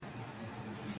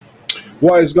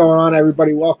What is going on,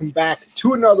 everybody? Welcome back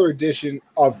to another edition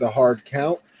of the Hard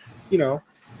Count.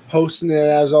 Hosting it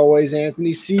as always,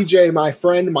 Anthony. CJ, my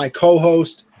friend, my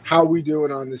co-host. How are we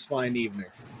doing on this fine evening?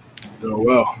 Doing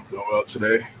well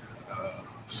today.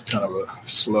 It's kind of a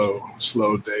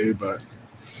slow day, but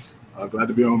glad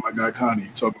to be on with my guy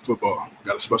Connie talking football.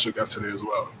 Got a special guest today as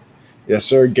well. Yes,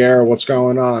 sir. Garrett, what's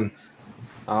going on?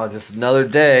 Just another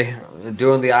day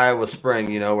doing the Iowa Spring,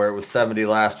 where it was 70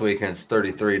 last week and it's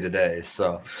 33 today.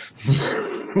 So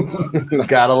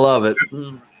gotta love it.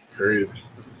 Crazy.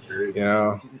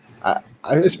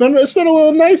 It's been a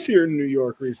little nice here in New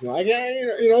York recently.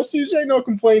 CJ, no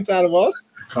complaints out of us.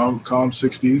 Calm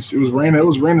 60s. It was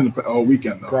raining all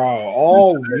weekend though. Bro,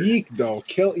 all week though.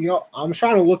 I'm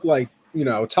trying to look like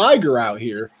Tiger out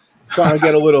here, trying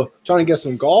to get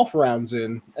some golf rounds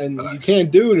in, and you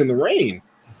can't do it in the rain.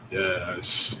 Yeah,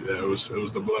 it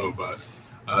was the blow, but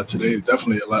today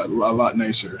definitely a lot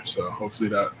nicer. So hopefully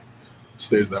that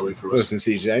stays that way for us. Listen,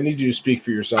 CJ, I need you to speak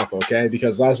for yourself, okay?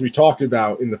 Because as we talked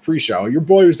about in the pre-show, your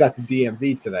boy was at the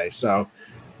DMV today. So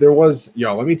there was,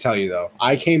 let me tell you though,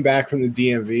 I came back from the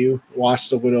DMV,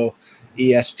 watched a little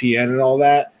ESPN and all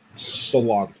that,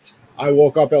 slumped. I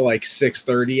woke up at like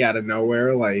 6:30 out of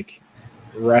nowhere, like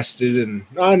rested and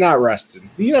not rested.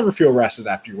 You never feel rested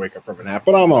after you wake up from a nap,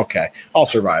 but I'm okay. I'll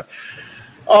survive.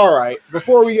 All right.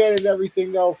 Before we get into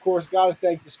everything, though, of course, got to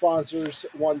thank the sponsors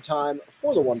one time.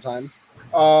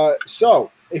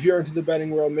 So if you're into the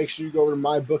betting world, make sure you go over to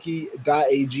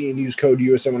mybookie.ag and use code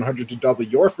USM100 to double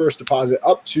your first deposit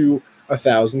up to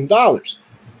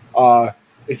 $1,000.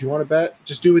 If you want to bet,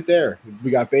 just do it there.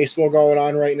 We got baseball going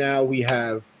on right now. We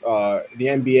have the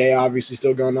NBA obviously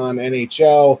still going on,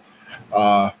 NHL.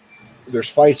 There's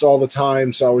fights all the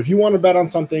time. So if you want to bet on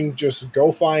something, just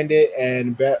go find it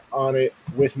and bet on it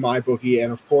with MyBookie.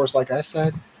 And of course, like I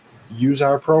said, use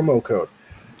our promo code.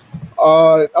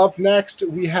 Up next,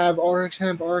 we have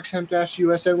RxHemp,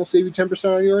 RxHemp-USN will save you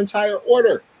 10% on your entire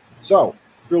order. So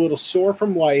if you're a little sore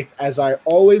from life, as I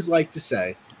always like to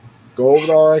say, go over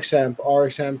to RxHemp.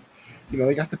 RxHemp,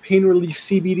 they got the pain relief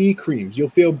CBD creams. You'll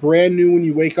feel brand new when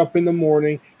you wake up in the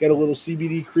morning, get a little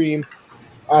CBD cream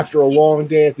after a long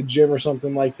day at the gym or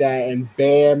something like that, and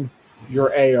bam,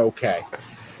 you're A-okay.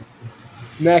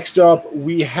 Next up,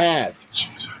 we have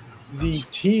the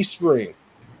Teespring.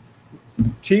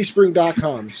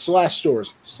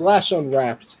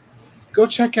 Teespring.com/stores/unwrapped. Go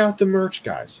check out the merch,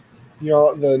 guys.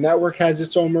 The network has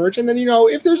its own merch, and then,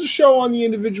 if there's a show on the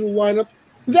individual lineup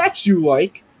that you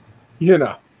like,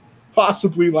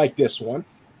 possibly like this one,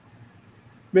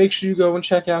 make sure you go and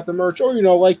check out the merch, or,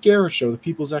 like Garrett's show, the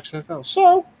People's XFL.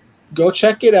 So go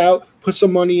check it out, put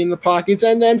some money in the pockets.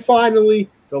 And then finally,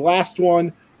 the last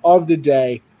one of the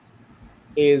day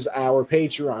is our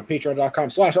Patreon,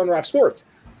 patreon.com/unwrappedsports.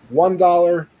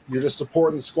 $1, you're just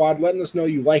supporting the squad, letting us know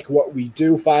you like what we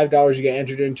do. $5, you get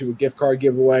entered into a gift card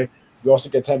giveaway. You also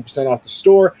get 10% off the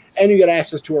store, and you get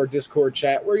access to our Discord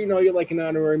chat where, you're like an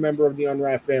honorary member of the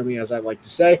Unwrapped family, as I like to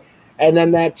say. And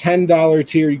then that $10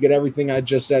 tier, you get everything I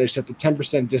just said, except the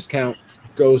 10% discount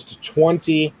goes to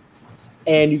 $20,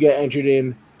 and you get entered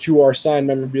in to our signed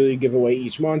memorabilia giveaway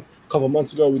each month. A couple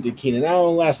months ago, we did Keenan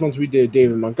Allen. Last month, we did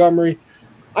David Montgomery.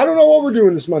 I don't know what we're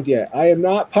doing this month yet. I am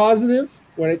not positive.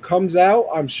 When it comes out,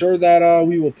 I'm sure that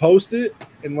we will post it,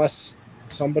 unless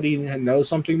somebody knows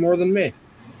something more than me.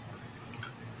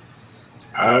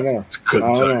 I don't know.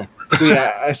 Couldn't tell you.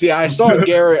 I saw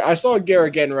Garrett. I saw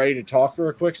Garrett getting ready to talk for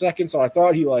a quick second, so I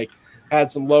thought he had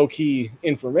some low key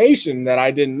information that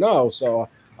I didn't know. So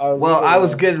I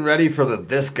was getting ready for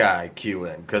this guy cue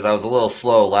in because I was a little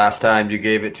slow last time you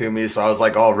gave it to me, so I was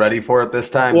all ready for it this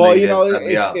time. Well,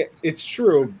 it's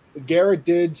true. Garrett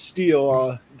did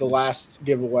steal the last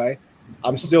giveaway.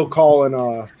 I'm still calling.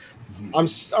 I'm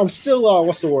still.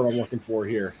 What's the word I'm looking for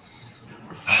here?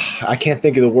 I can't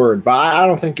think of the word, but I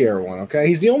don't think Garrett won, okay?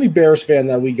 He's the only Bears fan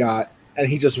that we got, and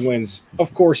he just wins.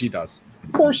 Of course he does.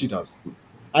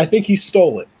 I think he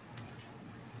stole it.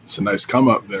 It's a nice come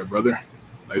up there, brother.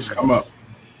 Nice come up.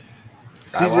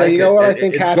 CJ, you know what I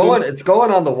think happened? It's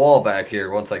going on the wall back here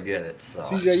once I get it. So.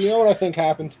 CJ, you know what I think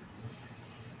happened?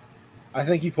 I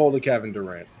think he pulled a Kevin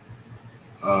Durant.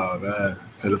 Oh, man.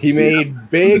 He made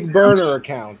big burner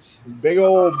accounts, big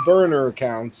old burner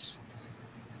accounts,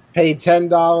 paid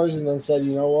 $10 and then said,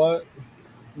 you know what?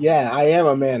 Yeah, I am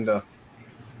Amanda.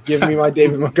 Give me my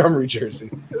David Montgomery jersey.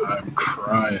 I'm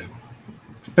crying.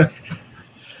 But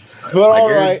all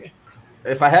right.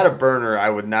 If I had a burner, I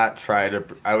would not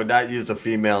use a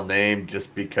female name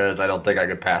just because I don't think I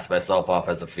could pass myself off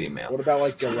as a female. What about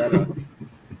like Loretta?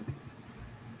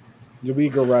 You'll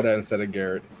be Goretta instead of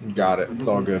Garrett. You got it. It's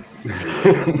all good.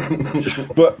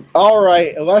 But all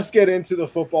right, let's get into the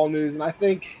football news. And I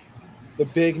think the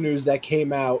big news that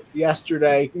came out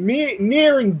yesterday,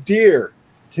 near and dear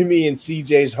to me and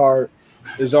CJ's heart,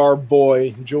 is our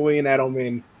boy Julian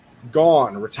Edelman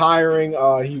gone, retiring.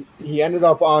 He ended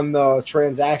up on the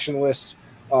transaction list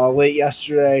late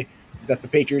yesterday that the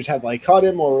Patriots had cut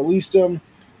him or released him.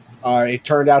 It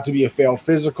turned out to be a failed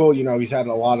physical. He's had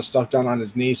a lot of stuff done on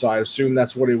his knee, so I assume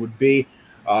that's what it would be.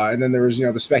 And then there was,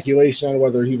 the speculation on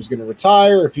whether he was going to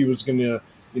retire, if he was going to,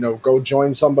 go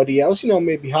join somebody else,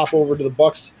 maybe hop over to the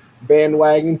Bucs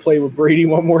bandwagon, play with Brady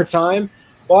one more time.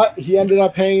 But he ended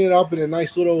up hanging it up in a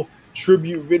nice little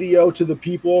tribute video to the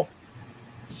people.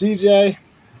 CJ,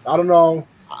 I don't know.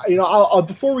 I'll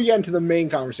before we get into the main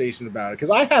conversation about it,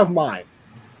 because I have mine.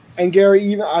 And Gary,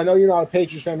 even I know you're not a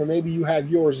Patriots fan, but maybe you have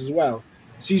yours as well.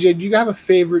 CJ, do you have a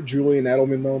favorite Julian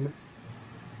Edelman moment?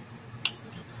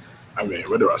 I mean,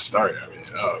 where do I start?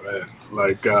 Oh man,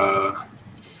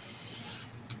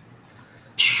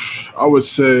 I would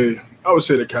say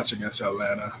the catch against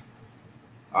Atlanta.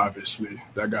 Obviously,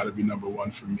 that got to be number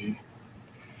one for me.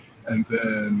 And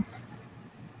then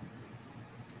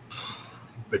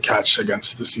the catch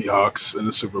against the Seahawks in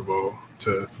the Super Bowl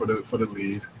for the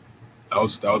lead.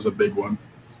 That was a big one.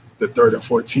 The 3rd and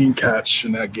 14 catch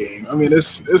in that game. I mean,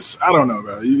 it's I don't know,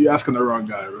 bro. You're asking the wrong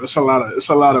guy, bro. It's a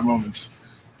lot of moments.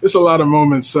 It's a lot of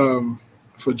moments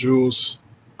for Jules.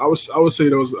 I would say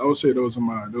those are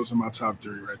my top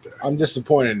 3 right there. I'm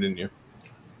disappointed in you.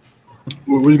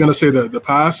 Were you gonna say the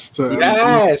pass to?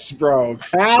 Yes, bro.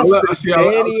 Pass to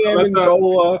Danny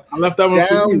Amendola. I left that one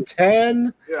down for you.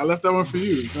 10. Yeah, I left that one for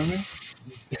you. You know what I mean?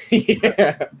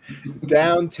 Yeah,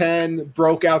 down 10,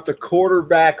 broke out the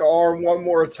quarterback arm one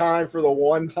more time for the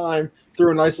one time,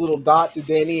 threw a nice little dot to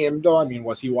Danny Amendola. I mean,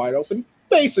 was he wide open?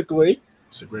 Basically.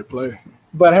 It's a great play.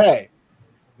 But hey,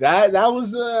 that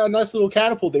was a nice little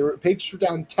catapult. Patriots were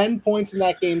down 10 points in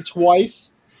that game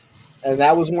twice, and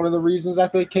that was one of the reasons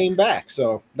that they came back.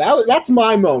 So that's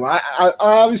my moment. I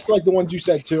obviously like the ones you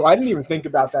said too. I didn't even think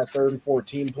about that 3rd and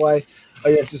 14 play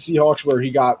against the Seahawks where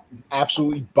he got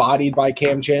absolutely bodied by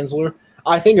Cam Chancellor.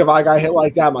 I think if I got hit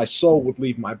like that, my soul would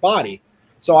leave my body.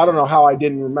 So I don't know how I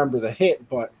didn't remember the hit,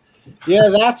 but yeah,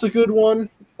 that's a good one.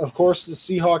 Of course, the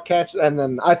Seahawk catch, and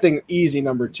then I think easy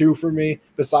number 2 for me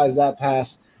besides that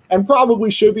pass, and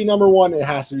probably should be number 1. It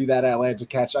has to be that Atlanta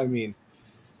catch. I mean,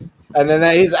 and then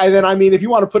if you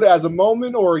want to put it as a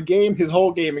moment or a game, his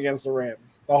whole game against the Rams.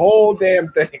 The whole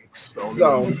damn thing.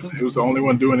 He was the only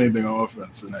one doing anything on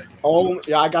offense in that game.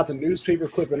 Yeah, I got the newspaper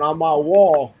clipping on my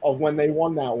wall of when they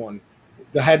won that one.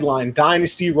 The headline,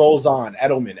 Dynasty rolls on,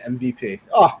 Edelman, MVP.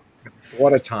 Oh,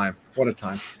 what a time. What a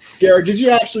time. Garrett, did you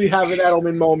actually have an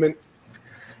Edelman moment?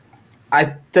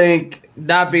 I think,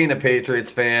 not being a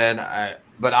Patriots fan,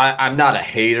 I'm not a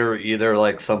hater either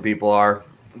like some people are.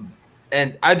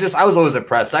 And I was always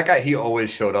impressed. That guy, he always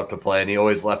showed up to play, and he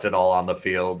always left it all on the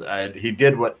field. And he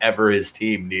did whatever his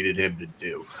team needed him to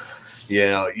do.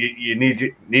 You need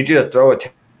you to throw a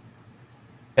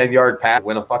 10-yard pass,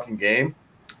 win a fucking game.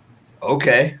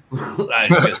 Okay,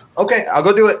 okay, I'll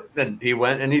go do it. And he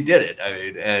went and he did it. I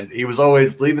mean, and he was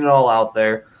always leaving it all out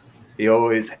there. He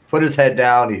always put his head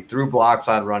down. He threw blocks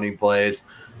on running plays,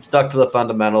 stuck to the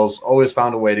fundamentals. Always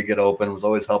found a way to get open. Was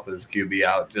always helping his QB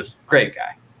out. Just great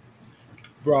guy.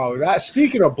 Bro,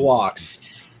 speaking of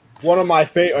blocks,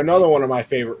 another one of my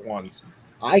favorite ones.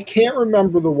 I can't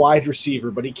remember the wide receiver,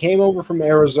 but he came over from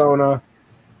Arizona,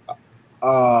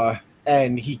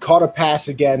 and he caught a pass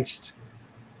against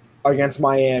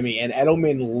Miami, and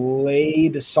Edelman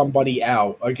laid somebody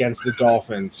out against the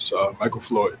Dolphins. Michael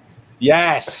Floyd.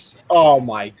 Yes. Oh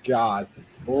my God.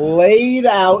 Laid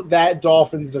out that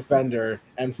Dolphins defender,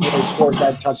 and Floyd scored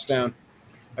that touchdown.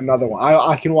 Another one.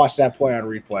 I can watch that play on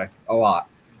replay a lot.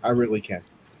 I really can.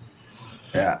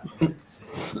 Yeah.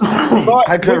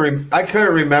 I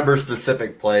couldn't remember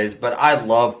specific plays, but I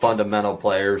love fundamental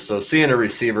players. So seeing a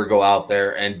receiver go out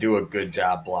there and do a good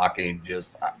job blocking,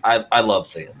 I love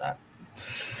seeing that.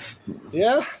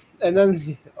 Yeah, and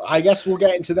then I guess we'll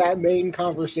get into that main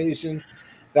conversation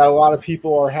that a lot of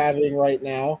people are having right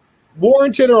now.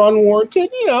 Warranted or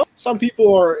unwarranted, some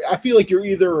people are – I feel like you're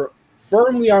either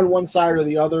firmly on one side or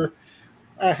the other.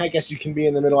 I guess you can be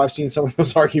in the middle. I've seen some of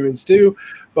those arguments too.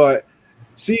 But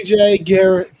CJ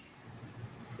Garrett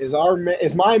is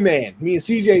my man. Me and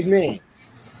CJ's man.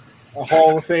 A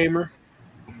Hall of Famer.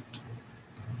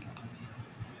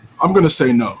 I'm going to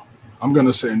say no.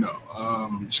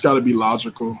 Just got to be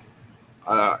logical.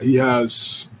 He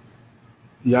has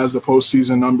the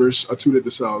postseason numbers. I tweeted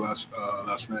this out last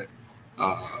night,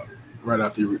 right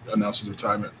after he announced his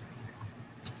retirement.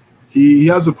 He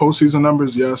has the postseason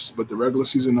numbers, yes, but the regular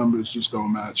season numbers just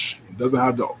don't match. He doesn't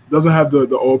have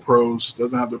the All Pros,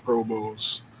 doesn't have the Pro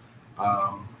Bowls.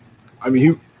 I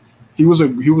mean, he was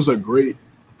a great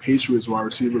Patriots wide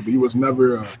receiver, but he was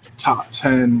never a top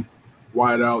 10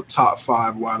 wideout, top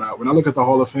 5 wideout. When I look at the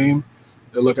Hall of Fame,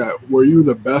 they look at, were you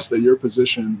the best at your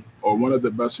position or one of the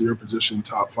best at your position,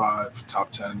 top 5, top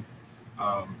 10,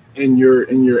 in your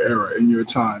era, in your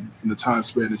time, from the time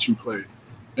span that you played.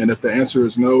 And if the answer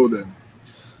is no, then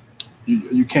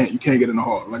you can't get in the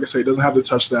Hall. Like I say, it doesn't have the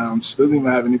touchdowns. Doesn't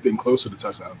even have anything close to the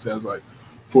touchdowns. It has like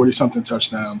 40-something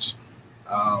touchdowns.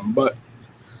 But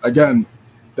again,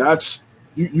 that's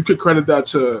you could credit that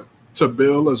to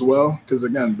Bill as well, because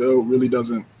again, Bill really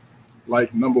doesn't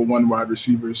like number one wide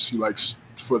receivers. He likes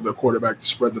for the quarterback to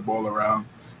spread the ball around.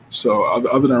 So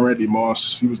other than Randy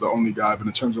Moss, he was the only guy. But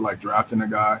in terms of like drafting a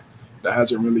guy that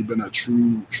hasn't really been a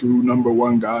true number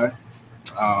one guy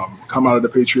come out of the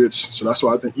Patriots. So that's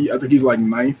why I think he's like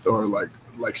ninth or like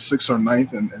 6th or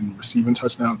 9th in receiving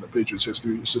touchdowns in Patriots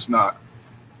history. It's just not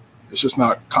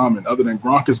common. Other than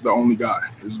Gronk is the only guy.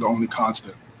 Is the only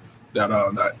constant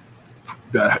that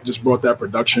just brought that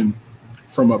production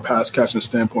from a pass catching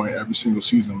standpoint every single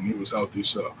season when he was healthy.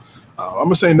 So I'm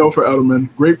gonna say no for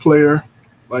Edelman. Great player,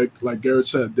 like Garrett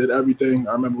said, did everything.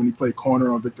 I remember when he played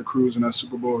corner on Victor Cruz in that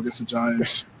Super Bowl against the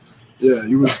Giants. Yeah,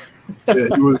 he was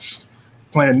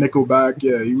playing nickelback.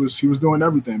 Yeah, he was doing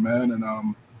everything, man.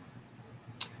 And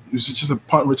he was just a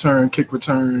punt return, kick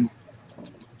return,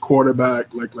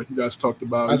 quarterback, like you guys talked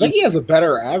about. I think he has a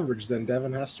better average than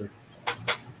Devin Hester.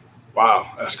 Wow,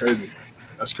 that's crazy.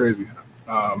 That's crazy.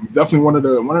 Definitely one of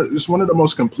the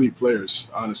most complete players.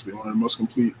 Honestly, one of the most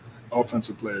complete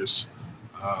offensive players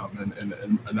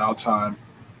in our time.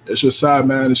 It's just sad,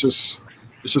 man. It's just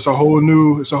a whole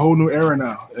new era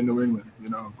now in New England. You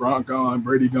know, Gronk gone,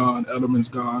 Brady gone, Edelman's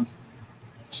gone.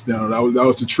 You know, that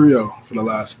was the trio for the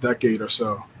last decade or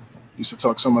so. Used to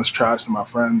talk so much trash to my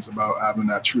friends about having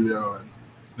that trio, and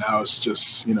now it's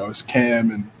just, you know, it's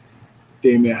Cam and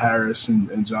Damian Harris and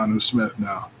Jonnu Smith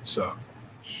now. So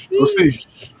we'll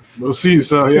see.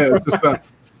 So yeah, it's just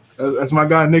as my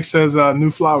guy Nick says,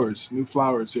 new flowers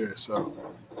here. So,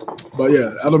 but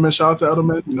yeah, Edelman, shout out to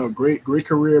Edelman. You know, great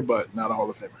career, but not a Hall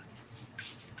of Famer.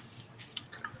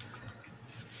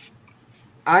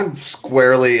 I'm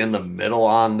squarely in the middle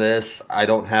on this. I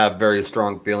don't have very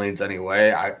strong feelings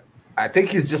anyway. I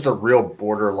think he's just a real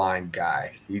borderline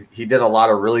guy. He did a lot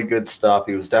of really good stuff.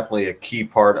 He was definitely a key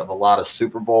part of a lot of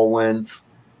Super Bowl wins.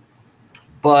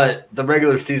 But the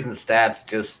regular season stats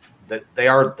just they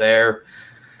aren't there.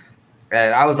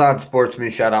 And I was on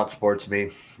SportsMe. Shout out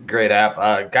SportsMe. Great app.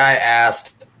 Guy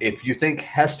asked, if you think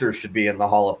Hester should be in the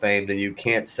Hall of Fame, then you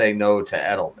can't say no to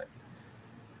Edelman.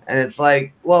 And it's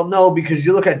like, well, no, because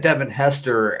you look at Devin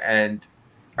Hester, and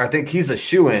I think he's a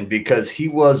shoo-in because he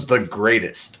was the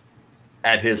greatest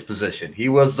at his position. He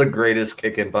was the greatest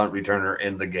kick and punt returner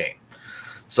in the game.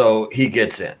 So he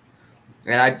gets in.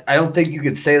 And I don't think you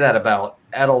could say that about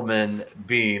Edelman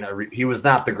being he was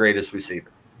not the greatest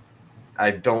receiver. I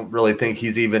don't really think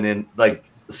he's even in, like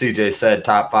CJ said,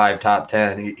 top 5, top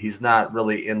 10. He's not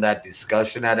really in that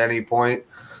discussion at any point.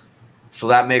 So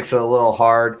that makes it a little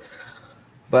hard.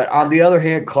 But on the other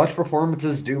hand, clutch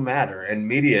performances do matter, and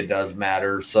media does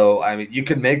matter. So, I mean, you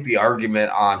can make the argument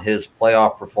on his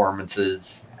playoff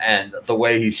performances and the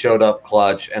way he showed up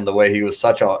clutch and the way he was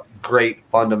such a great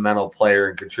fundamental player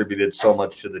and contributed so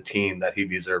much to the team that he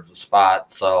deserves a spot.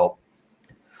 So,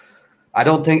 I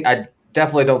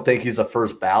definitely don't think he's a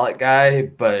first ballot guy,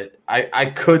 but I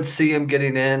could see him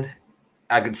getting in.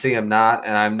 I could see him not,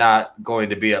 and I'm not going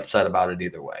to be upset about it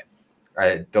either way.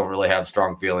 I don't really have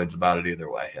strong feelings about it either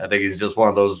way. I think he's just one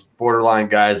of those borderline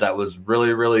guys that was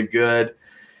really, really good.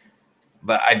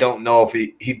 But I don't know if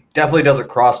he definitely doesn't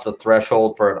cross the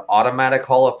threshold for an automatic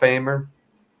Hall of Famer.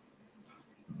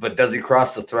 But does he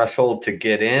cross the threshold to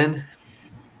get in?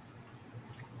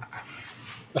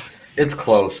 It's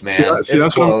close, man. See,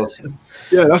 that's close.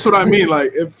 That's what I mean.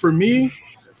 Like, for me,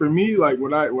 like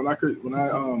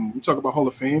when we talk about Hall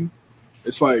of Fame,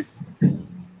 it's like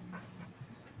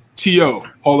T.O.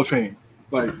 Hall of Fame.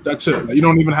 Like, that's it. Like, you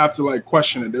don't even have to like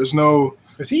question it. There's no.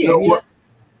 Is he in yet?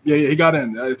 Yeah, he got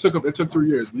in. It took 3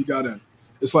 years, but he got in.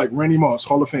 It's like Randy Moss,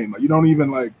 Hall of Fame. Like, you don't even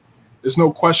like. There's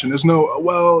no question. There's no.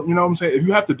 Well, you know what I'm saying. If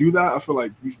you have to do that, I feel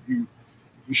like you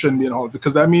shouldn't be in Hall of Fame,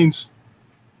 because that means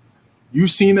you've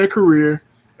seen their career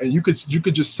and you could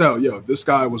just tell, yo, this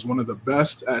guy was one of the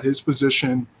best at his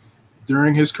position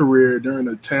during his career, during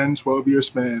a 10, 12-year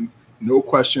span. No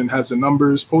question, has the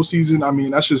numbers, postseason. I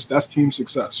mean, that's team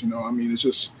success. You know, I mean,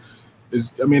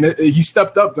 he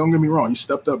stepped up. Don't get me wrong, he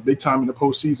stepped up big time in the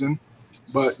postseason.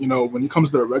 But, when it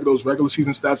comes to those regular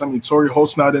season stats, I mean, Torrey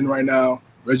Holt's not in right now.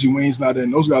 Reggie Wayne's not in.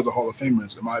 Those guys are Hall of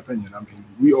Famers, in my opinion. I mean,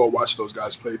 we all watch those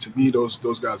guys play. To me, those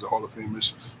guys are Hall of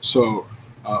Famers. So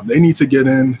they need to get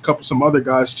in. Some other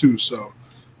guys, too. So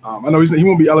I know he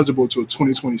won't be eligible until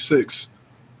 2026.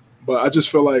 But I just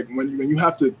feel like when you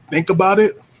have to think about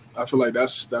it, I feel like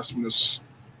that's when it's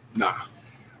nah.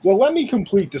 Well, let me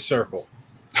complete the circle.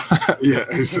 Yeah.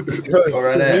 Because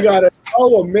we got a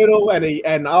middle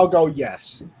and I'll go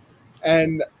yes.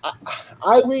 And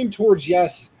I lean towards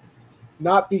yes,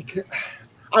 not because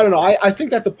I don't know. I think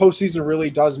that the postseason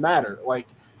really does matter. Like,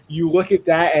 you look at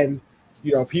that and,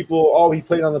 people, he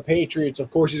played on the Patriots. Of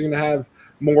course he's going to have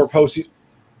more postseason.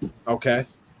 Okay.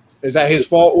 Is that his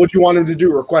fault? What do you want him to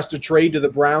do? Request a trade to the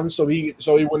Browns so he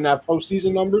wouldn't have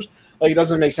postseason numbers? Like, it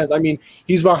doesn't make sense. I mean,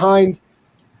 he's behind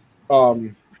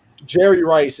Jerry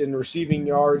Rice in receiving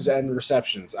yards and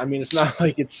receptions. I mean, it's not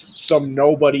like it's some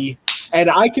nobody. And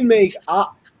I can make I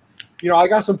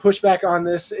got some pushback on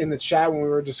this in the chat when we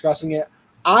were discussing it.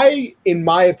 I, in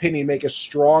my opinion, make a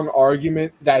strong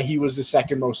argument that he was the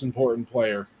second most important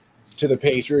player to the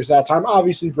Patriots that time.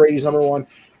 Obviously, Brady's number one.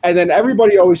 And then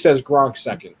everybody always says Gronk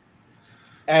second.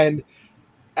 And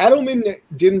Edelman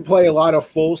didn't play a lot of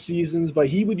full seasons, but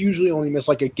he would usually only miss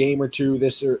like a game or two,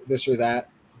 this or that.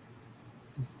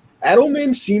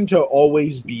 Edelman seemed to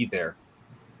always be there.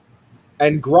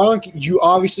 And Gronk, you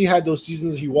obviously had those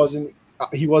seasons he wasn't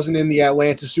in the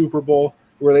Atlanta Super Bowl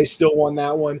where they still won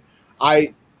that one.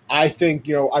 I think,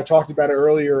 I talked about it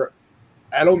earlier,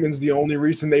 Edelman's the only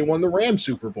reason they won the Rams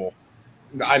Super Bowl.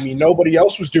 I mean, nobody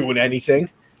else was doing anything.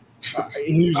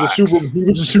 He was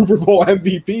a Super Bowl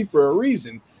MVP for a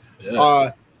reason.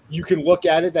 Yeah. You can look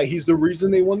at it that he's the reason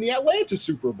they won the Atlanta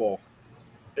Super Bowl.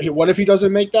 What if he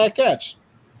doesn't make that catch?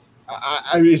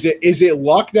 Is it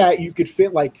luck that you could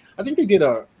fit? Like, I think they did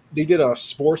a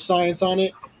sports science on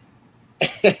it.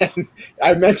 And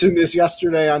I mentioned this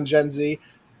yesterday on Gen Z.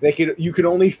 You could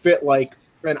only fit like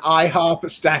an IHOP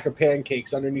stack of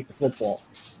pancakes underneath the football,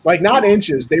 like not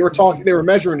inches. They were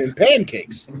measuring in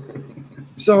pancakes.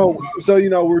 So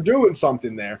we're doing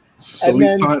something there.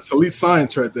 Elite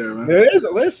science right there, man. It is.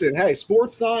 Listen, hey,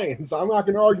 sports science. I'm not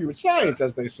going to argue with science,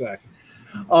 as they say.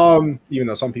 Even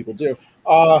though some people do.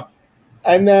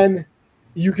 And then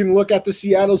you can look at the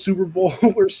Seattle Super Bowl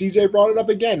where CJ brought it up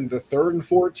again, the 3rd and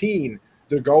 14,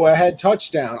 the go-ahead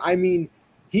touchdown. I mean,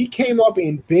 he came up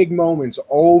in big moments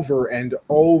over and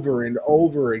over and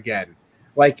over again.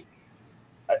 Like,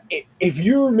 if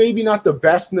you're maybe not the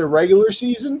best in the regular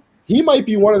season, he might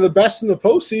be one of the best in the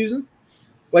postseason.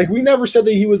 Like, we never said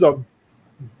that he was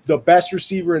the best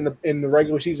receiver in the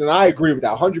regular season. I agree with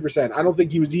that 100%. I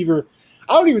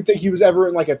don't even think he was ever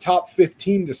in like a top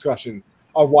 15 discussion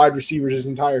of wide receivers his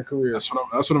entire career. That's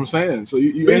what I'm saying. So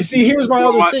you see, here's my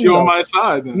other thing. You're on my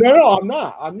side. Then. No, I'm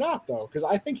not. I'm not though, because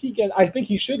I think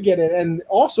he should get it, and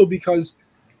also because,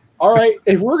 all right,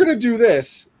 if we're gonna do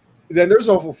this, then there's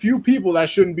a few people that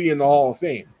shouldn't be in the Hall of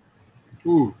Fame.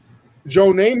 Ooh,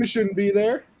 Joe Namath shouldn't be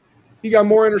there. He got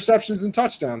more interceptions than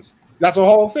touchdowns. That's a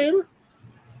Hall of Famer.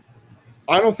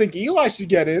 I don't think Eli should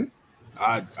get in.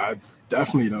 I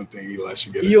definitely don't think Eli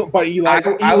should get in. But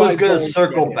I was going to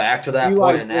circle back to that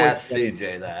point and ask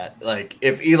CJ that. Like,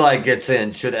 if Eli gets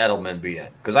in, should Edelman be in?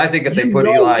 Because I think if they put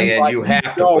Eli in, you have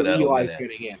to put Edelman in.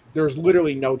 Getting in. There's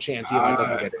literally no chance Eli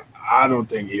doesn't get in. I don't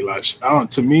think Eli should. I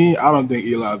don't think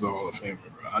Eli's a Hall of Famer,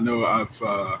 bro. I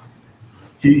know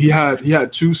he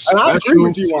had two special. And I agree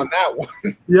with you on that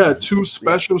one. He had two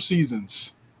special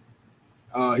seasons.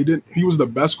 He was the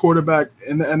best quarterback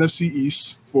in the NFC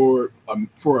East for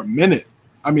a minute.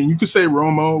 I mean, you could say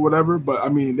Romo, whatever, but I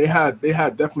mean, they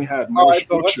definitely had more. All right,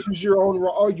 structure. Let's use your own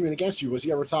argument against you. Was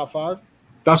he ever top 5?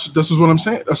 This is what I'm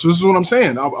saying. This is what I'm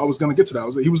saying. I was going to get to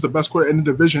that. He was the best quarterback in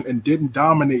the division and didn't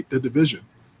dominate the division.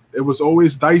 It was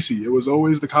always dicey. It was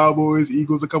always the Cowboys,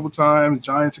 Eagles a couple times,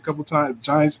 Giants a couple times.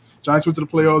 Giants went to the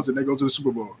playoffs and they go to the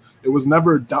Super Bowl. It was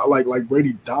never like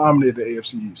Brady dominated the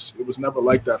AFC East. It was never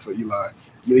like that for Eli.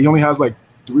 He only has like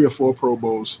 3 or 4 Pro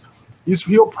Bowls.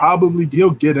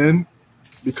 He'll get in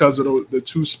because of the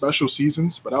 2 special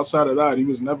seasons. But outside of that, he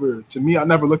was never. To me, I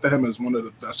never looked at him as one of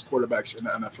the best quarterbacks in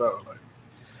the NFL. Like,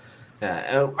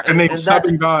 I can name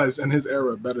 7 guys in his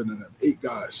era better than him. 8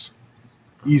 guys,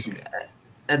 easy.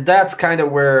 And that's kind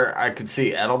of where I could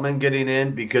see Edelman getting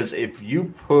in, because if you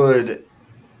put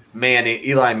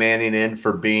Eli Manning in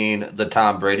for being the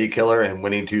Tom Brady killer and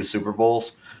winning 2 Super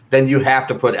Bowls, then you have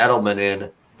to put Edelman in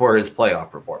for his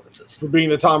playoff performances. For being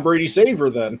the Tom Brady saver,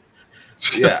 then.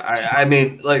 Yeah, I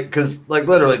mean, because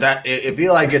literally that if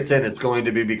Eli gets in, it's going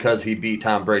to be because he beat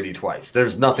Tom Brady twice.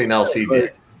 There's nothing else he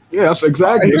did. Yeah, that's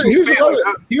exactly.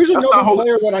 Here's another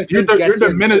player that I think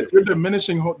you're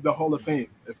diminishing the Hall of Fame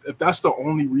if that's the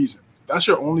only reason. That's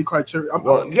your only criteria.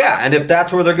 And if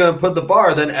that's where they're going to put the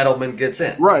bar, then Edelman gets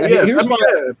in. Right. Yeah.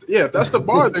 If that's the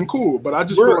bar, then cool. But I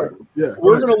just feel like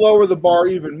we're going to lower the bar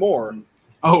even more.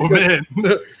 Oh man.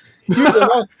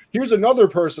 Here's another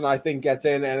person I think gets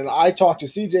in, and I talked to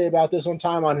CJ about this one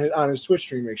time on his Twitch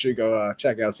stream. Make sure you go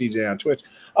check out CJ on Twitch.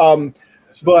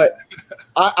 But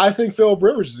I think Philip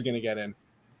Rivers is going to get in.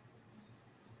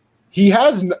 He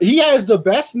has the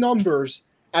best numbers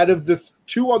out of the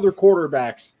two other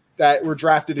quarterbacks that were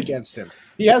drafted against him.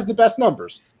 He has the best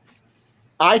numbers.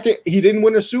 I think he didn't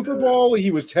win a Super Bowl.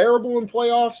 He was terrible in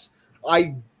playoffs.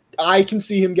 I can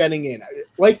see him getting in.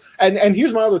 And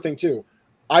here's my other thing too.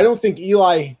 I don't think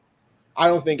Eli, I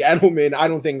don't think Edelman, I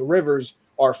don't think Rivers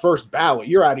are first ballot.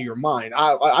 You're out of your mind.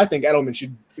 I think Edelman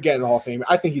should get in the Hall of Fame.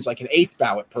 I think he's like an 8th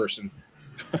ballot person.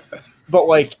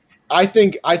 But I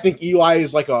think Eli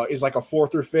is like a 4th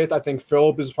or 5th. I think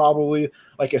Philip is probably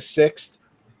like a 6th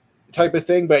type of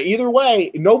thing. But either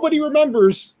way, nobody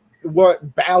remembers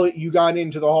what ballot you got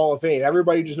into the Hall of Fame.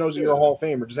 Everybody just knows that you're a Hall of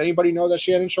Famer. Does anybody know that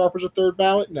Shannon Sharpe was a 3rd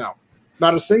ballot? No.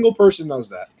 Not a single person knows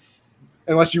that,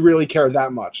 unless you really care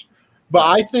that much. But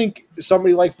I think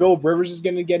somebody like Philip Rivers is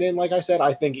going to get in. Like I said,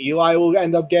 I think Eli will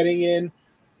end up getting in.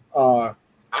 I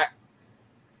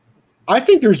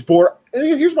think there's board.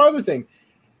 Here's my other thing.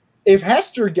 If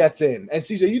Hester gets in, and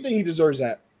CJ, you think he deserves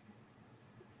that?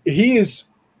 He is,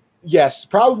 yes,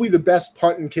 probably the best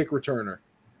punt and kick returner.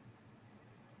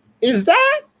 Is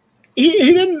that he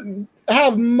didn't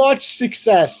have much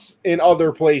success in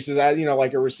other places,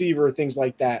 like a receiver, things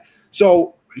like that.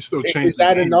 So he still changed. Is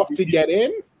that enough to get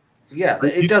in? Yeah,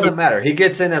 it doesn't matter. He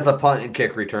gets in as a punt and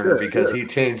kick returner because he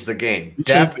changed the game.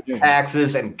 Depth,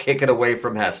 taxes, and kick it away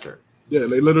from Hester. Yeah,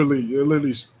 they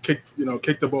literally kick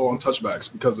the ball on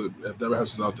touchbacks because if Devin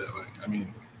Hester's out there.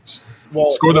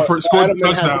 Scored the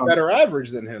touchdown. Has a better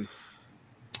average than him.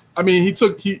 I mean,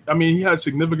 he had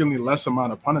significantly less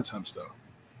amount of punt attempts though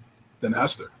than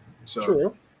Hester. So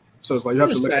true. So it's like you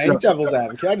have to look. Devil's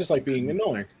advocate. I just like being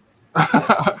annoying.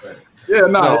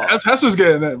 Yeah, Hester's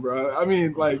getting in, bro. I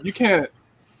mean, you can't.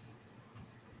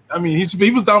 I mean,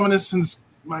 he was dominant since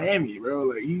Miami,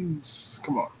 bro.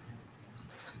 Come on.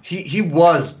 He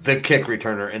was the kick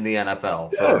returner in the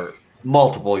NFL for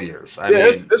multiple years. I mean,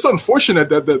 it's unfortunate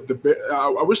that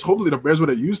I wish hopefully the Bears would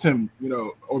have used him,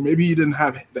 or maybe he didn't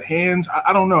have the hands.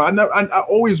 I don't know. I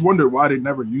always wondered why they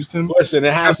never used him. Listen,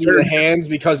 it has to be the hands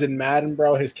because in Madden,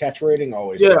 bro, his catch rating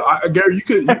always. Yeah, Gary,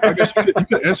 I guess you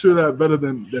could answer that better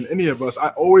than any of us. I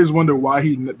always wonder why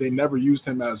they never used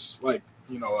him as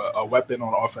a weapon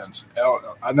on offense.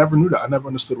 I never knew that. I never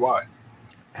understood why.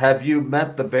 Have you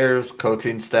met the Bears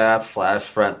coaching staff /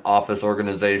 front office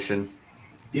organization?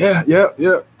 Yeah.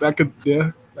 That could be.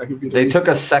 They took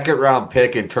a 2nd-round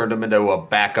pick and turned him into a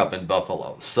backup in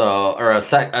Buffalo.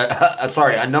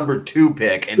 A number 2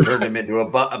 pick and turned him into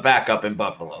a backup in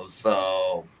Buffalo.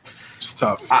 So it's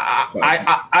tough.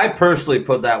 I personally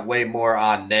put that way more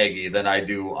on Nagy than I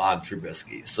do on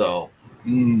Trubisky. So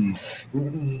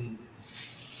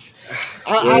I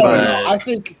don't know. I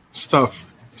think it's tough.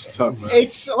 It's tough, man.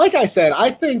 It's like I said. I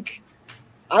think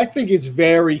it's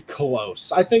very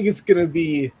close. I think it's going to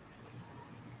be.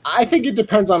 I think it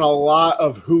depends on a lot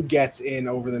of who gets in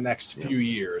over the next few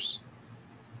years.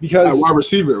 Because wide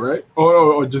receiver, right?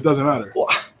 Or it just doesn't matter. Well,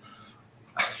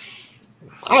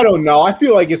 I don't know. I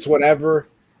feel like it's whatever.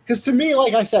 Because to me,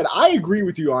 like I said, I agree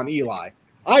with you on Eli.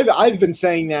 I've been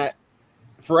saying that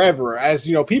forever. As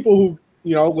people who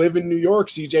live in New York,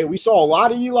 CJ, we saw a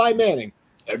lot of Eli Manning.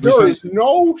 There is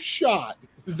no shot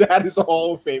that is a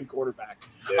Hall of Fame quarterback.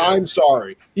 Yeah. I'm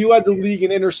sorry. He led the league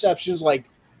in interceptions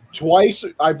twice.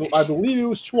 I believe it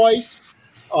was twice.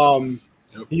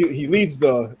 He leads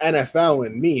the NFL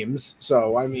in memes.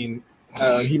 So, I mean,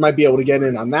 he might be able to get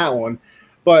in on that one.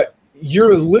 But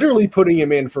you're literally putting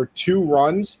him in for 2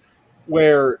 runs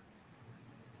where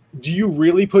do you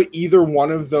really put either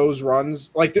one of those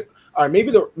runs?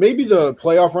 Maybe the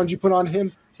playoff runs you put on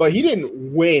him, but he didn't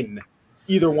win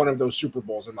either one of those Super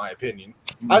Bowls, in my opinion.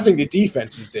 I think the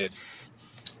defenses did.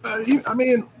 All right,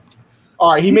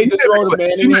 he made the throw to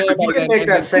Manningham. You can make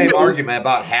that same argument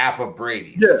about half of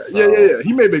Brady. Yeah.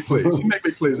 He made big plays. He made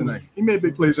big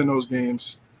plays in those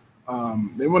games.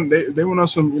 They went on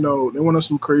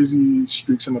some crazy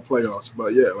streaks in the playoffs.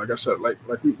 But yeah, like I said, like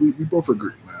we both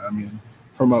agree, man. I mean,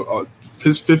 from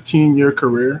his 15-year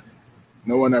career,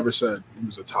 no one ever said he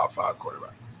was a top 5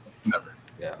 quarterback. Never.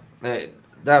 Yeah. Hey,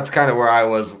 that's kind of where I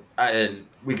was, and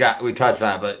we touched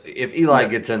on it. But if Eli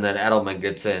gets in, then Edelman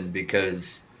gets in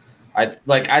because I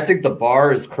think the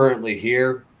bar is currently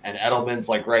here. and Edelman's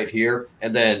like right here,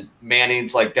 and then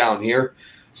Manning's like down here.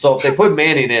 So if they put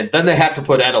Manning in, then they have to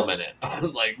put Edelman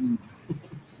in. Like,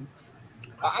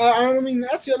 I mean,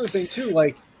 that's the other thing too.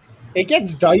 Like, it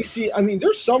gets dicey. I mean,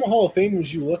 there's some Hall of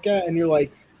Famers you look at and you're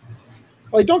like,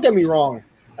 don't get me wrong.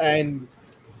 And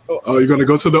oh, you're gonna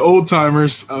go to the old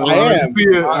timers. I am. See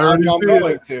it. I'm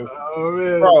going to. Oh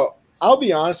man, bro. I'll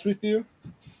be honest with you.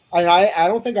 I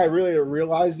don't think I really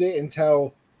realized it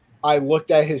until I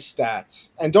looked at his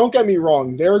stats. And don't get me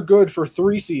wrong, they're good for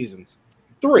 3 seasons.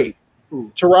 3. Ooh.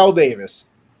 Terrell Davis.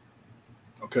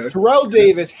 Okay. Terrell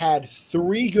Davis had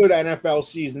 3 good NFL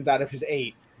seasons out of his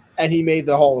 8, and he made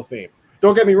the Hall of Fame.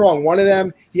 Don't get me wrong. One of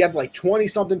them, he had like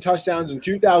 20-something touchdowns and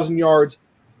 2,000 yards.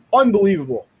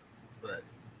 Unbelievable. Right.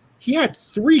 He had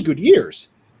 3 good years.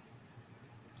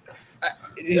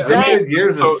 Good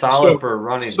years is solid for a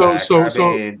running back. So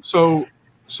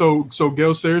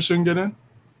Gale Sayers shouldn't get in?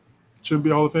 Shouldn't be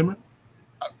a Hall of Famer?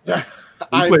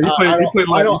 I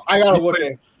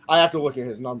have to look at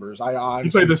his numbers. He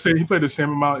played the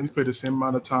same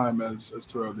amount of time as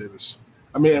Terrell Davis.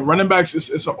 I mean, running backs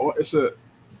it's a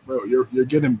bro, you're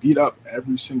getting beat up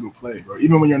every single play, bro.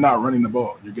 Even when you're not running the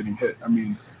ball, you're getting hit. I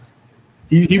mean,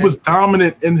 he was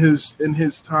dominant in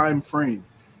his time frame.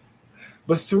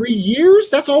 But 3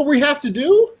 years? That's all we have to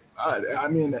do? I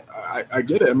mean, I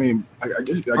get it. I mean, I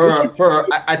get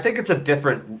it. I think it's a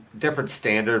different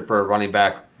standard for a running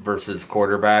back versus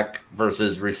quarterback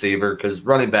versus receiver because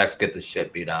running backs get the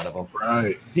shit beat out of them.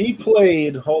 Right. He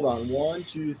played, hold on, 1,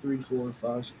 2, 3, 4,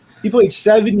 5. He played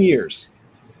 7 years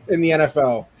in the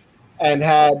NFL and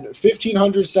had 1,500,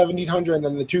 1,700, and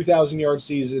then the 2,000-yard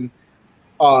season,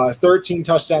 13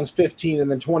 touchdowns, 15, and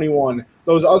then 21.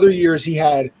 Those other years he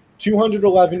had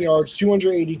 211 yards,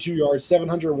 282 yards,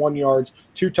 701 yards,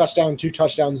 2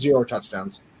 touchdowns, 0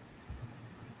 touchdowns.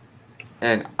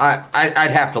 And I'd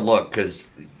have to look because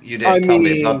you didn't tell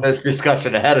me about this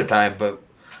discussion ahead of time, but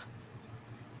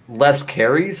less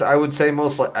carries, I would say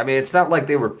mostly. I mean, it's not like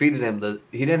they were feeding him.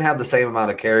 He didn't have the same amount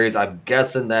of carries. I'm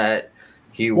guessing that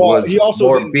he also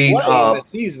more didn't beat play up. in the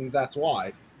seasons, that's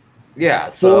why. Yeah,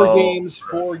 so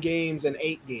 4 games, and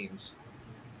 8 games.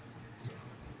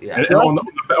 Yeah, and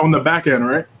on the back end,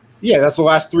 right? Yeah, that's the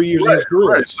last 3 years of his career.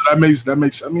 Right. So that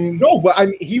makes. I mean, no, but I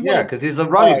mean, he went. Yeah, because he's a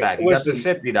running back. He got the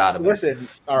shit beat out of him. Listen,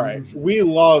 all right, we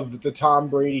love the Tom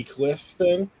Brady cliff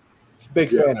thing.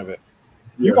 Big fan of it.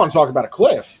 You want to talk about a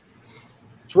cliff?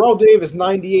 Terrell Davis,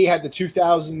 98, had the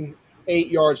 2,008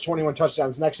 yards, 21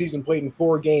 touchdowns. Next season, played in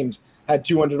 4 games, had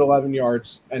 211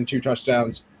 yards and 2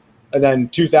 touchdowns. And then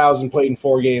 2000 played in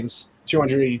 4 games,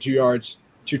 282 yards,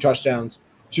 2 touchdowns.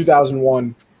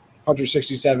 2001.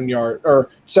 167 yards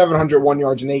or 701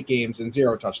 yards in 8 games and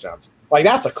 0 touchdowns. Like,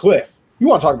 that's a cliff. You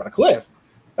want to talk about a cliff?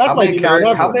 That's how many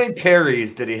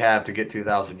carries did he have to get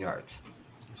 2,000 yards?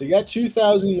 So he got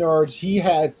 2,000 yards. He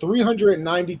had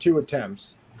 392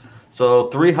 attempts. So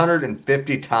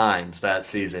 350 times that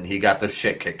season he got the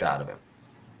shit kicked out of him.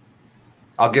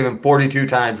 I'll give him 42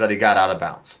 times that he got out of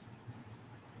bounds.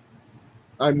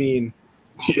 I mean,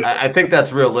 I think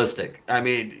that's realistic. I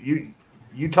mean,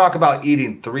 you talk about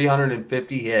eating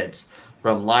 350 hits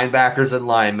from linebackers and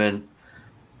linemen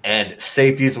and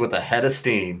safeties with a head of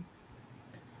steam.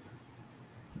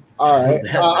 All right,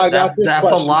 I got this. That's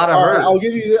question. A lot of hurt.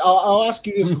 I'll ask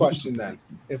you this question then.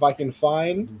 If I can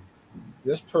find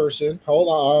this person, hold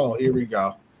on. Oh, here we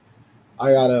go.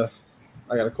 I got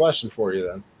a question for you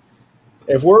then.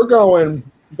 If we're going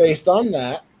based on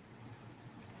that.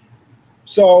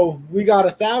 So we got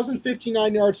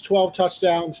 1,059 yards, 12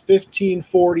 touchdowns,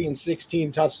 1,540 and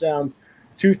 16 touchdowns,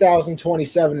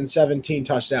 2,027 and 17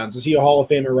 touchdowns. Is he a Hall of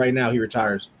Famer right now? He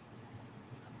retires.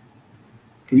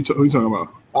 Who you talking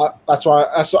about? That's why.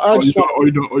 Are you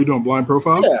doing blind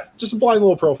profile? Yeah, just a blind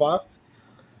little profile.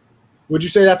 Would you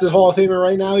say that's a Hall of Famer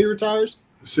right now? He retires.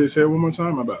 Say it one more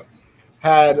time. My bad.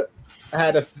 Had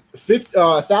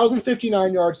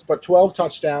 1,059 yards, but 12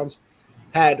 touchdowns.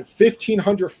 Had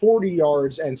 1,540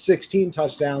 yards and 16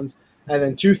 touchdowns, and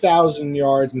then 2,000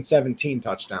 yards and 17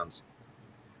 touchdowns.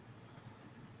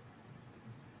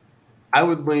 I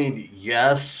would lean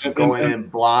yes, going in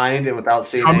blind and without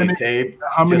seeing any tape.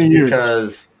 How many years?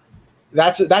 Because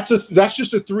that's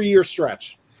just a 3-year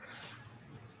stretch.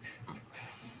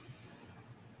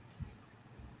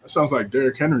 That sounds like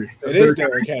Derrick Henry. It is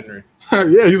Derrick Henry.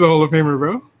 Yeah, he's a Hall of Famer,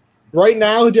 bro. Right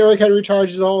now, Derrick Henry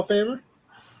charges a Hall of Famer?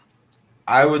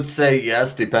 I would say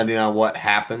yes, depending on what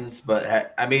happens.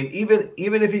 But I mean, even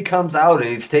if he comes out and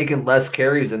he's taking less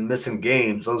carries and missing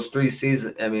games, those 3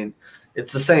 seasons, I mean,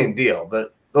 it's the same deal.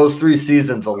 But those 3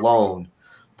 seasons alone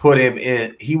put him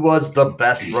in. He was the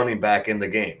best running back in the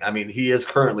game. I mean, he is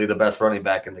currently the best running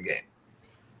back in the game.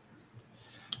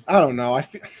 I don't know. I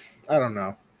don't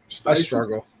know. I Dicey.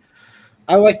 struggle.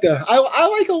 I like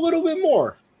a little bit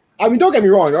more. I mean, don't get me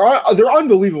wrong. They're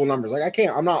unbelievable numbers. Like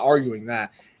I'm not arguing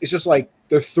that. It's just like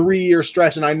the 3-year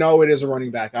stretch, and I know it is a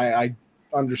running back. I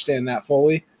understand that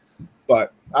fully,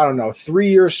 but I don't know.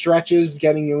 3-year stretches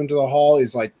getting you into the Hall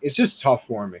is like it's just tough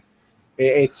for me.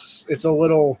 It's a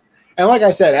little, and like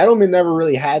I said, Edelman never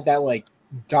really had that like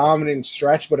dominant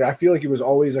stretch, but I feel like it was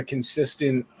always a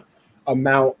consistent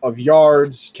amount of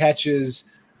yards, catches,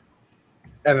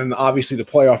 and then obviously the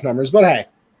playoff numbers. But hey,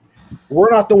 we're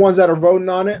not the ones that are voting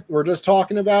on it. We're just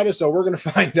talking about it, so we're going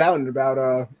to find out in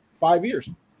about 5 years.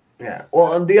 Yeah.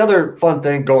 Well, and the other fun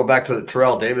thing, going back to the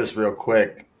Terrell Davis real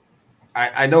quick,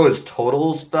 I know his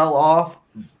totals fell off,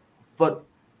 but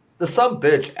the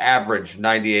bitch averaged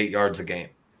 98 yards a game.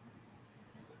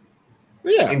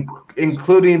 Yeah.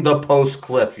 Including the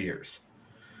post-Cliff years.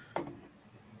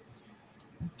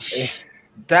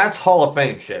 That's Hall of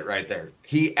Fame shit right there.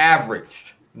 He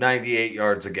averaged 98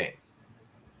 yards a game.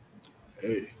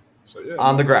 Hey, so yeah,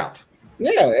 on the ground.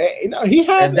 Yeah, he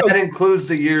had. And that includes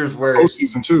the years where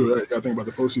postseason too. Right? I think about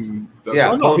the postseason. He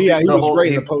was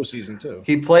great in the postseason too.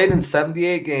 He played in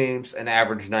 78 games and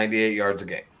averaged 98 yards a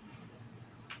game.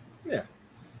 Yeah.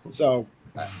 So,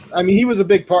 I mean, he was a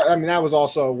big part. I mean, that was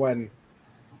also when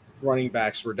running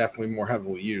backs were definitely more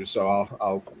heavily used. So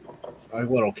I'll a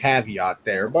little caveat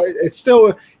there, but it's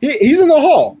still he's in the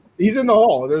Hall. He's in the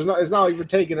Hall. It's not like you're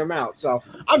taking him out. So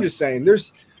I'm just saying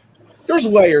there's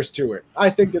layers to it. I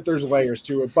think that there's layers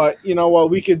to it, but you know what?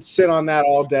 We could sit on that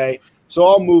all day. So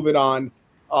I'll move it on.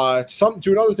 To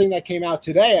another thing that came out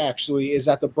today actually is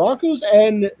that the Broncos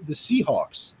and the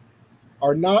Seahawks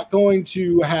are not going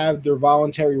to have their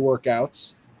voluntary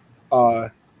workouts. I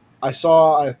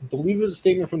believe it was a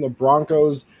statement from the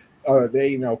Broncos.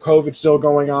 COVID's still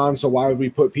going on, so why would we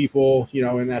put people,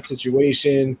 in that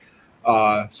situation?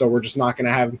 So we're just not going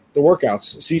to have the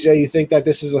workouts. CJ, you think that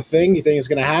this is a thing? You think it's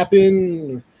going to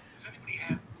happen?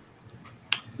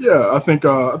 Yeah, I think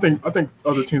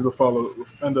other teams will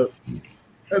end up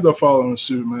following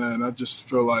suit, man. I just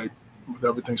feel like with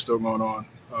everything still going on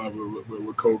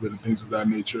with COVID and things of that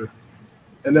nature.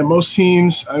 And then most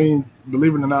teams, I mean,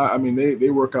 believe it or not, I mean, they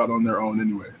work out on their own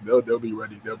anyway. They'll be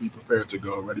ready. They'll be prepared to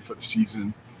go, ready for the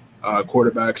season.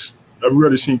 Quarterbacks, I've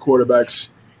already seen quarterbacks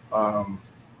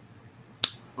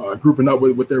grouping up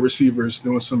with their receivers,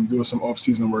 doing some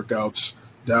off-season workouts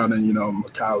down in,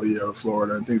 Cali or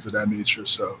Florida and things of that nature.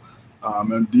 So,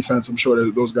 and defense, I'm sure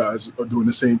that those guys are doing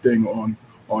the same thing on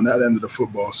that end of the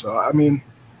football. So, I mean,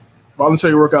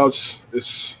 voluntary workouts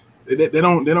they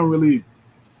don't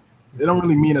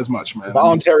really mean as much, man.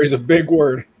 Voluntary is a big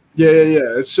word. Yeah.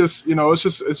 It's just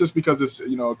because it's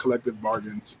collectively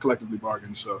bargained.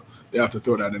 So they have to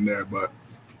throw that in there. But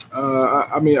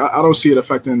I don't see it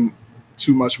affecting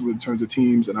too much in terms of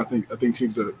teams, and I think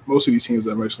most of these teams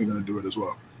are eventually going to do it as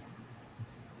well.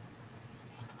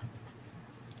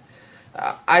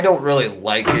 I don't really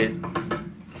like it,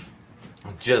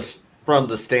 just from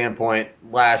the standpoint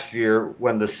last year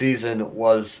when the season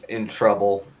was in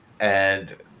trouble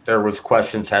and there was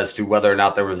questions as to whether or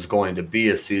not there was going to be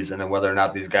a season and whether or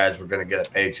not these guys were going to get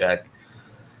a paycheck.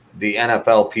 The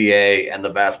NFLPA and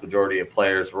the vast majority of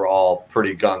players were all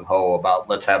pretty gung-ho about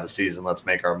let's have a season, let's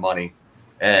make our money.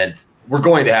 And we're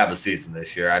going to have a season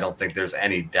this year. I don't think there's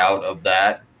any doubt of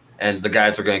that. And the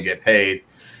guys are going to get paid.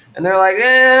 And they're like,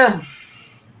 I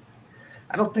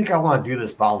don't think I want to do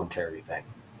this voluntary thing.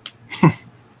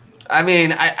 I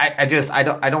mean, I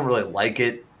don't really like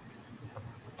it.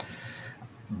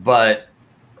 But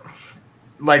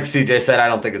like CJ said, I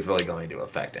don't think it's really going to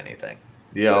affect anything.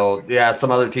 Some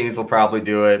other teams will probably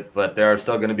do it, but there are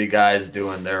still going to be guys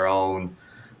doing their own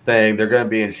thing. They're going to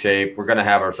be in shape. We're going to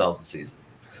have ourselves a season.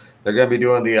 They're going to be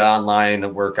doing the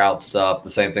online workout stuff, the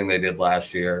same thing they did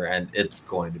last year, and it's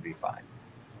going to be fine.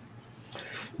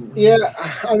 Yeah,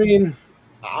 I mean,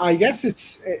 I guess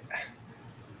it's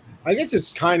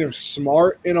kind of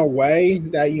smart in a way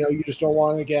that you just don't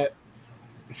want to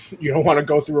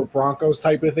go through a Broncos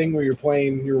type of thing where you're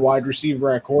playing your wide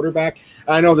receiver at quarterback.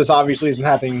 And I know this obviously isn't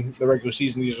happening the regular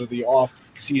season. These are the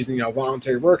off-season,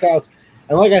 voluntary workouts.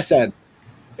 And like I said,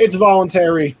 it's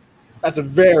voluntary. That's a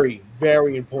very,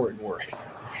 very important word.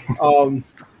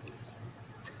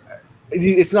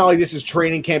 It's not like this is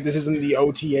training camp. This isn't the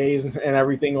OTAs and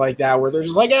everything like that where they're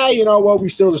just like, we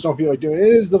still just don't feel like doing it.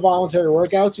 It is the voluntary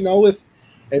workouts,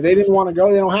 if they didn't want to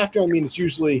go, they don't have to. I mean, it's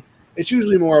usually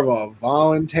more of a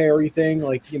voluntary thing.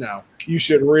 Like, you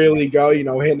should really go,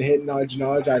 hit, nudge.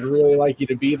 I'd really like you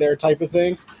to be there type of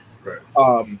thing. Right.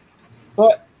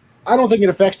 But I don't think it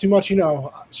affects too much,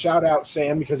 shout out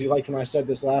Sam because he liked when I said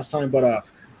this last time, but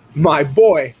my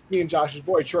boy, me and Josh's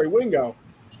boy, Troy Wingo,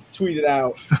 tweeted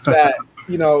out that,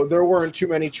 there weren't too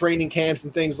many training camps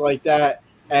and things like that.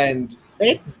 And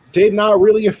it did not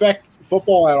really affect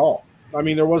football at all. I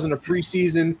mean, there wasn't a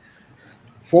preseason.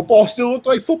 Football still looked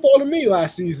like football to me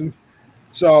last season.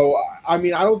 So, I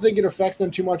mean, I don't think it affects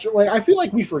them too much. Like, I feel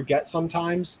like we forget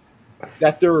sometimes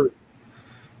that they're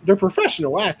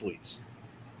professional athletes.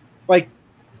 Like,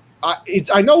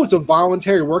 I know it's a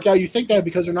voluntary workout. You think that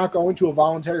because they're not going to a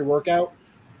voluntary workout,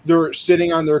 they're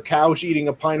sitting on their couch eating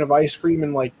a pint of ice cream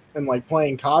and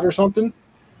playing COD or something.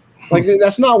 Like,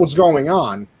 that's not what's going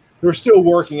on. They're still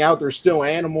working out. They're still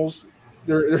animals.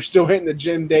 They're still hitting the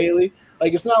gym daily.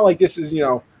 Like, it's not like this is,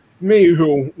 me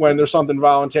who, when there's something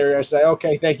voluntary, I say,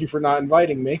 okay, thank you for not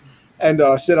inviting me, and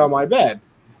sit on my bed.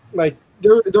 Like,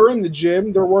 they're in the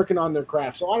gym. They're working on their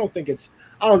craft. So I don't think it's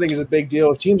a big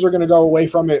deal. If teams are going to go away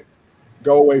from it,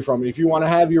 go away from it. If you want to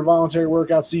have your voluntary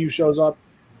workout, CU shows up,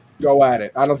 go at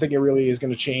it. I don't think it really is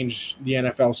going to change the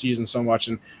NFL season so much.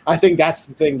 And I think that's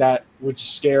the thing that would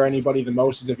scare anybody the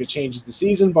most is if it changes the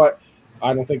season. But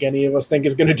I don't think any of us think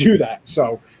it's going to do that.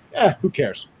 So, who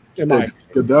cares?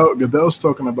 Goodell's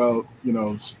talking about,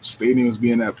 stadiums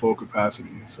being at full capacity.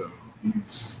 So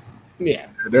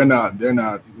they're not.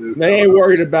 They ain't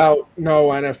worried about no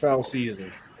NFL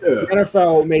season. Yeah. The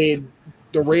NFL made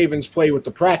the Ravens play with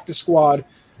the practice squad,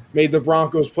 made the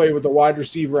Broncos play with the wide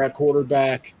receiver at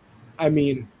quarterback. I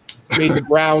mean, made the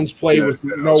Browns play with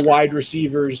no wide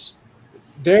receivers.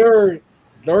 They're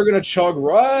going to chug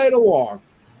right along.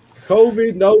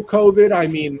 COVID, no COVID. I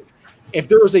mean, if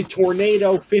there was a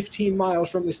tornado 15 miles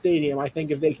from the stadium, I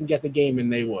think if they can get the game in,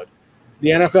 they would. The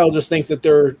NFL just thinks that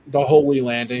they're the Holy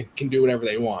Land and can do whatever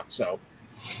they want. So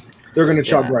they're going to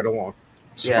chug right along.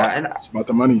 It's about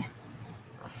the money.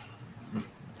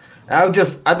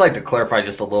 I'd like to clarify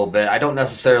just a little bit. I don't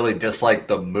necessarily dislike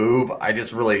the move. I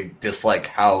just really dislike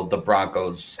how the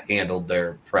Broncos handled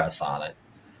their press on it.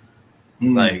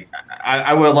 Like,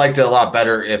 I would have liked it a lot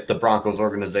better if the Broncos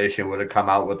organization would have come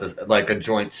out with a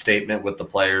joint statement with the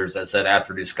players that said,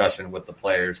 after discussion with the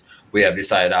players, we have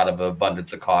decided out of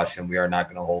abundance of caution, we are not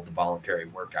going to hold the voluntary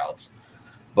workouts.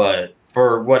 But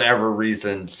for whatever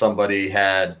reason, somebody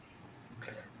had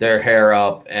their hair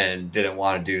up and didn't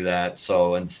want to do that.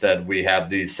 So instead, we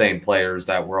have these same players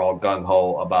that were all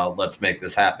gung-ho about let's make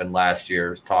this happen last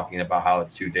year, talking about how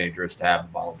it's too dangerous to have a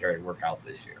voluntary workout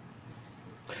this year.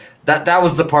 That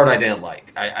was the part I didn't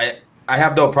like. I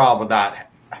have no problem with not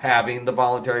having the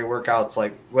voluntary workouts.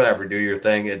 Like, whatever, do your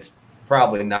thing. It's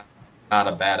probably not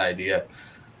a bad idea.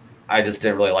 I just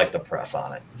didn't really like the press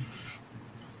on it.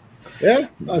 Yeah,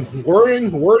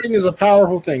 wording is a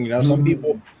powerful thing. Some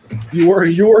people, you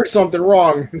word something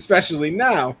wrong, especially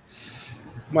now,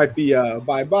 might be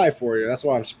bye-bye for you. That's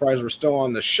why I'm surprised we're still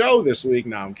on the show this week.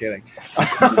 No, I'm kidding.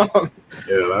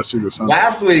 Last week was something.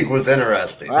 Last week was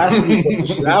interesting.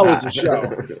 That was a show.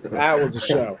 That was a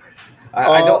show.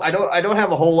 I don't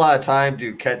have a whole lot of time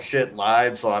to catch shit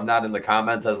live, so I'm not in the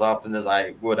comments as often as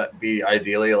I would be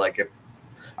ideally, like if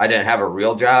I didn't have a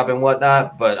real job and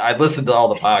whatnot. But I listened to all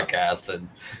the podcasts, and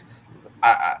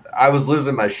I was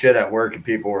losing my shit at work, and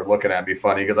people were looking at me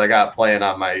funny because I got playing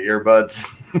on my earbuds.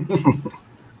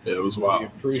 Yeah, it was wild. We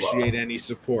appreciate any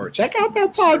support. Check out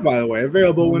that pod, by the way.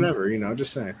 Available whenever,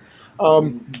 just saying.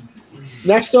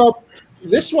 Next up,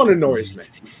 this one annoys me.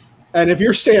 And if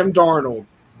you're Sam Darnold,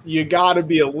 you got to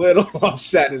be a little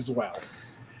upset as well.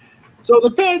 So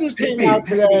the Panthers came out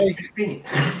today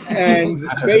and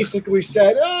basically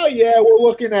said, oh, yeah, we're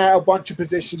looking at a bunch of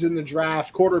positions in the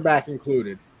draft, quarterback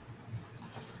included.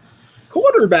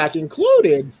 Quarterback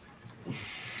included?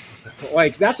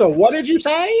 Like, that's a what did you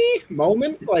say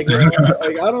moment? Like I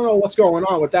don't know what's going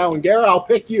on with that one. Garrett, I'll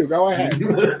pick you. Go ahead.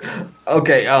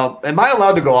 Okay. Am I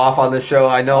allowed to go off on this show?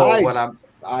 I know when I'm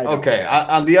 – okay.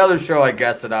 On the other show I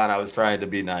guessed it on, I was trying to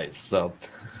be nice. So,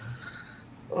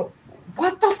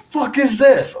 what the fuck is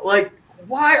this? Like,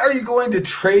 why are you going to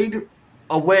trade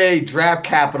away draft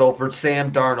capital for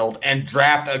Sam Darnold and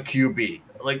draft a QB?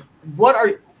 Like, what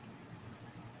are –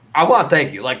 I want to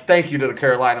thank you. Like, thank you to the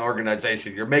Carolina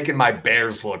organization. You're making my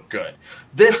Bears look good.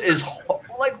 This is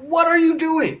like, what are you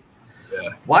doing? Yeah.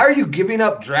 Why are you giving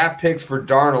up draft picks for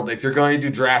Darnold if you're going to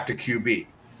draft a QB?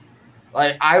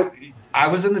 Like, I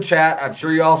was in the chat. I'm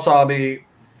sure you all saw me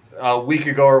a week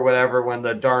ago or whatever when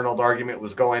the Darnold argument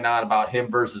was going on about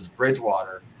him versus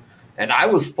Bridgewater. And I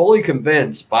was fully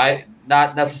convinced by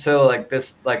not necessarily like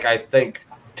this, like I think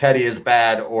Teddy is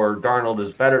bad or Darnold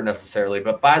is better necessarily,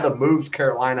 but by the moves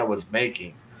Carolina was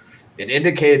making, it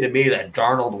indicated to me that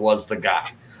Darnold was the guy.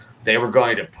 They were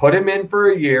going to put him in for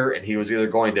a year, and he was either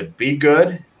going to be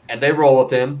good, and they roll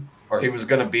with him, or he was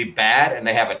going to be bad, and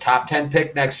they have a top 10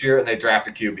 pick next year and they draft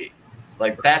a QB.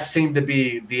 Like, that seemed to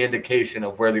be the indication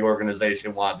of where the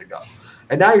organization wanted to go.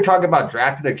 And now you're talking about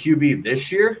drafting a QB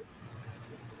this year?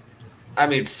 I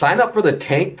mean, sign up for the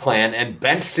tank plan and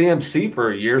bench CMC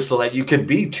for a year so that you can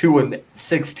be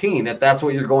 2-16 if that's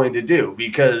what you're going to do.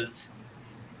 Because,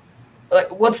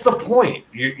 like, what's the point?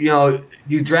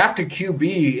 You draft a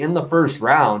QB in the first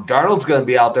round. Darnold's going to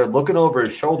be out there looking over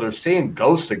his shoulder, seeing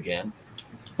ghosts again,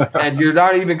 and you're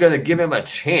not even going to give him a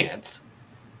chance.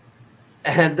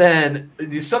 And then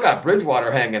you still got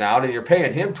Bridgewater hanging out, and you're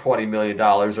paying him $20 million,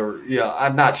 or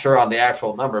I'm not sure on the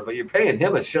actual number, but you're paying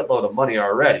him a shitload of money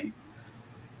already.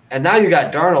 And now you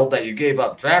got Darnold that you gave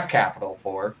up draft capital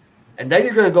for, and then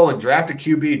you're going to go and draft a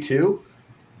QB too.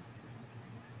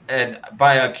 And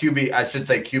by a QB, I should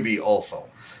say QB also,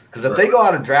 because if they go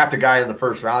out and draft a guy in the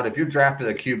first round, if you drafted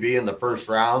a QB in the first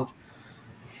round,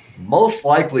 most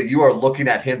likely you are looking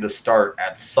at him to start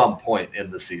at some point in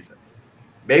the season.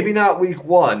 Maybe not week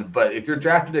 1, but if you're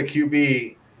drafting a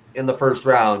QB in the first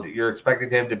round, you're expecting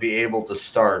him to be able to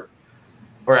start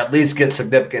or at least get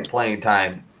significant playing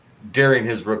time during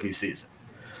his rookie season.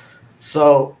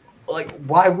 So, like,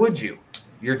 why would you?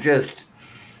 You're just...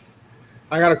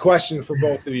 I got a question for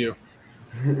both of you.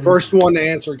 First one to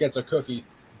answer gets a cookie.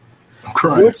 I'm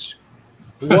crying.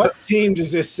 What team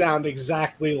does this sound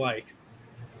exactly like?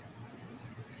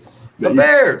 The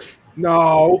Bears.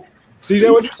 No.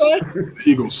 CJ, what you said?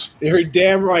 Eagles. You're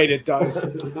damn right it does.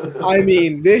 I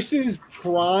mean, this is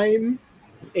prime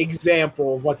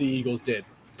example of what the Eagles did.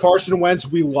 Carson Wentz,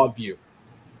 we love you.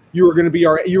 You were going to be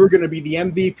the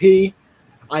MVP.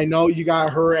 I know you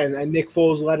got hurt, and Nick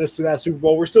Foles led us to that Super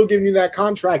Bowl. We're still giving you that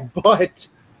contract, but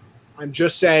I'm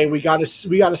just saying we got a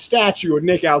statue of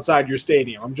Nick outside your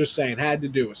stadium. I'm just saying, had to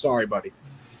do it. Sorry, buddy.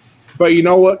 But you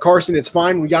know what, Carson? It's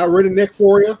fine. We got rid of Nick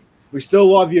for you. We still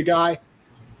love you, guy.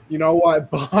 You know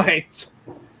what? But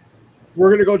we're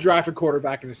going to go draft a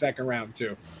quarterback in the second round,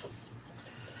 too.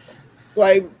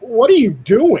 Like, what are you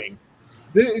doing?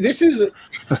 This is,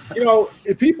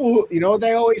 people,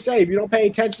 they always say, if you don't pay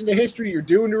attention to history, you're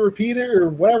doomed to repeat it, or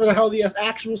whatever the hell the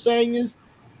actual saying is.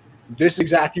 This is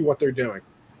exactly what they're doing.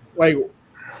 Like,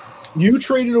 you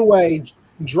traded away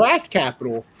draft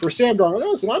capital for Sam Darnold.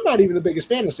 Listen, I'm not even the biggest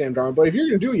fan of Sam Darnold, but if you're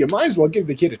going to do it, you might as well give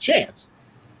the kid a chance.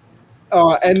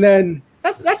 And then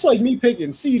that's like me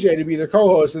picking CJ to be the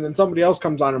co-host, and then somebody else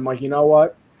comes on and I'm like, you know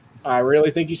what? I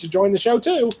really think you should join the show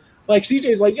too. Like,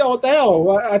 CJ's like, yo, what the hell?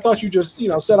 I thought you just,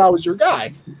 said I was your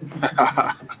guy.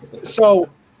 So,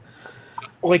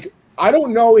 like, I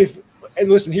don't know if – and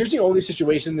listen, here's the only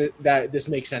situation that this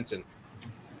makes sense in.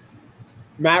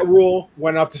 Matt Rule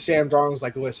went up to Sam Darnold and was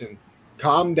like, listen,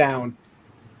 calm down.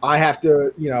 I have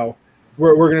to,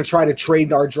 we're going to try to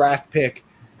trade our draft pick,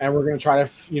 and we're going to try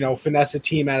to, finesse a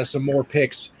team out of some more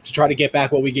picks to try to get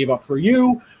back what we gave up for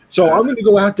you. So I'm going to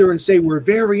go out there and say we're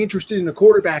very interested in a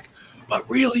quarterback, but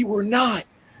really we're not.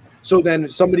 So then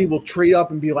somebody will trade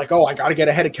up and be like, oh, I got to get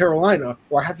ahead of Carolina,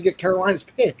 or I have to get Carolina's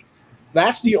pick.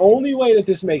 That's the only way that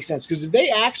this makes sense, because if they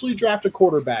actually draft a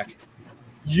quarterback,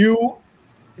 you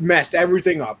messed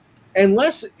everything up.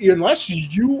 Unless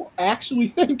you actually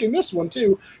think in this one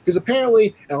too, because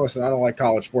apparently, and listen, I don't like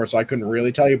college sports, so I couldn't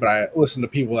really tell you, but I listen to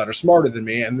people that are smarter than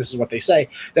me, and this is what they say,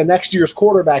 that next year's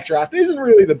quarterback draft isn't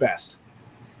really the best.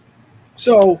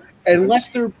 So unless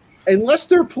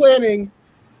they're planning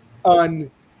on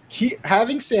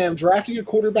having Sam drafting a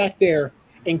quarterback there,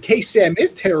 in case Sam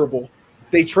is terrible,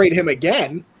 they trade him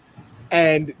again,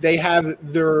 and they have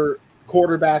their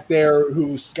quarterback there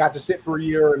who's got to sit for a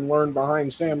year and learn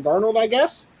behind Sam Darnold, I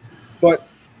guess. But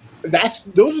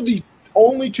those are the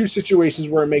only two situations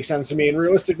where it makes sense to me, and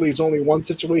realistically, it's only one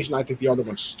situation. I think the other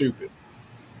one's stupid.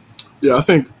 Yeah, I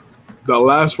think the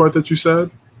last part that you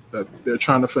said, that they're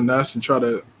trying to finesse and try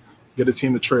to get a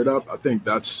team to trade up, I think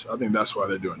that's why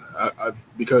they're doing it.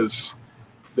 Because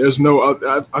there's no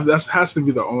that has to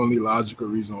be the only logical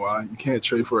reason why you can't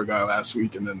trade for a guy last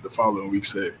week and then the following week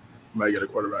say you might get a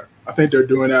quarterback. I think they're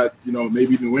doing that.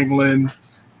 Maybe New England,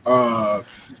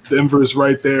 Denver's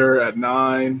right there at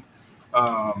 9.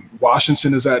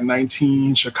 Washington is at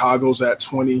 19. Chicago's at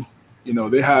 20.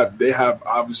 They have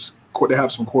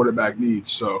some quarterback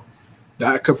needs. So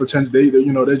that could potentially,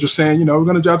 they're just saying, we're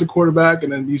going to draft a quarterback,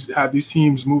 and then these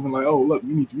teams moving like, oh, look,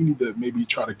 we need to maybe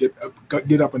try to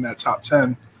get up in that top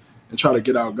 10 and try to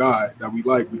get our guy that we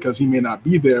like, because he may not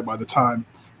be there by the time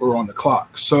we're on the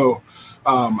clock. So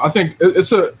I think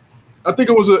it's a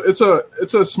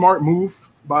smart move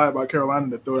by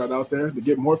Carolina to throw that out there, to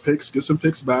get more picks, get some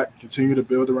picks back, continue to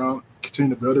build around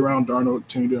Darnold,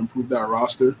 continue to improve that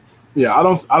roster. Yeah, I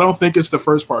don't think it's the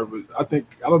first part, but I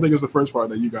don't think it's the first part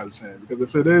that you guys are saying, because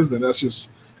if it is, then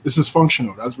it's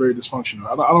dysfunctional. That's very dysfunctional.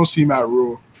 I don't see Matt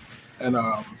Rule and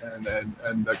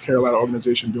the Carolina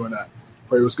organization doing that.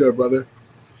 But it was good, brother.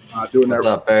 Doing What's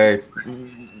that. up, Barry?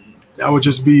 That would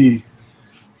just be,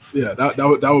 yeah, that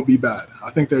would be bad. I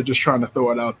think they're just trying to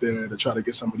throw it out there to try to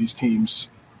get some of these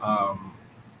teams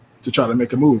to try to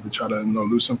make a move, to try to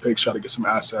lose some picks, try to get some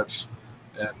assets,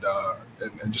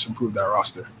 and just improve that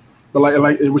roster. But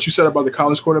like what you said about the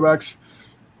college quarterbacks,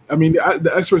 I mean,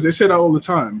 the experts, they say that all the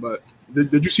time. But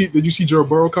did you see Joe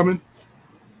Burrow coming?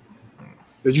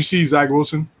 Did you see Zach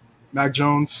Wilson, Mac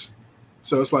Jones?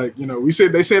 So it's like,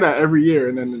 they say that every year,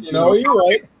 and then you're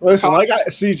right. Listen,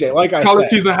 CJ, like I college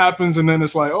said, season happens, and then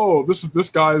it's like, oh, this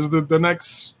guy is the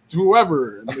next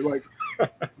whoever, and they're like,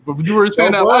 but you were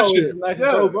saying that last year. That's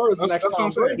what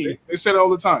I'm saying. They say it all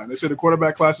the time. They say the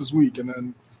quarterback class is weak,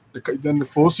 and then the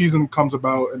full season comes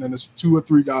about, and then it's 2 or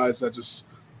 3 guys that just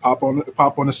pop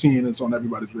on the scene, and it's on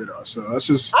everybody's radar. So that's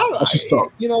just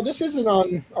talk. This isn't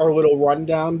on our little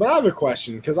rundown, but I have a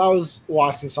question, because I was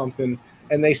watching something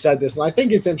and they said this, and I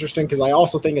think it's interesting because I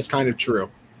also think it's kind of true.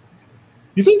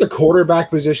 You think the quarterback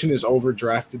position is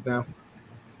overdrafted now?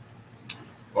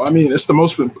 Well, I mean, it's the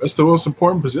most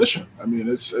important position. I mean,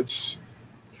 it's.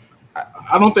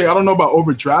 I don't know about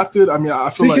overdrafted. I mean, I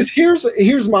feel like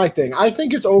here's my thing. I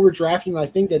think it's overdrafted, and I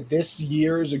think that this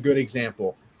year is a good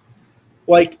example.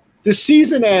 Like, the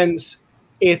season ends,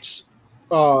 it's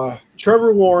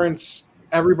Trevor Lawrence,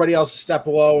 everybody else a step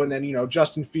below, and then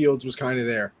Justin Fields was kind of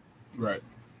there. Right.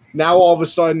 Now all of a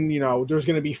sudden, there's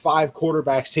going to be 5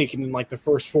 quarterbacks taken in like the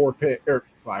first 4 picks, or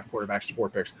 5 quarterbacks, 4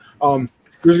 picks.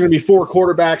 There's going to be 4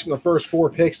 quarterbacks in the first 4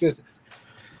 picks.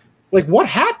 Like, what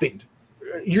happened?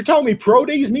 You're telling me pro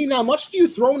days mean that much to you?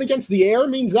 Throwing against the air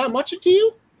means that much to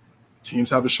you? Teams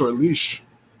have a short leash.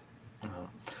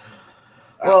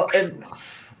 Well, and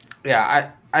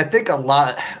yeah, I think a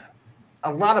lot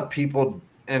of people,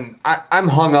 and I'm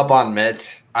hung up on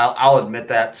Mitch. I'll admit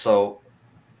that. So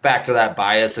back to that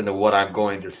bias into what I'm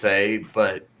going to say,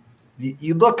 but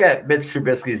you look at Mitch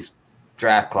Trubisky's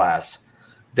draft class.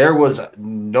 There was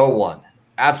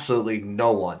absolutely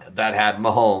no one that had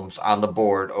Mahomes on the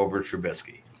board over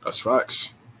Trubisky. That's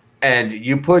facts. And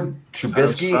you put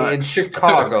Trubisky in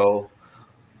Chicago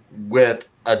with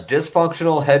a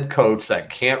dysfunctional head coach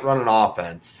that can't run an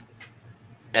offense,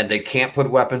 and they can't put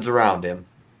weapons around him,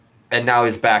 and now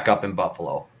he's back up in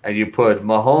Buffalo. And you put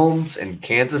Mahomes in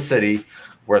Kansas City,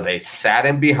 where they sat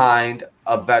him behind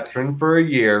a veteran for a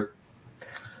year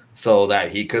so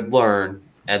that he could learn,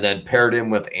 and then paired him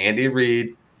with Andy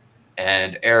Reid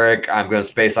and Eric. I'm going to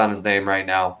space on his name right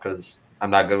now because I'm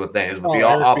not good with names. But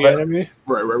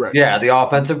Right. Yeah, the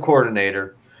offensive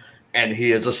coordinator, and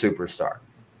he is a superstar.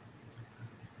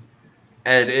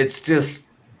 And it's just,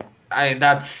 I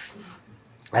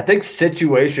think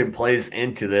situation plays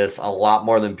into this a lot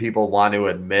more than people want to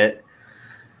admit.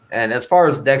 And as far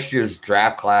as next year's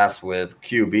draft class with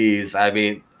QBs, I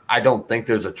mean, I don't think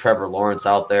there's a Trevor Lawrence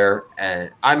out there.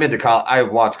 And I'm into I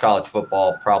watch college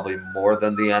football probably more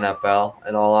than the NFL,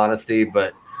 in all honesty.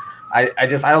 But I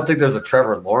don't think there's a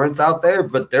Trevor Lawrence out there,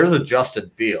 but there's a Justin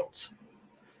Fields.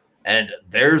 And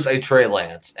there's a Trey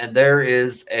Lance. And there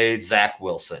is a Zach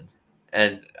Wilson.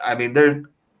 And, I mean,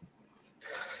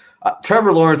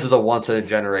 Trevor Lawrence is a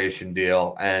once-in-a-generation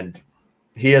deal, and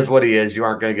he is what he is. You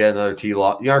aren't going to get another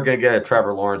T-Law. You aren't going to get a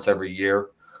Trevor Lawrence every year.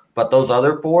 But those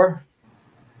other 4,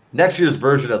 next year's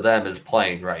version of them is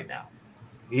playing right now.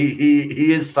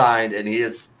 He is signed, and he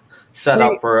is set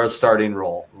up for a starting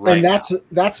role right now.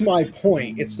 That's my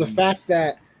point. It's the fact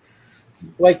that,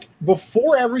 like,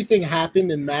 before everything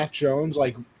happened and Mac Jones,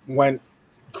 like, went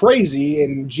crazy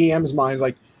in GM's mind,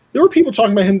 like, there were people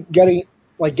talking about him getting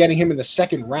him in the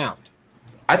 2nd round.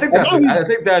 I think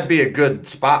that'd be a good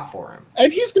spot for him.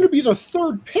 And he's going to be the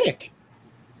 3rd pick.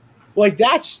 Like,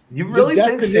 that's you really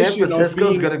think San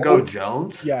Francisco's going to go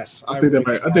Jones? Yes, I think they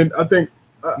might.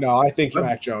 I think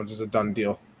Mac Jones is a done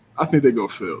deal. I think they go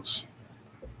Fields.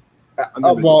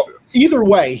 Either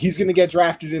way, he's going to get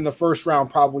drafted in the 1st round,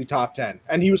 probably top 10,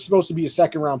 and he was supposed to be a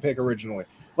 2nd round pick originally.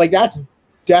 Like, that's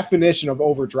definition of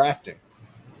overdrafting.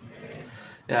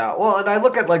 Yeah, well, and I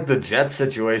look at, like, the Jets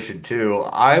situation, too.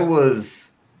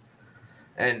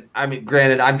 And, I mean,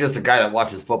 granted, I'm just a guy that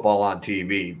watches football on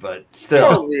TV, but still.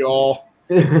 Aren't we all?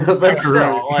 But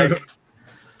still, like,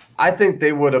 I think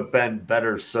they would have been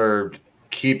better served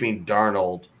keeping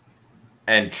Darnold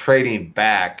and trading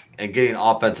back and getting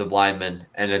offensive linemen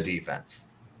and a defense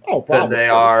than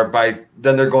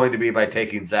they're going to be by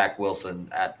taking Zach Wilson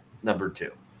at number 2.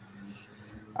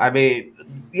 I mean,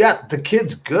 yeah, the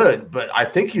kid's good, but I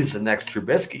think he's the next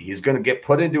Trubisky. He's going to get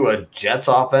put into a Jets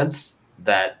offense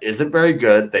that isn't very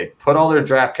good. They put all their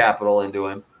draft capital into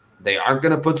him. They aren't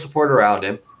going to put support around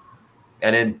him.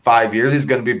 And in 5 years, he's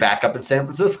going to be back up in San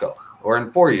Francisco. Or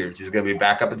in 4 years, he's going to be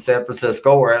back up in San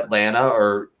Francisco or Atlanta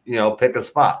or, pick a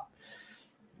spot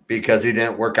because he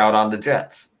didn't work out on the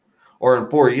Jets. Or in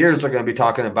 4 years, they're going to be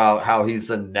talking about how he's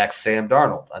the next Sam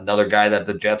Darnold, another guy that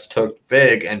the Jets took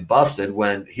big and busted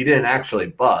when he didn't actually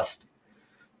bust.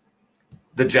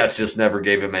 The Jets just never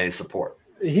gave him any support.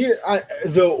 Zach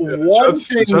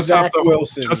Wilson.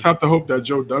 Just have to hope that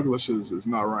Joe Douglas is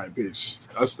not Ryan Pace.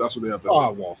 That's what they have to.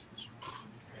 Oh well,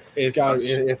 it's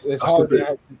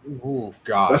hard. Oh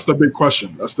God, that's the big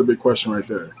question. That's the big question right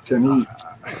there. Can he?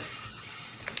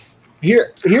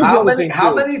 Here's how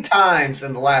many times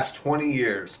in the last 20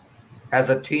 years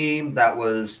has a team that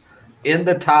was in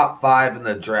the top 5 in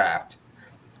the draft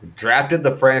drafted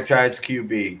the franchise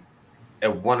QB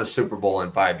and won a Super Bowl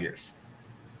in 5 years?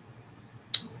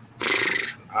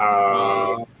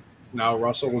 Now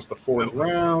Russell was the 4th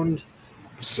round.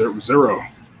 0.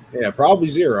 Yeah, probably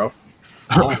 0.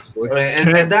 Honestly,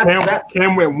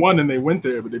 Cam went 1 and they went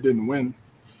there, but they didn't win.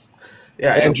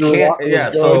 Yeah, Andrew Luck was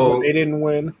good, but they didn't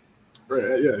win.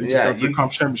 Right, yeah, he just got to the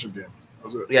conference championship game. That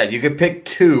was it. Yeah, you could pick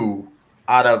 2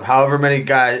 out of however many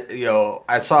guys.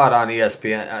 I saw it on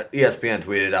ESPN. ESPN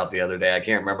tweeted out the other day. I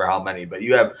can't remember how many, but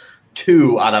you have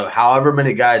 2 out of however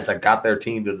many guys that got their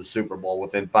team to the Super Bowl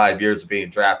within 5 years of being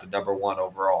drafted number 1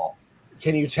 overall.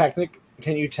 Can you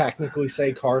technically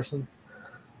say Carson?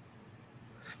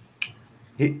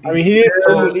 He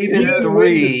didn't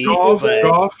 3.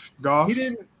 Goff. He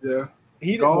didn't. Yeah.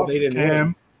 He didn't. Goff, They didn't Cam.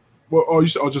 win. Well,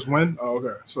 just win. Oh,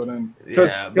 okay. So then,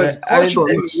 because Carson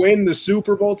didn't win the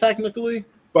Super Bowl technically,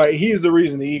 but he's the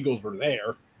reason the Eagles were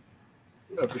there.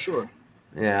 Yeah, for sure.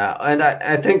 Yeah, and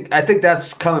I think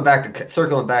that's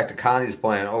circling back to Connie's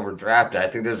point overdrafted. I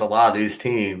think there's a lot of these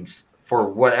teams for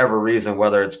whatever reason,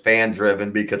 whether it's fan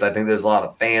driven, because I think there's a lot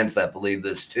of fans that believe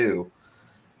this too,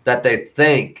 that they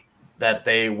think that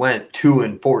they went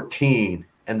 2-14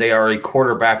 and they are a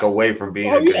quarterback away from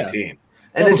being a good team.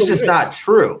 And it's just not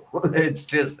true.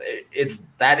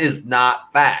 That is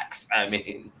not facts. I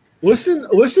mean,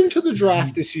 listen to the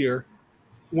draft this year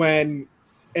when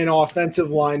an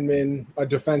offensive lineman, a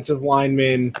defensive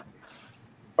lineman,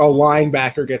 a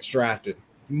linebacker gets drafted.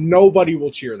 Nobody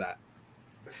will cheer that.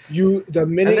 The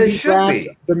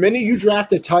minute you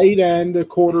draft a tight end, a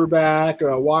quarterback,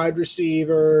 a wide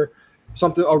receiver,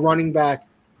 a running back,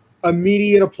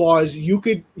 immediate applause. You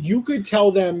could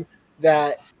tell them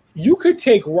that you could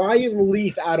take Ryan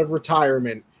Leaf out of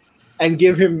retirement and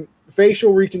give him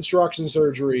facial reconstruction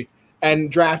surgery and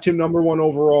draft him number 1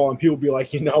 overall, and people be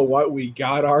like, you know what? We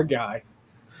got our guy.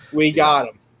 We got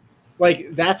him.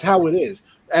 Like, that's how it is.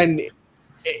 And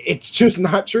it's just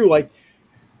not true. Like,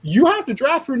 you have to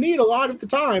draft for need a lot of the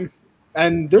time,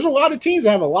 and there's a lot of teams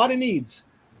that have a lot of needs.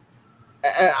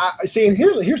 And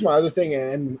here's my other thing,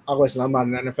 and listen, I'm not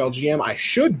an NFL GM. I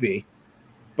should be,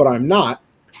 but I'm not.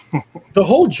 The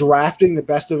whole drafting the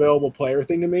best available player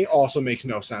thing to me also makes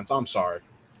no sense. I'm sorry.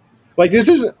 Like, this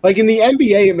is like in the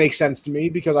NBA, it makes sense to me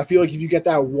because I feel like if you get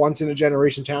that once in a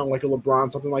generation talent like a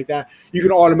LeBron, something like that, you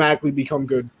can automatically become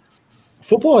good.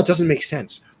 Football, it doesn't make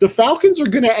sense. The Falcons are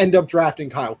going to end up drafting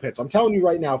Kyle Pitts. I'm telling you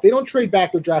right now, if they don't trade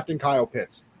back, they're drafting Kyle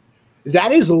Pitts.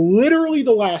 That is literally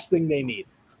the last thing they need.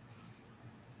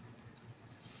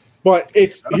 But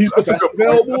he's the best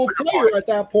available player at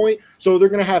that point. So they're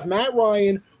going to have Matt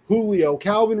Ryan, Julio,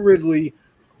 Calvin Ridley,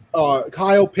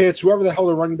 Kyle Pitts, whoever the hell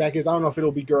the running back is. I don't know if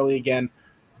it'll be Gurley again.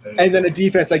 And then a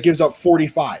defense that gives up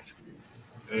 45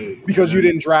 because you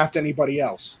didn't draft anybody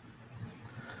else.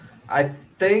 I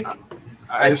think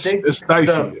it's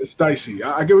dicey. It's dicey.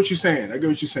 I get what you're saying. I get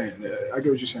what you're saying,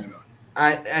 though.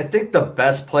 I think the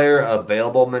best player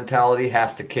available mentality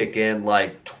has to kick in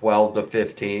like 12 to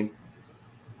 15.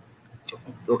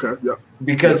 Okay, yeah.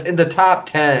 Because in the top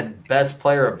 10, best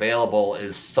player available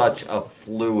is such a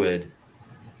fluid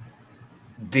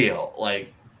deal.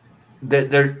 Like,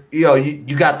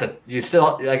 you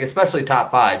still, like, especially top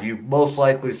 5, you most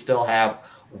likely still have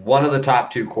one of the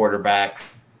top 2 quarterbacks,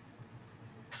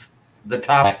 the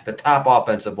top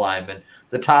offensive lineman,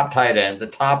 the top tight end, the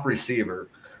top receiver.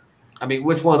 I mean,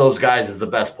 which one of those guys is the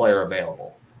best player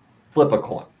available? Flip a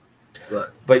coin. Right.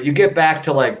 But you get back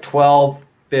to like 12,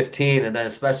 15, and then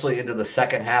especially into the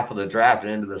second half of the draft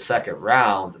and into the second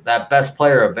round, that best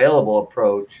player available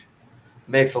approach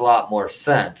makes a lot more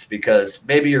sense because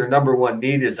maybe your number 1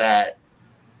 need is at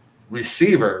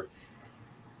receiver,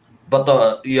 but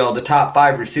the top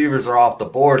 5 receivers are off the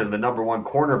board and the number 1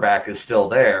 cornerback is still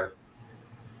there.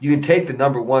 you can take the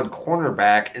number 1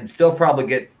 cornerback and still probably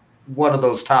get one of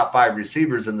those top 5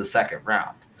 receivers in the second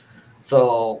round.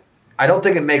 So I don't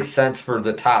think it makes sense for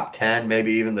the top 10,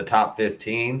 maybe even the top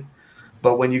 15.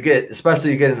 But when you get,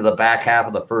 especially you get into the back half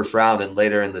of the first round and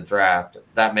later in the draft,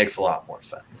 that makes a lot more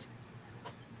sense.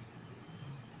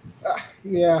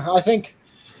 Yeah,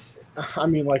 I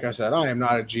mean, like I said, I am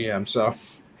not a GM, so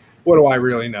what do I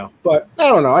really know? But I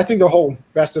don't know. I think the whole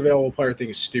best available player thing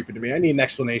is stupid to me. I need an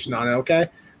explanation on it, okay?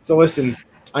 So listen,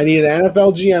 I need an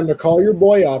NFL GM to call your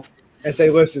boy up and say,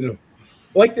 listen,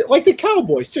 like the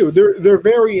Cowboys too. They're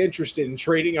very interested in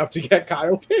trading up to get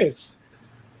Kyle Pitts.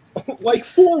 Like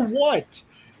for what?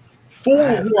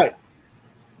 For what?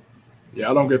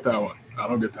 Yeah, I don't get that one.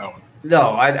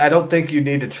 No, I don't think you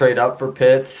need to trade up for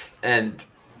Pitts. And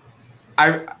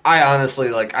I honestly,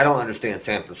 like, I don't understand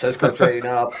San Francisco trading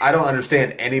up. I don't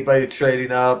understand anybody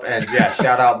trading up. And yeah,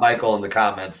 shout out Michael in the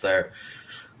comments there.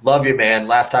 Love you, man.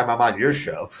 Last time I'm on your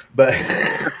show. But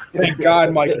thank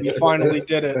God, Mike, you finally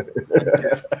did it.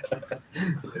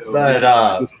 But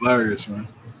it's hilarious, man.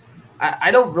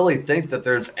 I don't really think that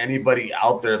there's anybody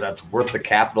out there that's worth the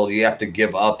capital you have to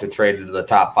give up to trade into the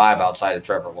top 5 outside of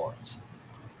Trevor Lawrence.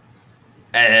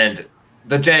 And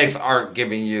the Jags aren't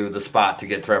giving you the spot to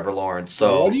get Trevor Lawrence.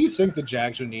 So what do you think the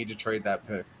Jags would need to trade that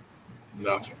pick?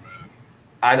 Nothing,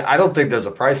 man. I don't think there's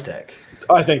a price tag.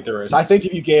 I think there is. I think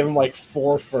if you gave him like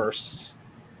 4 firsts,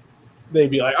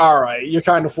 they'd be like, all right, you're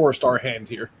kind of forced our hand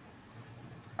here.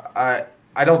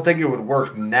 I don't think it would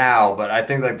work now, but I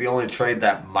think like the only trade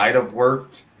that might have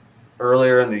worked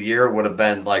earlier in the year would have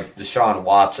been like Deshaun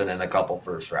Watson and a couple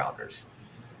first rounders.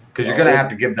 Because you're going to have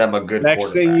to give them a good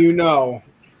next thing you know,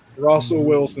 Russell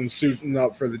Wilson suiting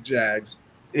up for the Jags.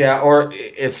 Yeah, or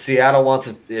if Seattle wants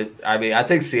it, I mean, I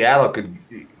think Seattle could.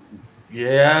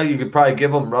 Yeah, you could probably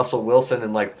give them Russell Wilson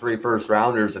and like 3 first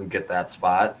rounders and get that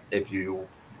spot if you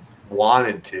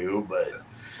wanted to, but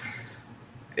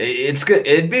it's good.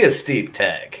 It'd be a steep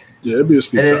tag. Yeah, it'd be a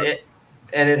steep tag.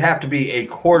 And it'd have to be a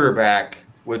quarterback,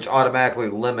 which automatically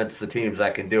limits the teams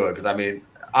that can do it. Because, I mean,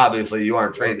 obviously you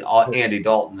aren't trading Andy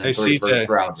Dalton in 3 first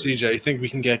rounders. CJ, you think we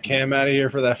can get Cam out of here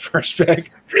for that first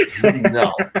pick?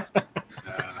 No.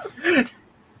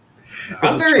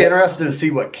 I'm very interested to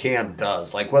see what Cam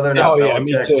does, like whether or not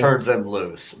Belichick turns him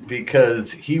loose,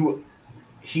 because he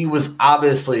was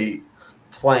obviously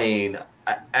playing.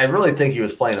 I really think he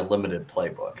was playing a limited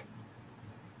playbook.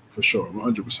 For sure,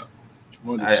 100%.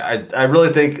 I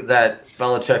really think that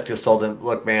Belichick just told him,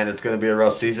 "Look, man, it's going to be a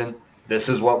rough season. This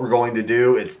is what we're going to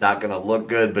do. It's not going to look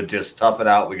good, but just tough it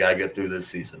out. We got to get through this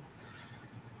season."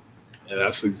 And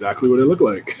that's exactly what it looked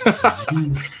like.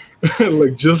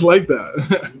 Like just like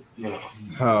that.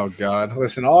 Oh God!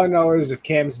 Listen, all I know is if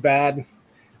Cam's bad,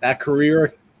 that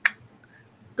career,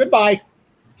 goodbye.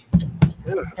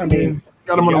 Yeah, I mean,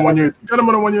 got him on a 1 year. Got him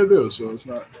on a 1 year deal, so it's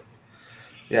not.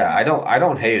 Yeah, I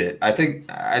don't hate it.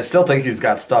 I still think he's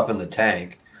got stuff in the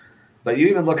tank. But you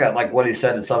even look at like what he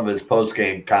said in some of his post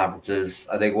game conferences.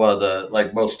 I think one of the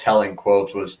like most telling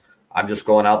quotes was, "I'm just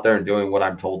going out there and doing what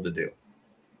I'm told to do."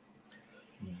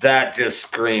 That just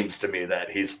screams to me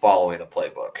that he's following a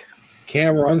playbook.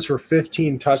 Cam runs for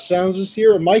 15 touchdowns this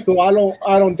year. And Michael, I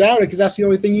don't doubt it because that's the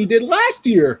only thing he did last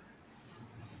year.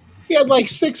 He had like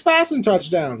 6 passing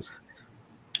touchdowns.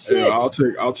 6. Yeah,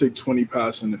 I'll take 20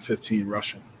 passing and 15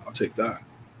 rushing. I'll take that.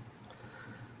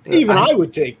 Even I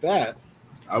would take that.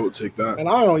 I would take that. And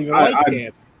I don't even like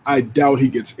Cam. I doubt he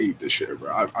gets 8 this year,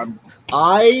 bro.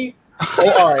 All right,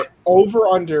 over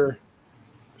under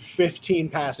 15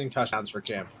 passing touchdowns for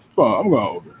Cam. Well, I'm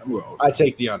going over. I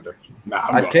take the under.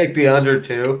 I take the under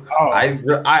too. Oh.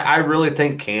 I really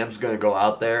think Cam's going to go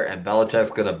out there and Belichick's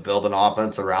going to build an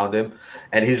offense around him,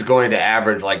 and he's going to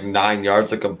average like 9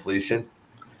 yards of completion.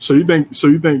 So you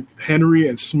think Henry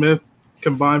and Smith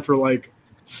combine for like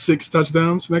 6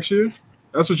 touchdowns next year?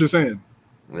 That's what you're saying?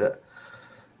 Yeah.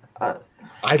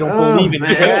 I don't believe in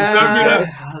Cam.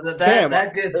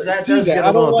 That does get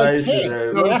a little dicey there.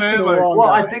 You know what I'm saying? Like, well,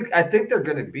 I think they're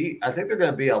going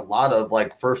to be a lot of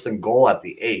like 1st and goal at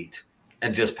the 8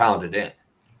 and just pound it in.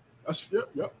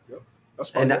 Yep.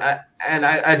 That's fine. And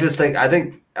I just think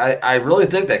I really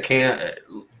think that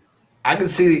I can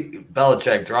see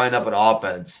Belichick drawing up an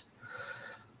offense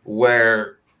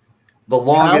where the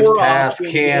longest pass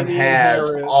Cam has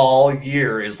all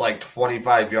year is like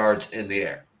 25 yards in the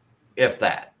air, if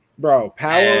that. Bro,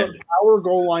 power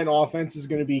goal line offense is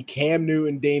going to be Cam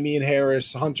Newton, Damian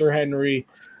Harris, Hunter Henry,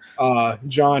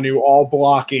 Jonnu, all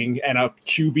blocking, and a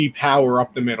QB power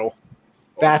up the middle.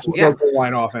 That's what the goal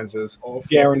line offense is.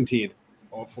 Guaranteed.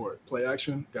 All for it. Play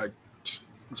action.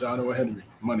 John O. Henry,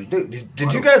 money. Dude,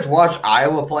 did you guys watch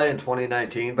Iowa play in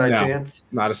 2019 by No, chance?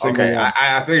 not a single Okay, one.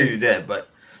 I figured you did, but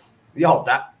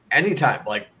that anytime,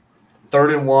 like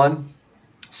 3rd and 1,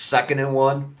 2nd and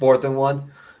 1, 4th and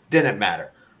 1, didn't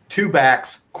matter. 2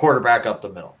 backs, quarterback up the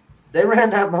middle. They ran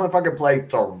that motherfucking play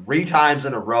 3 times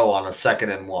in a row on a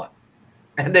 2nd and 1,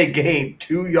 and they gained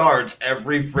 2 yards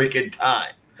every freaking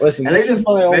time. Listen, And this is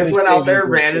my only they just went out there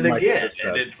and saving ran grace it for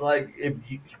again, Michael and Pittman. it's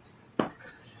like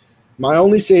My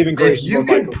only saving grace if is you what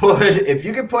can Michael Pittman. if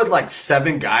you can put like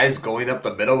 7 guys going up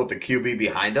the middle with the QB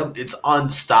behind them, it's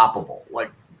unstoppable.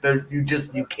 Like you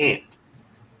can't.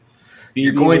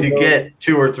 You're going to get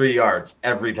 2 or 3 yards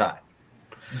every time.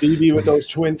 BB with those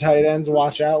twin tight ends.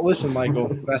 Watch out! Listen, Michael,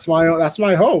 that's my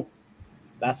hope.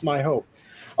 That's my hope.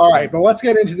 All right, but let's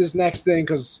get into this next thing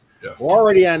because we're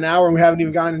already at an hour and we haven't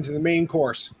even gotten into the main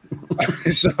course.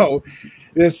 So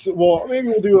maybe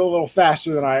we'll do it a little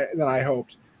faster than I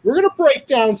hoped. We're gonna break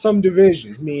down some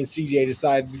divisions. Me and CJ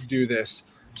decided to do this,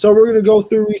 so we're gonna go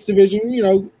through each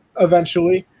division.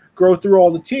 Eventually go through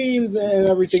all the teams and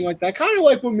everything like that. Kind of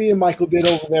like what me and Michael did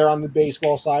over there on the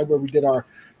baseball side, where we did our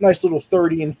nice little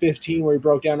 30 and 15, where we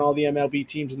broke down all the MLB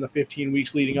teams in the 15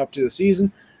 weeks leading up to the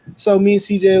season. So me and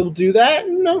CJ will do that,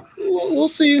 and we'll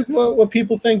see what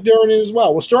people think during it as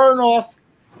well. We're starting off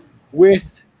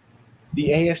with the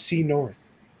AFC North,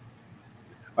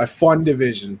 a fun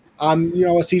division.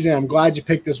 CJ, I'm glad you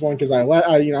picked this one because I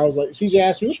was like, CJ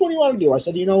asked me, which one do you want to do? I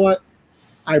said, you know what?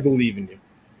 I believe in you.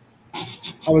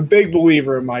 I'm a big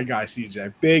believer in my guy,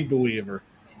 CJ. Big believer.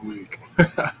 Weak.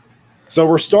 So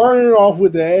we're starting it off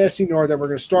with the AFC North, and we're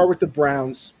going to start with the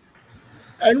Browns.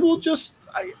 And we'll just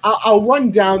I'll run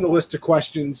down the list of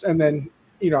questions and then,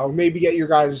 maybe get your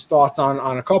guys' thoughts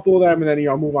on a couple of them, and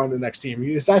then, move on to the next team.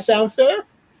 Does that sound fair?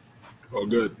 Oh,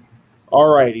 good.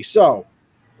 All righty. So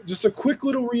just a quick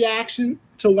little reaction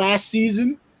to last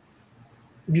season.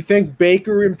 You think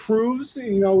Baker improves?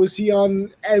 Is he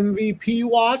on MVP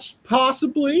watch?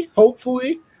 Possibly,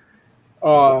 hopefully.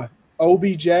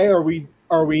 OBJ, are we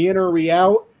in or are we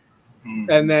out?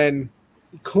 And then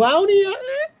Clowney,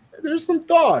 there's some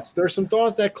thoughts. There's some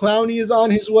thoughts that Clowney is on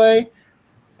his way.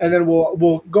 And then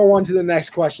we'll go on to the next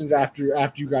questions after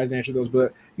you guys answer those.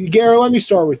 But Garrett, let me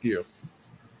start with you.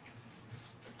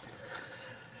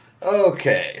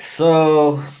 Okay,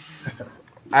 so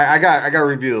I got to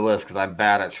review the list because I'm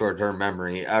bad at short-term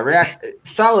memory.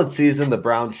 Solid season. The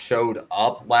Browns showed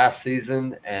up last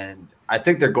season, and I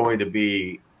think they're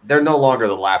no longer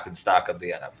the laughingstock of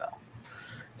the NFL.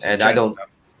 And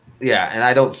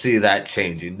I don't see that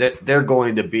changing. They're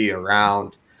going to be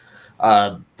around.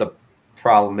 The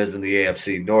problem is in the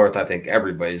AFC North, I think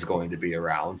everybody's going to be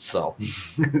around. So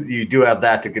you do have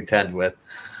that to contend with.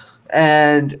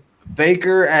 And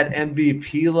Baker at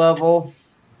MVP level,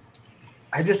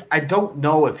 I don't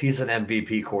know if he's an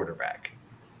MVP quarterback.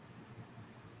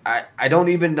 I don't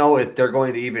even know if they're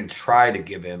going to even try to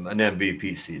give him an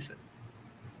MVP season.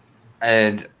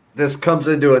 And this comes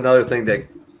into another thing that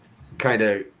kind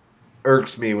of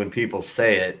irks me when people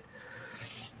say it.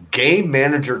 Game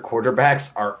manager quarterbacks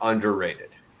are underrated.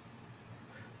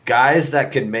 Guys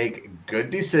that can make good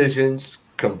decisions,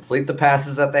 complete the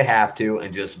passes that they have to,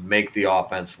 and just make the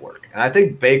offense work. And I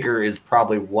think Baker is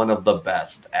probably one of the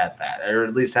best at that, or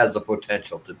at least has the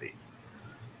potential to be.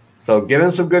 So give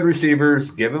him some good receivers,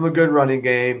 give him a good running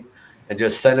game, and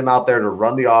just send him out there to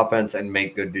run the offense and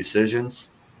make good decisions.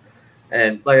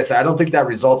 And like I said, I don't think that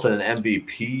results in an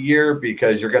MVP year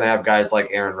because you're going to have guys like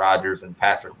Aaron Rodgers and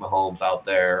Patrick Mahomes out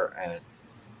there and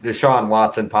Deshaun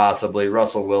Watson possibly,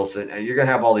 Russell Wilson, and you're going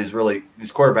to have all these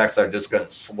quarterbacks that are just going to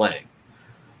sling.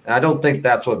 And I don't think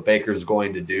that's what Baker's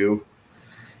going to do.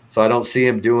 So I don't see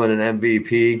him doing an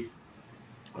MVP.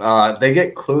 They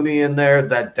get Clooney in there.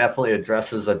 That definitely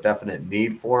addresses a definite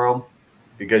need for him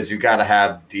because you got to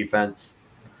have defense.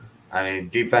 I mean,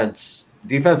 defense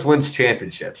wins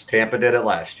championships. Tampa did it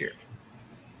last year.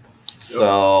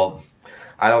 So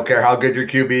I don't care how good your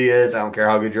QB is. I don't care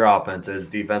how good your offense is.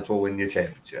 Defense will win you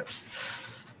championships.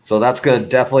 So that's going to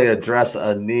definitely address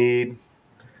a need.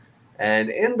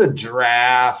 And in the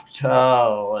draft,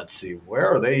 let's see, where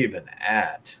are they even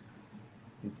at?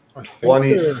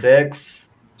 26?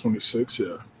 26,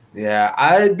 yeah. Yeah,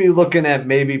 I'd be looking at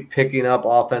maybe picking up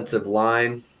offensive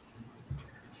line.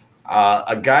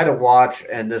 A guy to watch,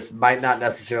 and this might not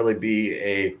necessarily be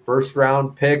a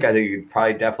first-round pick. I think you'd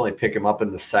probably definitely pick him up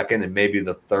in the second and maybe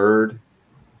the third.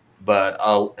 But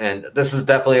and this is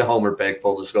definitely a homer pick,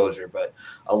 full disclosure. But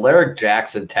Alaric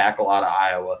Jackson, tackle out of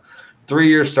Iowa,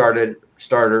 3-year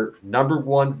starter, number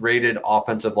 1 rated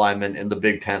offensive lineman in the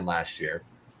Big Ten last year,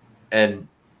 and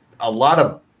a lot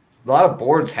of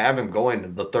boards have him going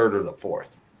in the 3rd or the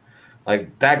 4th.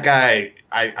 Like that guy,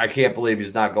 I can't believe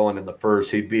he's not going in the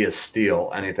first. He'd be a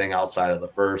steal anything outside of the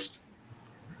first.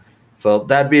 So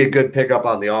that'd be a good pickup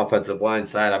on the offensive line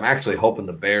side. I'm actually hoping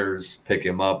the Bears pick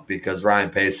him up because Ryan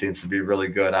Pace seems to be really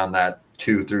good on that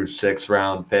 2 through 6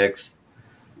 round picks.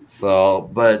 So,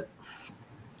 but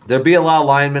there'll be a lot of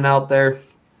linemen out there.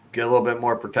 Get a little bit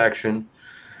more protection.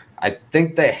 I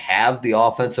think they have the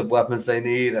offensive weapons they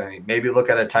need. I mean, maybe look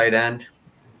at a tight end.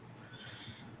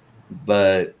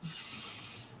 But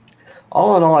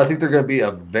all in all, I think they're going to be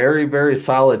a very, very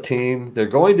solid team. They're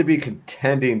going to be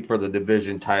contending for the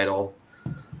division title.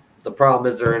 The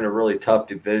problem is they're in a really tough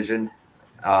division.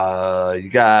 You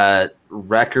got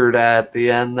record at the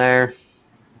end there.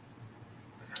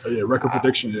 Oh, yeah, record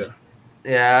prediction, yeah.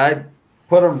 Yeah, I'd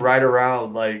put them right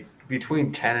around like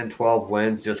between 10 and 12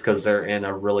 wins just because they're in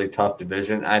a really tough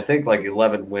division. I think like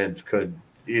 11 wins could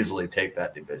easily take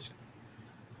that division.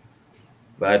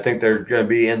 But I think they're going to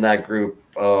be in that group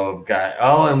of guys.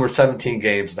 Oh, and we're 17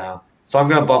 games now. So I'm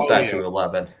going to bump that to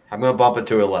 11. I'm going to bump it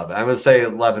to 11. I'm going to say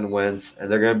 11 wins, and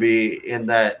they're going to be in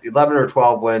that 11 or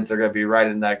 12 wins. They're going to be right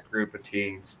in that group of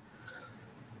teams.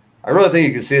 I really think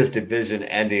you can see this division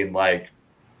ending like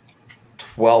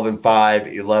 12-5,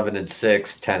 11-6,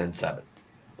 10-7,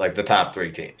 like the top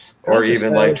 3 teams, or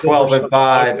even like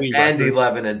 12-5 and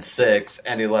 11-6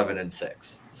 and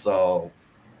 11-6. So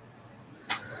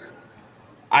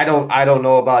I don't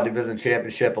know about division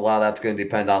championship. A lot of that's going to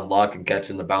depend on luck and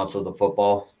catching the bounce of the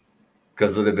football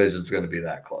because the division's going to be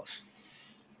that close.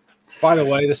 By the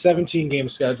way, the 17-game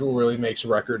schedule really makes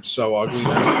records so ugly.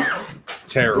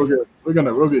 Terrible.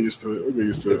 We'll get used to it.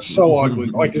 It's so ugly.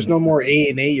 Like there's no more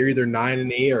 8-8. You're either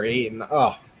 9-8 or 8.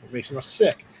 It makes me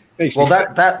sick.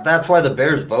 That's why the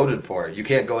Bears voted for it. You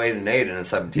can't go 8-8 in a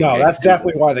 17. No, that's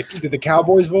definitely why. Did the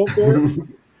Cowboys vote for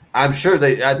it? I'm sure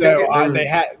they had to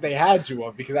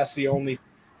have because that's the only.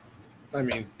 I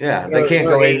mean, yeah, they can't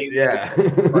go 8. Yeah,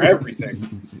 for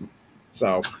everything.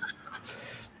 So,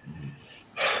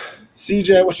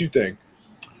 CJ, what you think?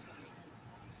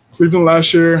 Cleveland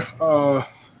last year, I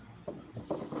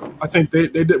think they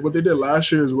did what they did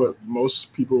last year is what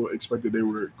most people expected they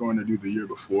were going to do the year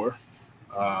before.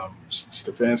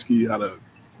 Stefanski had a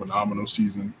phenomenal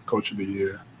season, coach of the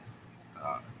year.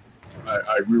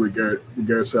 I agree with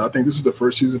Garrett said. I think this is the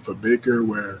first season for Baker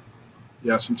where he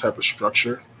has some type of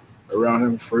structure around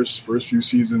him. First few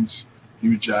seasons,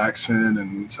 Hugh Jackson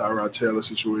and Tyrod Taylor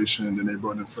situation, and then they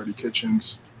brought in Freddie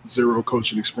Kitchens, 0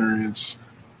 coaching experience.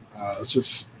 It's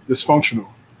just dysfunctional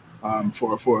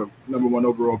for a number 1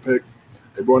 overall pick.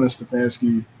 They brought in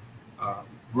Stefanski,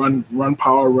 run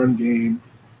power, run game.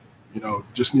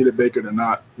 Just needed Baker to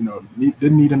not,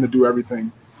 didn't need him to do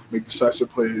everything, make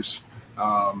decisive plays.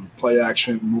 Play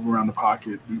action, move around the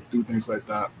pocket, do things like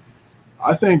that.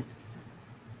 I think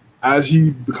as he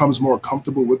becomes more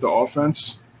comfortable with the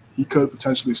offense, he could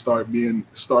potentially start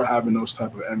having those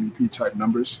type of MVP type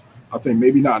numbers. I think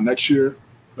maybe not next year,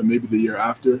 but maybe the year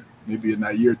after, maybe in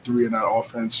that year 3 in that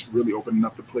offense, really opening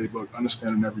up the playbook,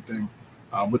 understanding everything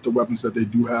with the weapons that they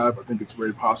do have. I think it's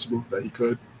very possible that he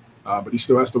could. But he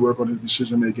still has to work on his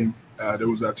decision making.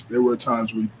 There were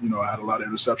times where I had a lot of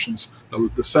interceptions.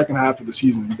 The second half of the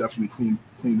season, he definitely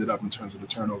cleaned it up in terms of the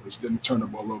turnovers. Didn't turn the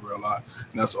ball over a lot,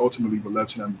 and that's ultimately what led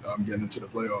to them getting into the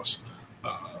playoffs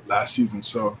last season.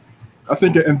 So I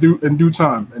think in due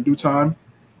time,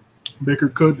 Baker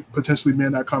could potentially be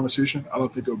in that conversation. I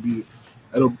don't think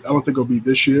it'll be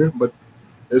this year, but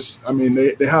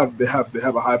they have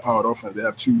a high powered offense. They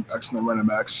have 2 excellent running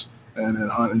backs, and then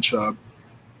Hunt and Chubb.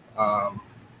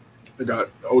 They got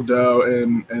Odell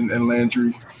and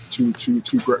Landry, two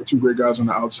great guys on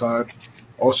the outside.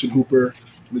 Austin Hooper,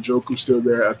 Njoku still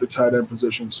there at the tight end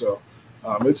position. So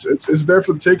it's there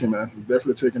for the taking, man. It's there for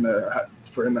the taking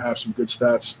for him to have some good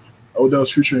stats.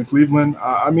 Odell's future in Cleveland.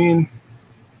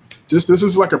 This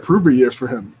is like a prove-it year for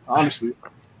him, honestly.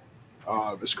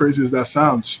 As crazy as that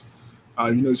sounds,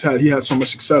 he had so much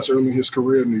success early in his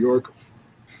career in New York,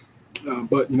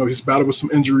 but he's battled with some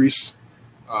injuries.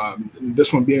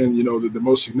 This one being, the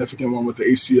most significant one with the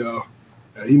ACL.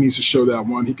 He needs to show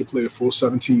that he could play a full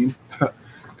 17,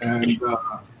 and he's,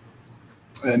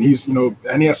 and he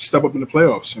has to step up in the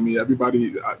playoffs. I mean,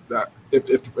 everybody that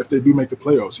if they do make the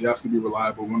playoffs, he has to be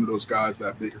reliable. One of those guys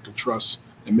that Baker can trust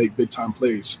and make big time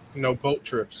plays. No boat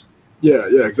trips. Yeah,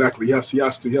 exactly. He has to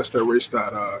erase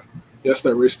that. He has to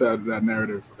erase that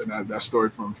narrative and that story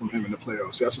from him in the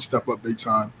playoffs. He has to step up big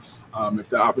time. If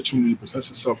the opportunity presents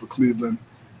itself for Cleveland.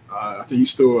 I think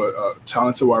he's still a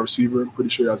talented wide receiver. I'm pretty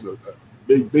sure he has a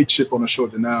big chip on his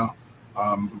shoulder now,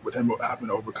 with him having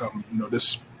to overcome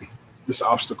this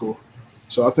obstacle.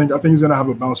 So I think he's gonna have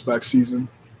a bounce back season.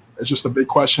 It's just the big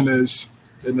question is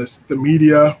in the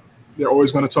media, they're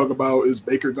always going to talk about, is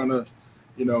Baker going to,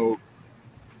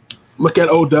 look at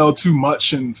Odell too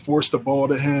much and force the ball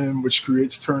to him, which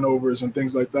creates turnovers and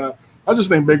things like that. I just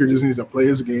think Baker just needs to play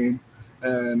his game,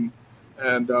 and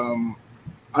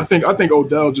I think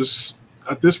Odell just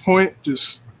at this point,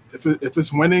 just if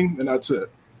it's winning, then that's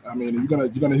it. I mean,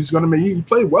 he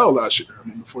played well last year. I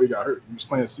mean, before he got hurt, he was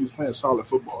playing solid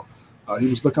football. He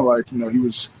was looking like he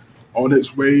was on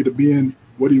his way to being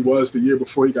what he was the year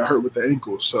before he got hurt with the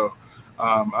ankle. So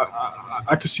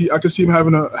I could see him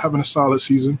having a solid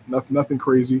season, nothing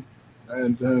crazy.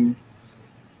 And then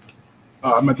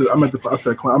I meant to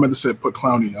say put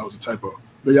Clowney. That was a typo.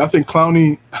 But yeah, I think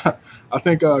Clowney. I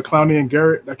think Clowney and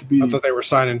Garrett, that could be. I thought they were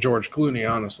signing George Clooney,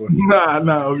 honestly.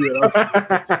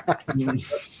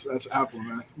 That's Apple,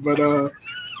 man. But I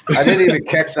didn't even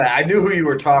catch that. I knew who you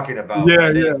were talking about. Yeah,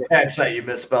 I didn't catch that you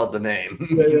misspelled the name.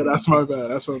 Yeah, that's my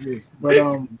bad. That's on me.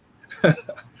 But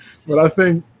but I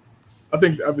think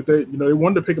they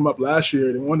wanted to pick him up last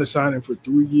year. They wanted to sign him for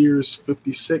 3 years,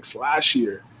 56 last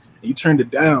year. He turned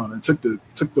it down and took the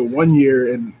 1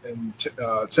 year in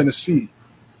Tennessee.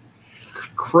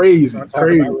 Crazy.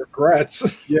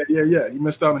 Regrets. Yeah. He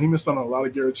missed out on a lot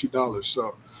of guaranteed dollars.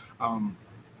 So,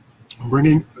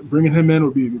 bringing him in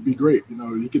would be great.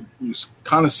 He's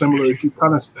kind of similar. He could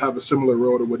kind of have a similar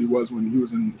role to what he was when he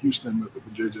was in Houston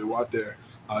with JJ Watt there.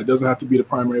 It doesn't have to be the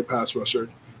primary pass rusher.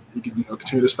 He could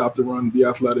continue to stop the run, be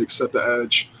athletic, set the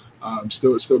edge.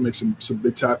 Still make some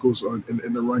big tackles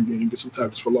in the run game, get some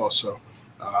tackles for loss. So,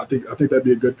 I think that'd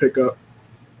be a good pickup.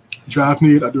 Draft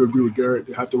need, I do agree with Garrett.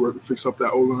 They have to work to fix up that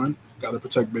O-line. Got to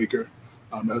protect Baker.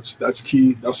 That's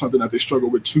key. That's something that they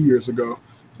struggled with 2 years ago.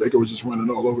 Baker was just running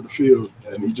all over the field,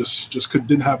 and he just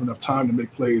didn't have enough time to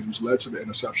make plays, which led to the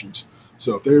interceptions.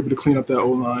 So if they're able to clean up that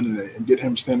O-line and get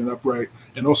him standing upright,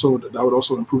 and also that would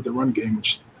also improve the run game,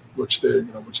 which that's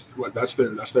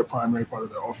their primary part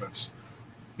of their offense.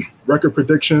 Record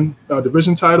prediction,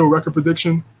 division title, record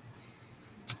prediction.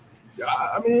 Yeah,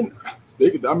 I mean,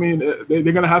 they're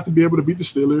going to have to be able to beat the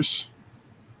Steelers.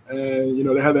 And,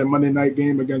 they had that Monday night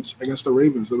game against the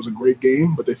Ravens. It was a great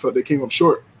game, but they felt they came up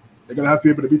short. They're going to have to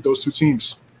be able to beat those two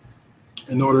teams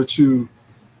in order to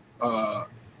have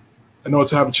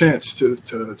a chance to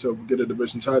get a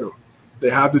division title.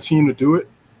 They have the team to do it.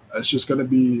 It's just going to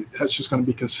be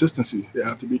consistency. They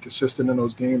have to be consistent in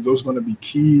those games. Those are going to be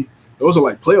key. Those are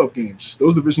like playoff games.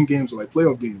 Those division games are like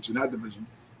playoff games in that division.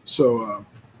 So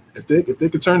if they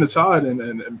could turn the tide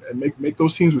and make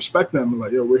those teams respect them,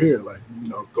 like, yo, we're here, like,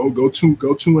 go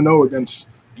 2-0 against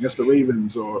the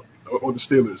Ravens or the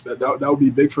Steelers. That would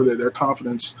be big for their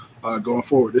confidence going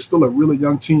forward. They're still a really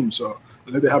young team, so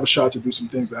I think they have a shot to do some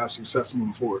things that have success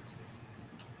moving forward.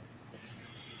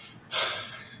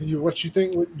 What you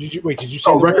think? Did you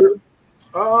say record?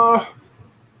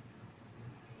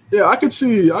 Yeah, I could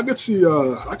see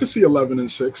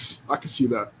 11-6. I could see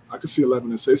that. I could see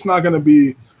 11-6. It's not going to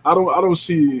be. I don't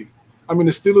see. I mean,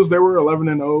 the Steelers, they were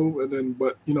 11-0, and then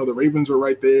but the Ravens were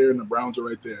right there and the Browns were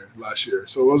right there last year.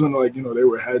 So it wasn't like they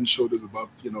were head and shoulders above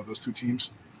those two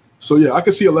teams. So yeah, I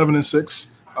could see 11-6,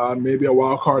 maybe a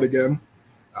wild card again,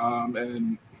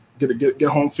 and get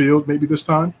home field maybe this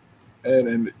time,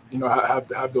 and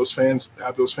have those fans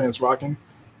rocking.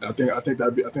 I think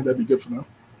that'd be good for them.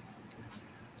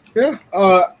 Yeah,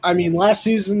 I mean, last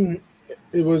season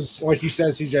it was like you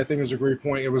said, CJ. I think it was a great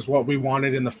point. It was what we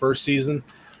wanted in the first season.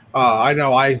 I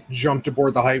know I jumped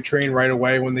aboard the hype train right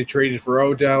away when they traded for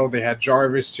Odell. They had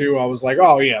Jarvis too. I was like,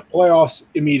 oh yeah, playoffs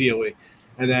immediately.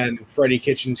 And then Freddie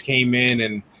Kitchens came in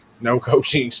and no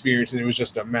coaching experience, and it was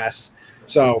just a mess.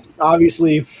 So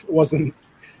obviously it wasn't.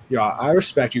 Yeah, I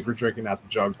respect you for drinking out the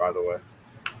jug, by the way.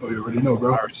 Oh, you already know,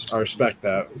 bro. I respect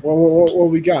that. What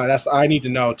we got? I need to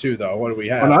know too, though. What do we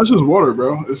have? Oh, no, it's just water,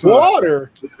 bro. It's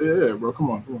water. Yeah, bro. Come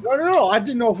on. No. I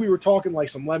didn't know if we were talking like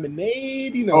some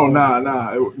lemonade. Oh,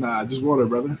 nah. Just water,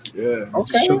 brother. Yeah.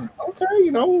 Okay.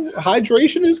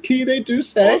 Hydration is key. They do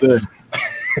say.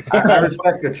 I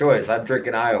respect the choice. I'm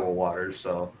drinking Iowa water,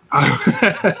 so.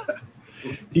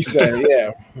 He said,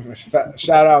 "Yeah."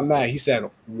 Shout out Matt. He said,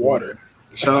 "Water."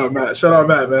 Shout out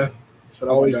Matt, man.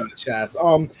 Always in the chats.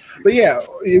 But yeah,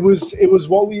 it was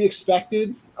what we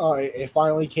expected. It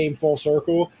finally came full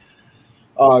circle.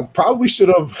 Probably should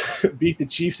have beat the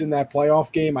Chiefs in that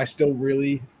playoff game. I still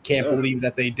really can't believe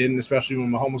that they didn't, especially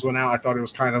when Mahomes went out. I thought it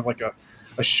was kind of like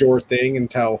a sure thing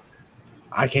until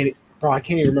I can't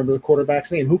even remember the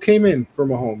quarterback's name. Who came in for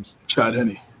Mahomes? Chad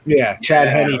Henne. Yeah, Chad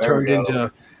Henne turned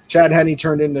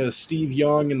into Steve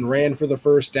Young and ran for the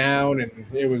first down, and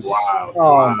it was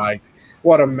wow. My,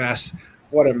 what a mess.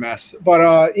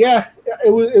 But yeah,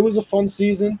 it was a fun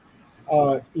season.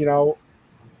 You know,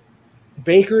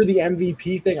 Baker, the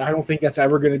MVP thing, I don't think that's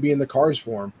ever going to be in the cards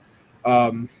for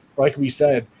him. Like we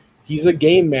said, he's a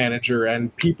game manager,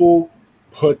 and people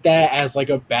put that as like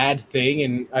a bad thing,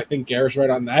 and I think Garrett's right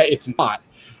on that. It's not.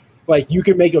 Like, you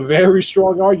can make a very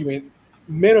strong argument.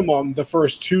 Minimum, the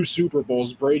first 2 Super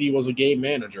Bowls, Brady was a game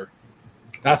manager.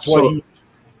 That's what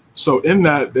So in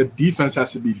that, the defense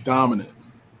has to be dominant.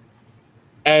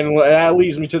 And that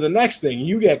leads me to the next thing.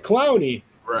 You get Clowney.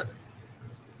 Right.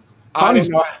 I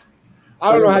don't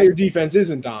know how your defense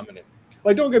isn't dominant.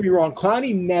 Like, don't get me wrong,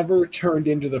 Clowney never turned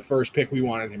into the first pick we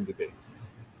wanted him to be.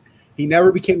 He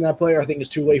never became that player. I think it's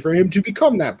too late for him to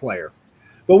become that player.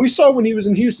 But we saw when he was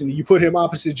in Houston, you put him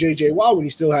opposite J.J. Watt when he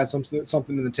still had something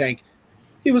in the tank.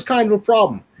 He was kind of a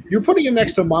problem. You're putting him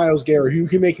next to Myles Garrett, who you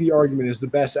can make the argument is the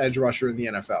best edge rusher in the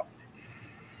NFL.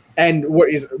 And what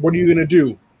are you going to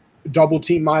do? Double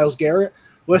team Myles Garrett?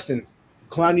 Listen,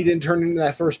 Clowney didn't turn into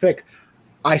that first pick.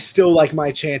 I still like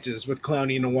my chances with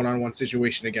Clowney in a one-on-one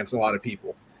situation against a lot of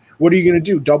people. What are you going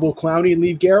to do? Double Clowney and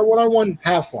leave Garrett one-on-one?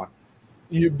 Have fun.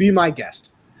 You be my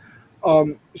guest.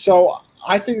 So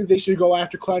I think that they should go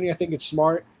after Clowney. I think it's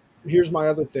smart. Here's my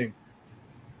other thing.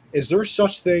 Is there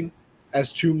such thing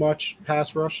as too much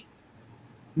pass rush?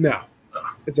 No.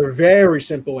 It's a very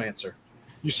simple answer.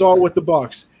 You saw it with the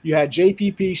Bucs. You had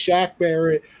JPP, Shaq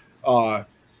Barrett,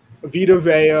 Vita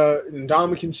Vea, and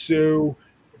Ndamukong Suh.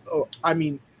 I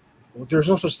mean, there's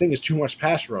no such thing as too much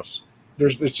pass rush.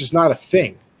 It's just not a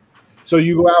thing. So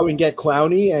you go out and get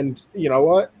Clowney, and you know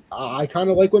what? I kind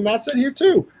of like what Matt said here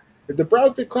too. If the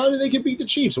Browns did Clowney, they could beat the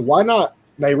Chiefs. So why not?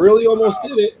 They really almost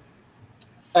did it.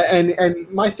 And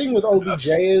my thing with OBJ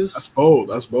is that's bold.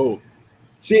 That's bold.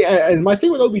 See, and my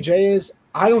thing with OBJ is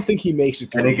I don't think he makes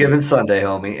it through. Any given Sunday,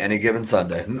 homie. Any given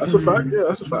Sunday. That's a fact. Yeah,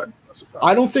 that's a fact.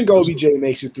 I don't think OBJ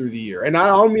makes it through the year. And I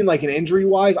don't mean like an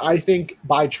injury-wise. I think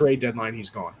by trade deadline he's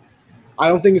gone. I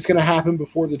don't think it's going to happen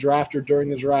before the draft or during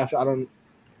the draft.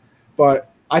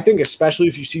 But I think especially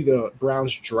if you see the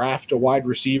Browns draft a wide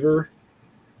receiver,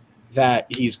 that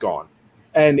he's gone.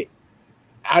 And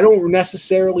I don't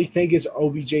necessarily think it's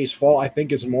OBJ's fault. I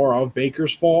think it's more of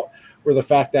Baker's fault, where the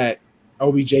fact that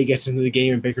OBJ gets into the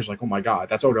game and Baker's like, oh my God,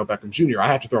 that's Odell Beckham Jr. I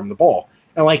have to throw him the ball.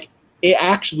 And like, it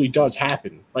actually does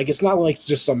happen. Like, it's not like it's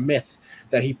just some myth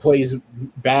that he plays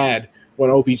bad when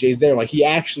OBJ's there. Like, he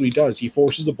actually does. He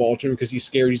forces the ball to him because he's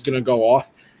scared he's going to go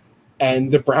off.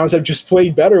 And the Browns have just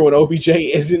played better when OBJ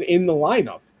isn't in the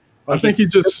lineup. Like, I think he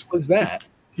just was that.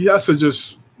 He has to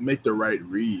just make the right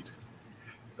read.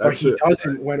 That's but he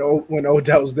doesn't when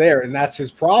Odell's there, and that's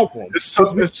his problem. We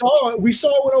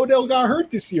saw when Odell got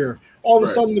hurt this year. All of a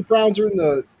sudden, the Browns are in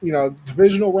the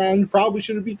divisional round. Probably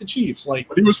should have beat the Chiefs. But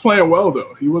he was playing well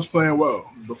though. He was playing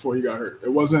well before he got hurt. It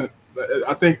wasn't.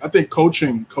 I think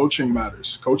coaching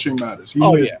matters. Coaching matters. He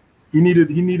needed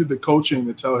the coaching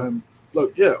to tell him,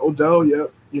 look, yeah, Odell, yeah,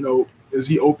 is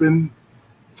he open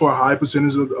for a high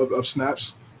percentage of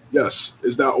snaps? Yes.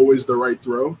 Is that always the right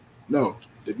throw? No.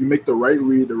 If you make the right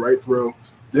read, the right throw,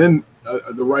 then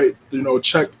the right,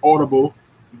 check audible,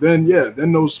 then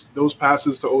those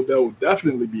passes to Odell will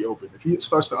definitely be open. If he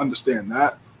starts to understand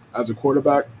that as a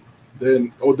quarterback,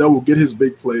 then Odell will get his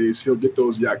big plays. He'll get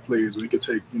those yak plays where he could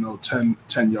take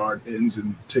 10-yard ends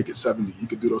and take it 70. He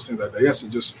could do those things like that. He has to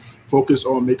just focus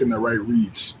on making the right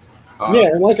reads.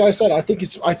 And like I said, I think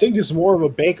it's more of a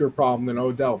Baker problem than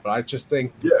Odell. But I just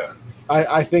think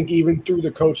I think even through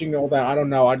the coaching and all that, I don't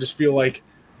know. I just feel like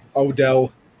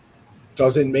Odell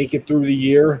doesn't make it through the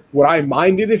year. Would I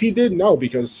mind it if he did? No,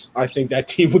 because I think that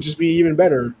team would just be even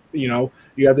better. You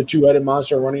have the two-headed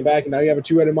monster at running back, and now you have a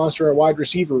two-headed monster at wide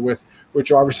receiver with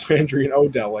Jarvis Landry and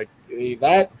Odell. Like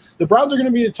that, the Browns are going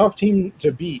to be a tough team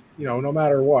to beat. No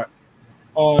matter what.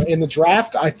 In the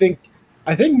draft, I think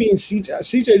me and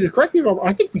CJ, correct me if I'm wrong,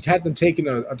 I think we had them taking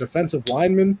a defensive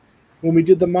lineman when we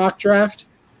did the mock draft.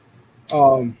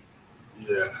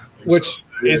 Which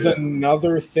is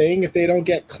another thing if they don't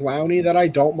get Clowney that I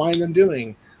don't mind them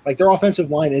doing. Like, their offensive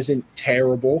line isn't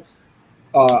terrible.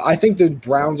 I think the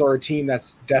Browns are a team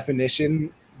that's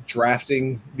definition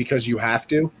drafting because you have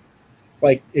to.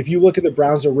 Like, if you look at the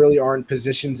Browns, there really aren't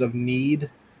positions of need.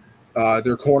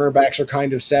 Their cornerbacks are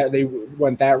kind of set. They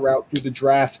went that route through the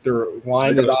draft. Their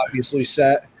line is obviously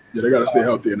set. Yeah, they got to stay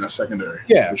healthy in that secondary.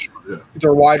 Yeah. For sure, yeah.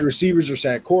 Their wide receivers are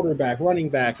set. Quarterback, running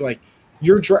back, they're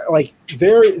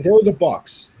the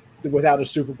Bucs without a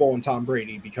Super Bowl and Tom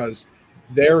Brady because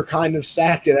they're kind of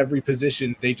stacked at every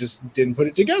position. They just didn't put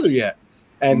it together yet.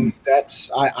 And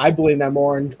I blame that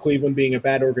more on Cleveland being a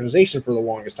bad organization for the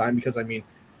longest time because,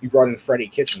 you brought in Freddie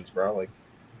Kitchens, bro. Like,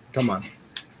 come on.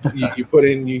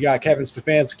 you got Kevin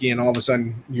Stefanski, and all of a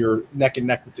sudden you're neck and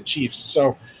neck with the Chiefs.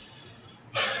 So,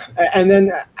 and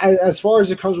then as far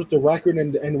as it comes with the record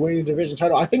and winning the division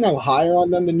title, I think I'm higher on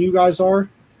them than you guys are.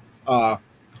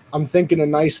 I'm thinking a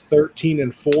nice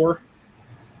 13-4.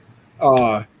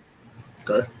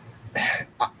 Okay.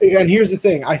 And here's the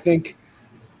thing: I think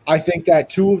that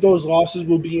 2 of those losses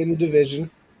will be in the division.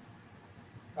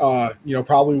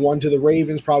 Probably one to the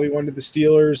Ravens, probably one to the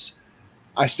Steelers.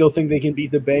 I still think they can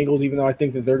beat the Bengals, even though I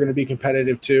think that they're going to be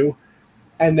competitive too.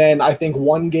 And then I think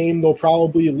one game they'll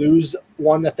probably lose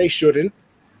one that they shouldn't.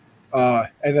 And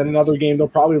then another game they'll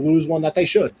probably lose one that they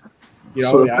should.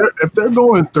 So if they're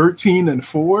going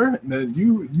 13-4, then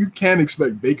you can't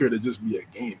expect Baker to just be a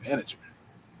game manager.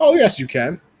 Oh, yes, you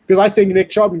can. Because I think Nick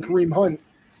Chubb and Kareem Hunt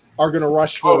are going to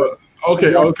rush for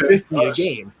 50 a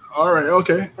game. All right,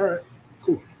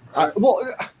 cool.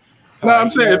 I'm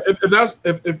saying here's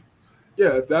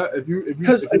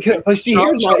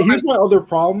my other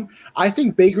problem. I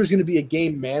think Baker's going to be a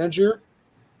game manager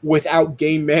without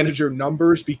game manager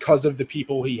numbers because of the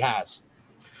people he has.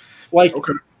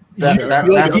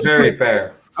 That's very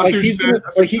fair.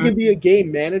 He can be a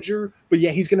game manager, but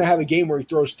he's going to have a game where he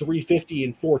throws 350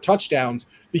 and 4 touchdowns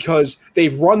because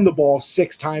they've run the ball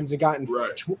 6 times and gotten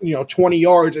 20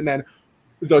 yards, and then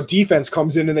the defense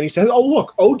comes in and then he says, "Oh,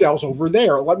 look, Odell's over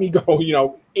there. Let me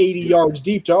go 80 yards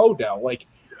deep to Odell."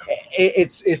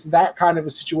 It's that kind of a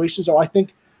situation. So I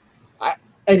think,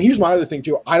 and here's my other thing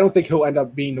too. I don't think he'll end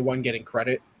up being the one getting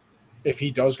credit if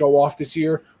he does go off this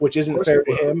year, which isn't fair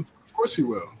to him. Of course he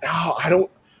will. No, I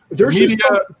don't. The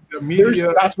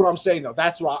media. That's what I'm saying, though.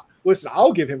 That's what. Listen,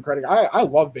 I'll give him credit. I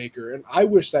love Baker, and I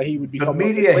wish that he would become. The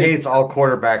media hates all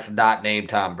quarterbacks not named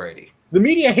Tom Brady. The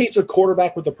media hates a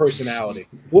quarterback with a personality.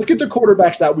 Look at the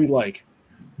quarterbacks that we like: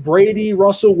 Brady,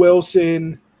 Russell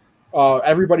Wilson.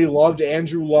 Everybody loved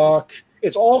Andrew Luck.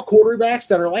 It's all quarterbacks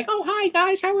that are like, "Oh, hi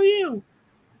guys, how are you?"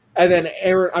 And then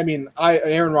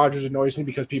Aaron Rodgers annoys me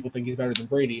because people think he's better than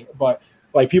Brady, but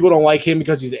people don't like him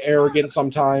because he's arrogant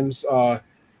sometimes.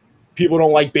 People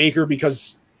don't like Baker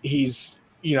because he's,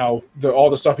 all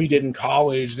the stuff he did in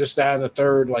college, this, that, and the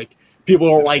third. People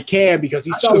don't like Cam because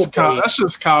he's that's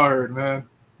just coward, man.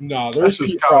 No, there's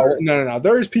people. No.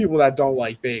 There's people that don't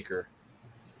like Baker.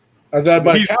 But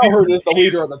Cowherd is the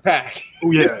leader of the pack.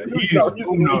 Oh yeah,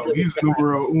 he's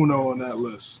numero uno on that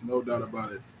list, no doubt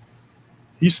about it.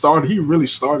 He really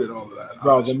started all of that.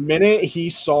 Bro, honestly. The minute he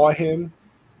saw him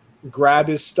grab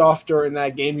his stuff during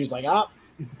that game, he was like,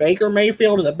 Baker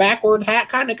Mayfield is a backward hat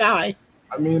kind of guy.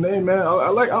 I mean, hey man, I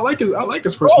like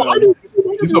his personality.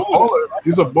 He's a baller.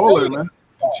 He's a baller, man.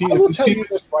 I will tell you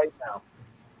this right now.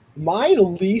 My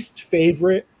least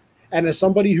favorite, and as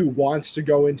somebody who wants to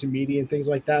go into media and things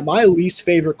like that, my least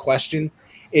favorite question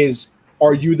is,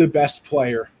 "Are you the best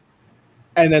player?"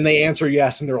 And then they answer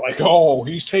yes, and they're like, "Oh,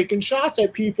 he's taking shots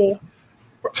at people."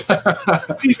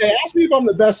 CJ, ask me if I'm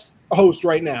the best host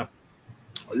right now.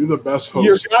 Are you the best host?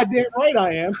 You're goddamn right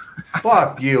I am.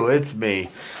 Fuck you, it's me.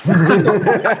 Stupid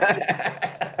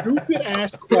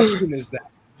ass question is that?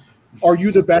 Are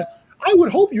you the best? I would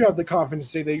hope you have the confidence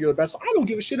to say that you're the best. I don't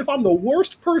give a shit if I'm the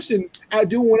worst person at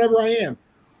doing whatever I am.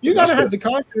 You gotta have the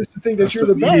confidence to think that you're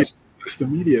the best. It's the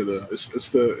media, though. It's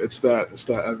that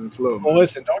ebb and flow. Well,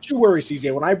 listen, don't you worry,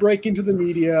 CJ. When I break into the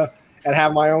media and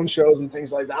have my own shows and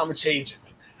things like that, I'm gonna change it.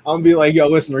 I'm gonna be like, "Yo,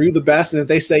 listen, are you the best?" And if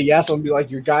they say yes, I'm gonna be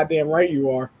like, "You're goddamn right, you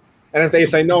are." And if they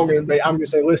say no, I'm gonna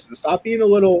say, "Listen, stop being a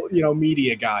little,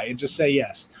 media guy and just say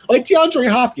yes." Like DeAndre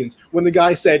Hopkins, when the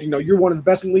guy said, "You're one of the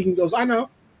best in the league," he goes, "I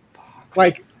know."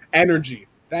 Energy.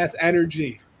 That's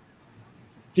energy.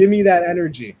 Give me that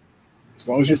energy. As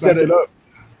long as you back it up,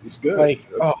 it's good.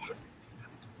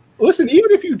 Listen,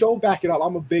 even if you don't back it up,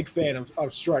 I'm a big fan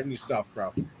of starting new stuff,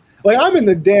 bro. I'm in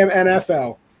the damn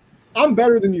NFL. I'm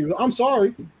better than you. I'm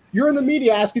sorry. You're in the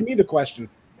media asking me the question.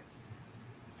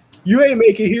 You ain't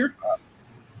make it here.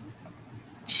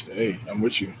 Hey, I'm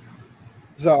with you.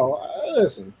 So,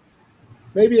 listen.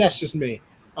 Maybe that's just me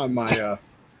on my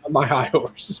high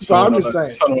horse. So I'm just saying.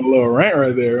 It's on a little rant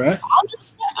right there, right?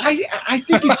 I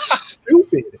think it's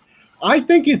stupid. I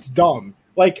think it's dumb.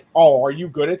 Are you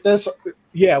good at this?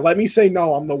 Yeah, let me say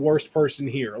no, I'm the worst person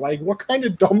here. What kind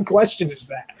of dumb question is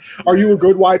that? Are you a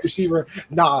good wide receiver?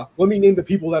 Nah, let me name the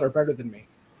people that are better than me.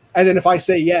 And then if I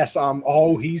say yes,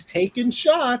 he's taking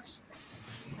shots.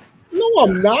 No,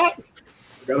 I'm not.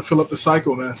 Got to fill up the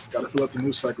cycle, man. Got to fill up the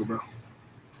news cycle, bro.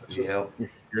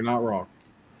 You're not wrong.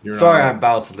 Sorry, I'm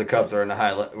bouncing. The Cubs are in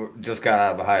just got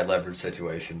out of a high leverage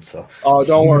situation. So,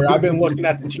 don't worry. I've been looking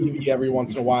at the TV every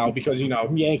once in a while because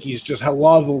Yankees just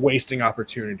love wasting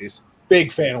opportunities.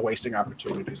 Big fan of wasting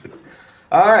opportunities.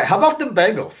 All right, how about them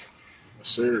Bengals?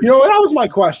 Sir. You know, that was my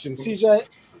question, CJ.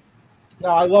 No,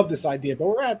 I love this idea, but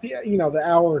we're at the the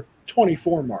hour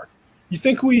 24 mark. You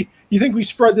think we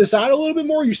spread this out a little bit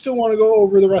more? Or you still want to go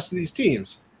over the rest of these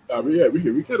teams? But yeah,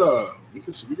 we could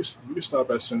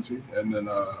stop at Cincy and then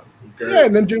yeah,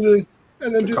 and then do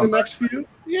the next few.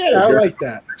 Yeah, I like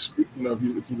that. Next week,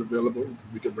 if he's available,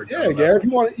 we could break. Yeah, Garrett, if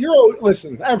you want,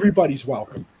 listen. Everybody's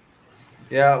welcome.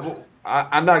 Yeah, well,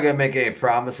 I'm not gonna make any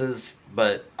promises,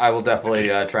 but I will definitely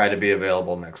try to be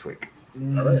available next week.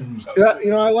 All right.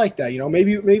 I like that.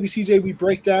 Maybe CJ, we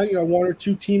break down one or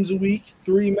two teams a week,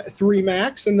 three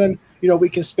max, and then we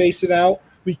can space it out.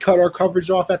 We cut our coverage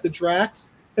off at the draft,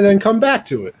 and then come back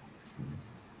to it.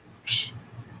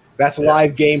 That's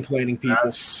live game planning, people.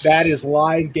 That is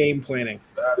live game planning.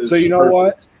 So you know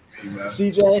what,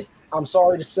 CJ, I'm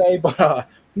sorry to say, but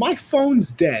my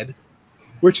phone's dead,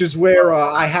 which is where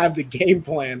I have the game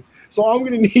plan. So I'm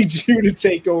going to need you to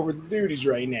take over the duties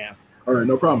right now. All right,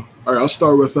 no problem. All right, I'll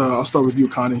start with you,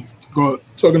 Connie.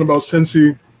 Talking about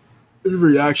Cincy,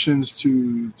 reactions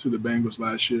to the Bengals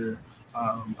last year.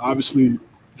 Obviously,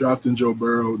 drafting Joe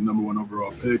Burrow, number 1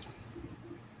 overall pick.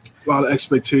 A lot of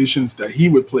expectations that he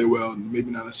would play well, and maybe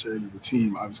not necessarily the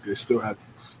team. Obviously, they still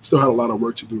had a lot of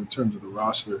work to do in terms of the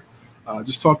roster.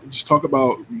 Just talk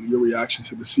about your reaction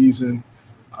to the season,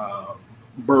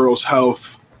 Burrow's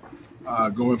health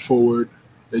going forward.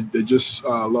 They just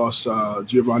lost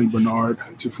Giovanni Bernard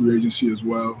to free agency as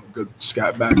well. Good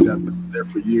scat back that been there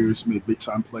for years, made big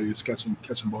time plays, catching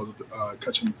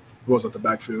balls at the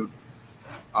backfield.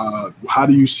 How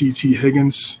do you see T.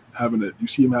 Higgins having it? You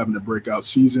see him having a breakout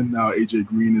season. Now AJ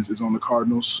Green is on the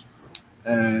Cardinals,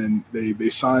 and they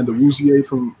signed Awuzie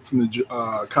from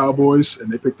the Cowboys, and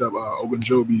they picked up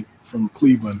Ogunjobi from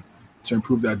Cleveland to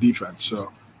improve that defense. So.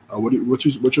 What's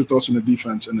your thoughts on the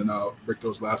defense? And then I'll break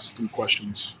those last 3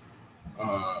 questions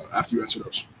after you answer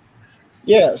those.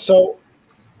 Yeah, so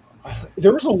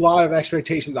there was a lot of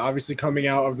expectations obviously coming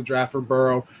out of the draft for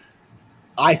Burrow.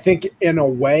 I think in a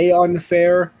way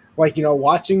unfair.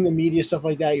 Watching the media stuff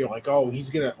like that, you're like, oh, he's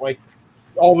going to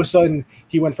all of a sudden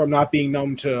he went from not being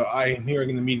known to I'm hearing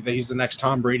in the media that he's the next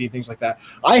Tom Brady, things like that.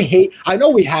 I know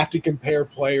we have to compare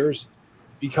players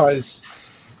because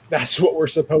that's what we're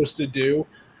supposed to do.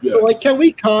 Yeah. But can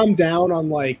we calm down on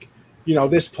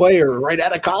this player right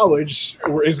out of college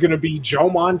is going to be Joe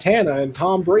Montana and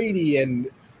Tom Brady and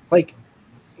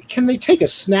can they take a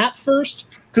snap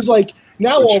first? Because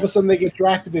now all of a sudden they get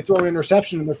drafted, they throw an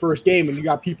interception in their first game, and you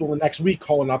got people the next week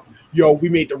calling up, "Yo, we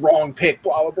made the wrong pick."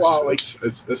 Blah blah blah.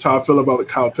 That's how I feel about the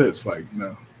Kyle Pitts. Let's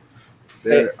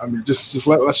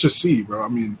just see, bro. I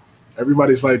mean,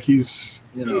 everybody's he's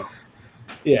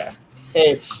Yeah,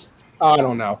 it's I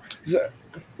don't know.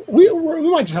 We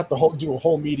might just have to do a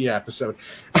whole media episode.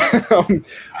 I'm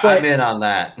in on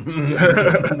that.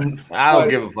 I don't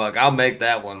give a fuck. I'll make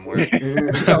that one work.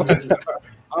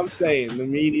 I'm saying the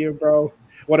media, bro.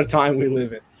 What a time we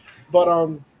live in. But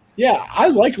yeah, I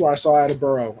liked what I saw out of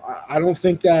Burrow. I don't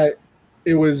think that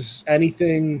it was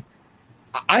anything.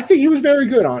 I think he was very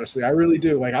good, honestly. I really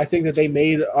do. I think that they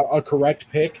made a correct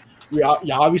pick. You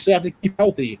obviously have to keep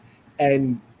healthy,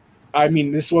 and I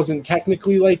mean, this wasn't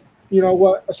technically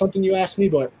something you asked me,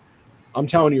 but I'm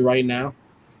telling you right now,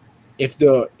 if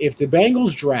the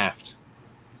Bengals draft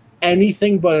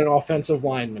anything but an offensive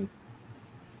lineman,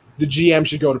 the GM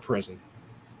should go to prison.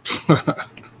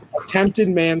 Attempted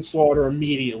manslaughter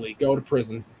immediately. Go to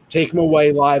prison. Take him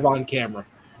away live on camera.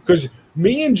 Because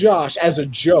me and Josh, as a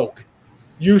joke,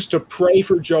 used to pray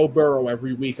for Joe Burrow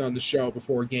every week on the show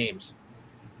before games.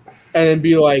 And then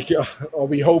be like,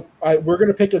 we hope we're going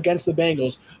to pick against the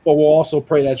Bengals, but we'll also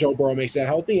pray that Joe Burrow makes that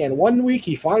healthy. And one week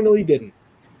he finally didn't.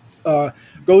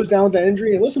 Goes down with that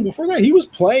injury. And listen, before that, he was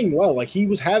playing well. He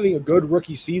was having a good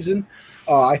rookie season.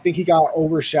 I think he got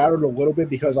overshadowed a little bit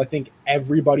because I think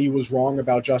everybody was wrong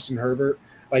about Justin Herbert.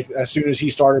 As soon as he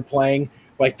started playing,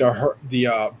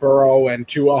 the Burrow and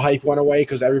Tua hype went away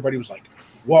because everybody was like,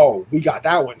 whoa, we got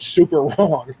that one super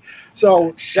wrong.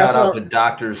 So shout out to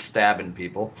doctors stabbing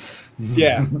people.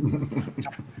 Yeah.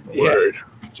 Word.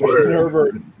 Justin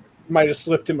Herbert might have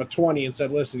slipped him a 20 and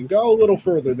said, listen, go a little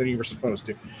further than you were supposed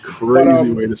to.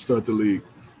 Crazy way to start the league.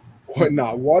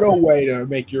 What a way to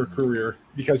make your career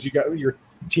because your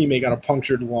teammate got a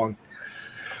punctured lung.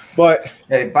 But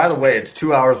hey, by the way, it's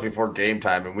 2 hours before game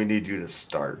time and we need you to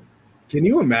start. Can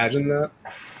you imagine that?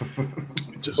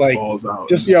 Just balls out.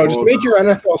 Just make your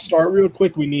NFL start real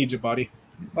quick. We need you, buddy.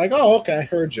 Oh, okay,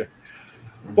 heard you.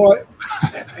 But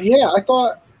yeah, I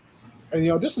thought,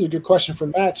 and this is a good question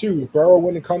from Matt too. Burrow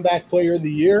win a comeback player of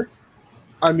the year.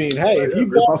 I mean, hey,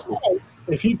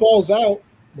 if he balls out,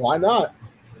 why not?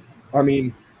 I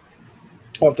mean,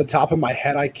 Off the top of my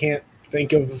head, I can't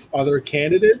think of other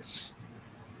candidates.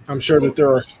 I'm sure that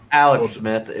there are. Alex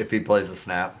Smith, if he plays a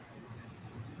snap.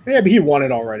 Yeah, but he won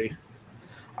it already.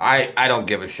 I don't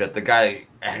give a shit. The guy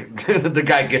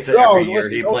gets it every year.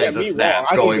 He plays a snap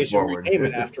going forward. Name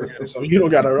it after him, so you don't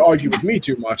got to argue with me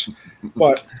too much.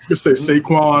 But you say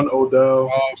Saquon,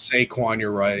 Odell. Oh, Saquon,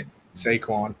 you're right.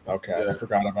 Saquon. Okay, yeah. I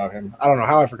forgot about him. I don't know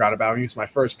how I forgot about him. He was my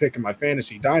first pick in my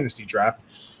fantasy dynasty draft.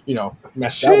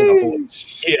 Messed that one up a little.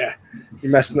 Yeah, you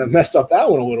messed up that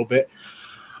one a little bit.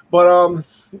 But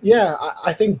yeah,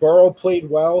 I think Burrow played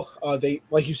well. They,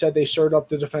 like you said, they shored up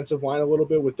the defensive line a little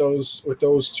bit with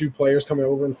those two players coming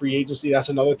over in free agency. That's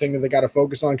another thing that they got to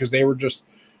focus on because they were just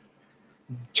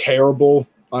terrible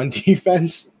on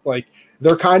defense. Like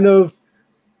they're kind of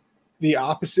the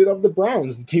opposite of the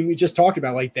Browns, the team we just talked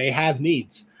about. Like they have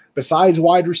needs besides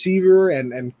wide receiver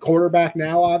and quarterback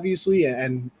now, obviously.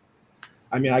 And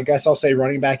I mean, I guess I'll say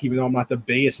running back, even though I'm not the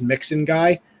biggest Mixon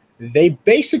guy. They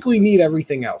basically need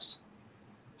everything else.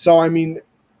 So, I mean,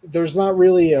 there's not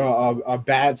really a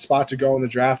bad spot to go in the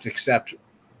draft except,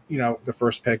 the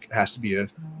first pick has to be a,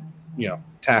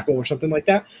 tackle or something like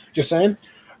that. Just saying.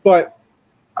 But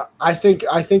I think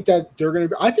that they're going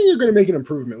to make an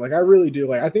improvement. Like, I really do.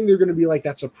 Like, I think they're going to be like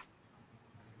that's a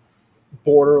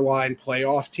borderline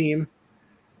playoff team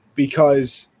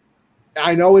because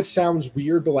I know it sounds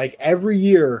weird, but like every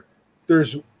year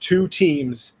there's two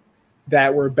teams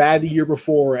that were bad the year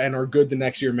before and are good the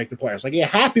next year and make the playoffs. Like it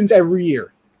happens every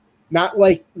year. Not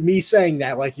like me saying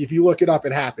that. Like if you look it up,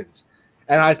 it happens.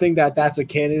 And I think that that's a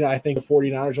candidate. I think the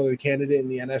 49ers are the candidate in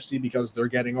the NFC because they're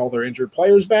getting all their injured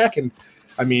players back. And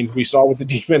I mean, we saw what the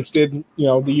defense did,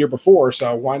 the year before.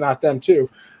 So why not them too?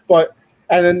 But,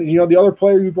 and then, the other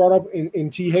player you brought up in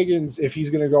T. Higgins, if he's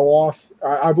going to go off,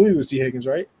 I believe it was T. Higgins,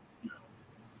 right?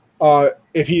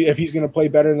 If he's going to play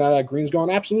better now that Green's gone,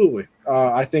 absolutely.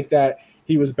 I think that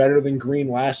he was better than Green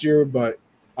last year, but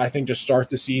I think to start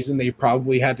the season, they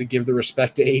probably had to give the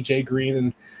respect to AJ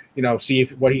Green and see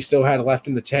what he still had left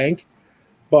in the tank.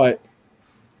 But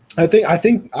I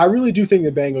really do think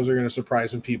the Bengals are going to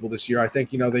surprise some people this year. I think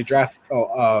they draft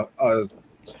a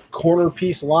corner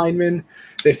piece lineman,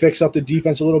 they fix up the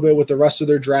defense a little bit with the rest of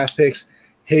their draft picks.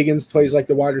 Higgins plays like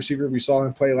the wide receiver we saw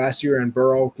him play last year, and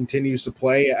Burrow continues to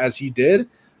play as he did.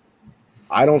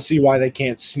 I don't see why they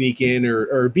can't sneak in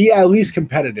or be at least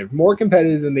competitive, more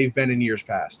competitive than they've been in years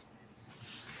past.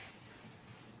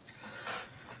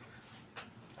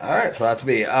 All right, so that's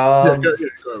me.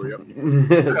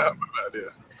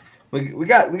 We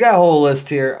got a whole list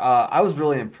here. I was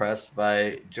really impressed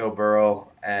by Joe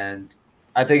Burrow, and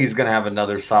I think he's going to have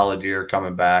another solid year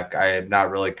coming back. I am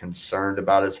not really concerned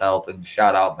about his health. And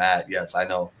shout out, Matt. Yes, I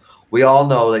know. We all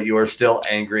know that you are still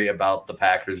angry about the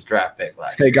Packers draft pick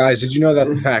last year. Hey, guys, did you know that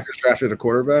the Packers drafted a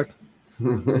quarterback?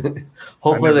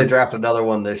 Hopefully they draft another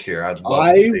one this year. I'd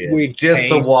love to see it. Just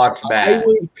to watch Matt. I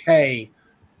would pay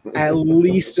at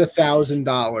least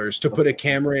 $1,000 to put a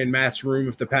camera in Matt's room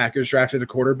if the Packers drafted a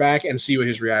quarterback and see what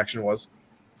his reaction was.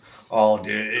 Oh,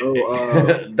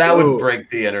 dude, that would break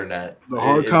the internet. The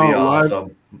Hard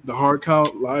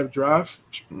Count live draft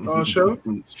show.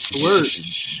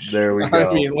 There we go.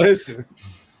 I mean, listen.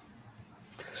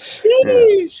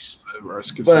 Sheesh.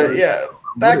 But yeah,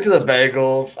 back to the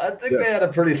Bengals. I think they had a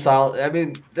pretty solid. I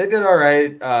mean, they did all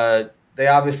right. They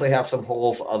obviously have some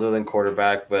holes other than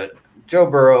quarterback, but Joe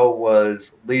Burrow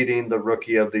was leading the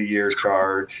Rookie of the Year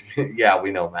charge. Yeah,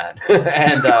 we know, Matt.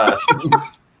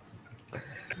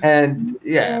 And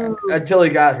yeah, until he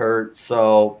got hurt.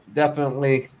 So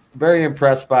definitely very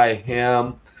impressed by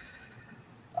him.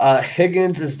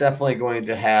 Higgins is definitely going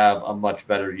to have a much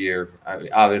better year. I mean,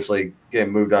 obviously,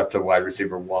 getting moved up to wide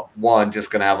receiver one, just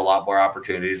going to have a lot more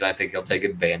opportunities. I think he'll take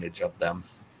advantage of them.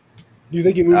 Do you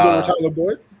think he moves over Tyler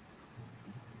Boyd?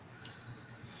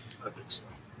 I think so.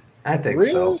 I think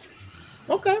so.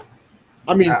 Okay.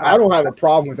 I mean, I don't have a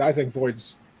problem with it. I think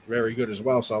Boyd's very good as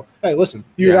well. So, hey, listen,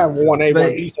 you have 1A,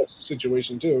 1B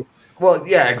situation too. Well,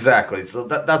 yeah, exactly. So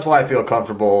that's why I feel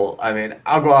comfortable. I mean,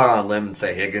 I'll go out on a limb and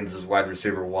say Higgins is wide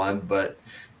receiver one, but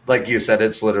like you said,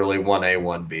 it's literally 1A,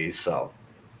 1B.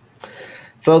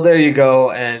 So there you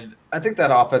go. And I think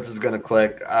that offense is going to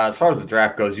click. As far as the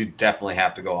draft goes, you definitely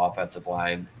have to go offensive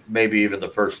line, maybe even the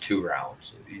first 2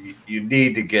 rounds. You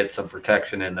need to get some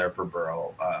protection in there for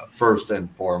Burrow, first and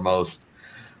foremost.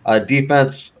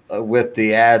 Defense, with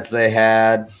the ads they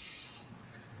had,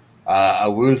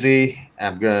 Awuzie,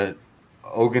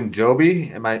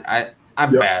 Ogunjobi.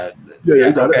 I'm bad. Yeah,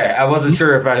 you got it. I wasn't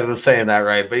sure if I was saying that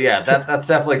right, but yeah, that's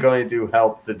definitely going to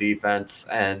help the defense,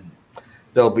 and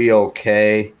they'll be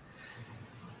okay.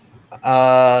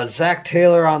 Zach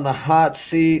Taylor on the hot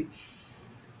seat.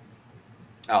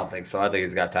 I don't think so. I think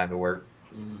he's got time to work.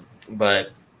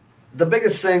 But the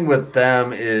biggest thing with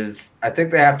them is I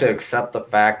think they have to accept the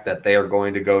fact that they are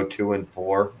going to go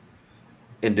 2-4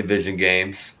 in division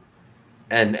games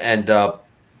and end up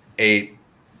 7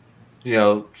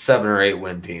 or 8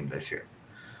 win team this year,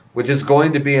 which is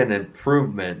going to be an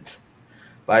improvement.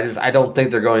 But I don't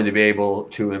think they're going to be able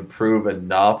to improve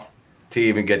enough to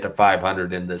even get to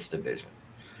 500 in this division.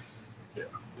 Yeah.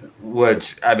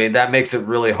 Which, I mean, that makes it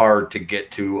really hard to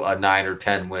get to a 9 or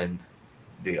 10 win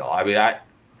deal. I mean,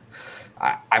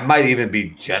 I might even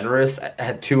be generous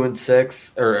at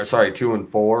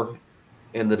 2-4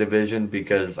 in the division,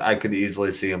 because I could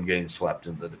easily see them getting swept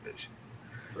in the division.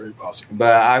 Very possible.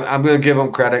 But I'm going to give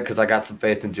them credit because I got some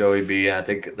faith in Joey B. And I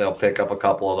think they'll pick up a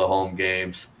couple of the home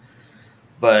games.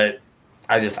 But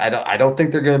I don't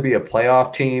think they're going to be a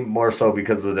playoff team, more so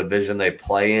because of the division they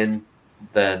play in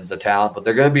than the talent. But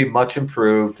they're going to be much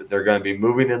improved. They're going to be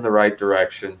moving in the right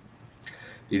direction.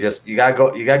 You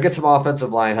gotta get some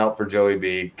offensive line help for Joey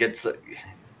B. Just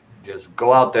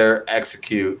go out there,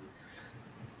 execute,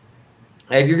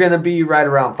 and you're going to be right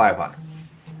around 500.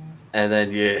 And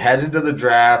then you head into the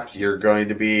draft, you're going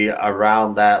to be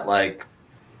around that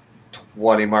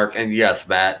 20 mark. And yes,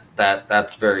 Matt,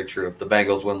 that's very true. If the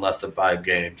Bengals win less than 5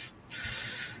 games,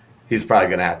 he's probably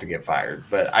going to have to get fired.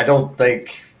 But I don't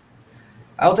think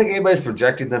anybody's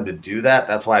projecting them to do that.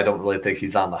 That's why I don't really think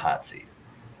he's on the hot seat.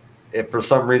 If for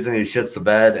some reason he shits the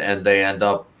bed and they end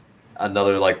up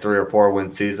another 3 or 4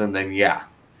 win season, then yeah,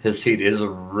 his seat is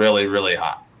really, really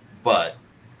hot. But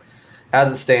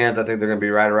as it stands, I think they're going to be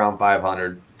right around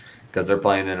 500 because they're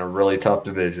playing in a really tough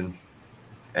division.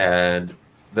 And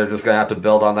they're just going to have to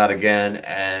build on that again.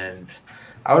 And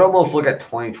I would almost look at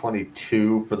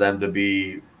 2022 for them to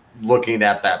be looking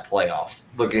at that playoffs,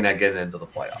 looking at getting into the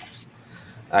playoffs.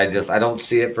 I don't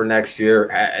see it for next year.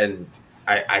 And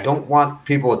I don't want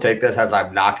people to take this as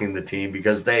I'm knocking the team,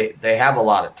 because they have a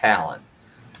lot of talent.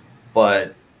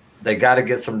 But they got to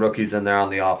get some rookies in there on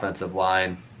the offensive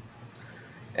line.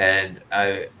 And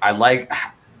I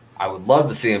would love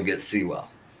to see him get Sewell.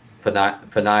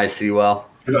 Penei Sewell.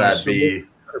 That'd be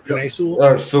Sewell.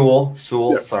 Yeah.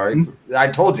 Sorry, I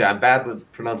told you I'm bad with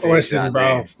pronunciation.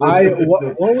 Bro.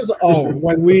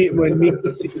 When me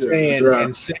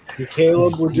and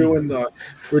Caleb were going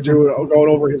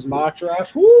over his mock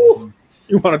draft. Woo,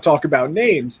 you want to talk about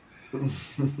names?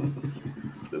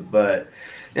 But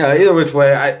either which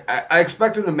way, I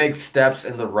expect them to make steps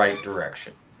in the right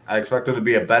direction. I expect them to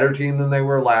be a better team than they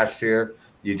were last year.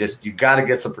 You got to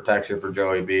get some protection for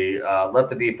Joey B. Let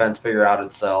the defense figure out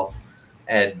itself,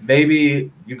 and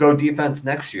maybe you go defense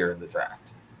next year in the draft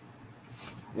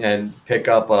and pick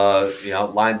up a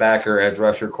linebacker, edge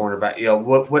rusher,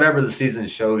 cornerback, whatever the season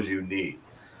shows you need.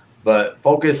 But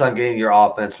focus on getting your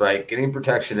offense right, getting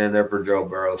protection in there for Joe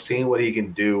Burrow, seeing what he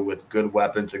can do with good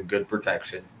weapons and good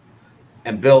protection,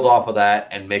 and build off of that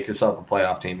and make yourself a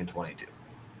playoff team in 22.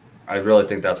 I really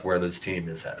think that's where this team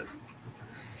is headed.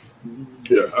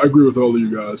 Yeah, I agree with all of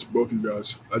you guys, both of you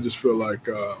guys. I just feel like,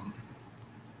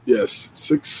 yes,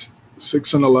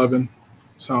 6-11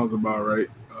 sounds about right.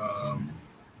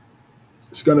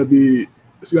 It's gonna be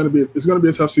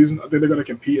a tough season. I think they're gonna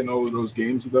compete in all of those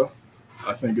games, though.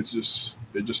 I think it's just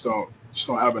they just don't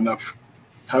have enough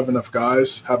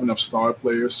guys, have enough star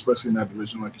players, especially in that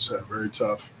division, like you said, very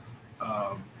tough.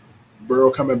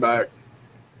 Burrow coming back.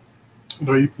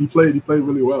 He played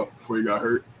really well before he got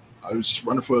hurt. He was just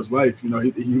running for his life. He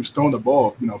was throwing the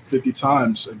ball, 50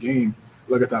 times a game.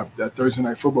 Look at that Thursday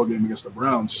night football game against the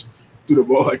Browns. Threw the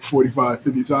ball 45,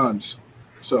 50 times.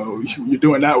 So you're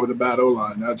doing that with a bad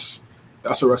O-line. That's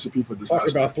a recipe for disaster.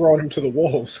 Talk about throwing him to the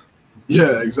wolves.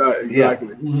 Yeah, exactly. Yeah.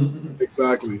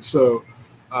 Exactly. So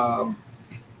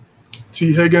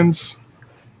T. Higgins,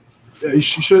 yeah, it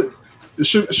should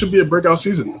be a breakout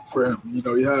season for him. He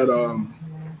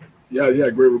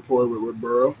had great rapport with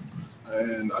Burrow,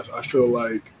 and I feel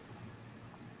like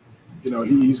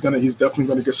he's definitely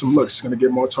gonna get some looks. He's gonna get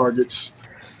more targets.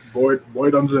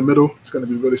 Boyd under the middle is gonna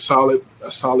be really solid. A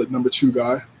solid number 2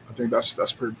 guy. I think that's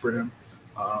perfect for him.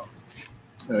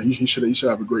 He should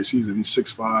have a great season. He's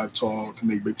 6'5", tall, can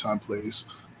make big time plays.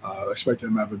 I expect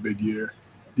him to have a big year.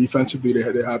 Defensively, they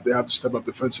have to step up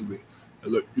defensively.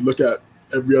 You look at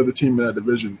every other team in that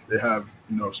division. They have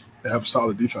a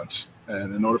solid defense.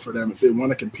 And in order for them, if they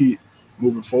want to compete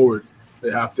moving forward,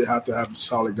 they have to have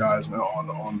solid guys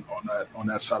on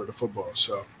that side of the football.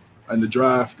 So in the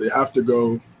draft, you have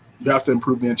to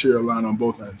improve the interior line on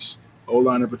both ends.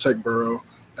 O-line to protect Burrow,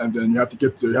 and then you have to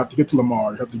get to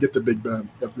Lamar, you have to get to Big Ben, you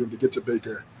have to be able to get to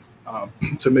Baker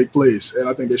to make plays. And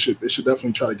I think they should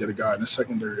definitely try to get a guy in the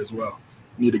secondary as well.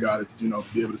 need a guy to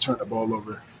be able to turn the ball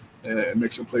over and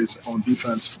make some plays on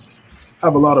defense.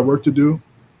 Have a lot of work to do.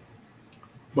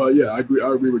 But yeah, I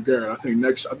agree with Garrett. I think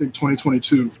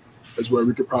 2022 is where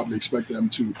we could probably expect them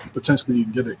to potentially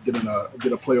get a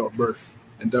playoff berth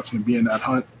and definitely be in that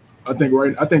hunt. I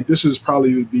think this is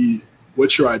probably the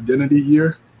what's your identity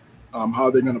year, how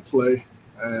they're going to play,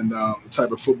 and the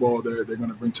type of football they're going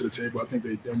to bring to the table. I think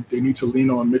they need to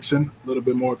lean on Mixon a little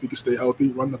bit more if he can stay healthy,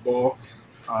 run the ball.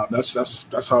 That's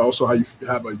how you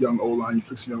have a young O-line. You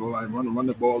fix a young O-line, run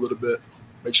the ball a little bit,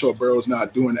 make sure Burrow's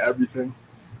not doing everything.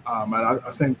 And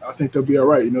I think they'll be all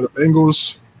right. The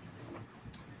Bengals,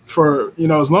 for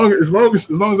as long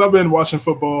as I've been watching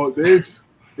football, they've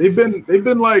been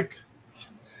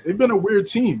a weird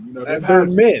team.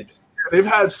 They've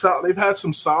had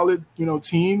some solid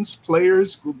teams,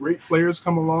 players, great players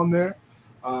come along there.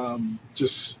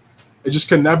 They just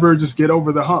can never just get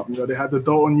over the hump. They had the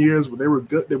Dalton years where they were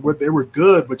good. They were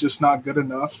good, but just not good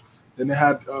enough. Then they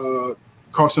had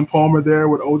Carson Palmer there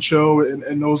with Ocho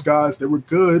and those guys. They were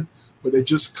good, but they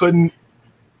just couldn't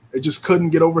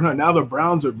get over it. Now the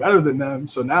Browns are better than them,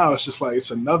 so now it's just like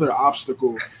it's another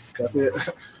obstacle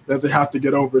that they have to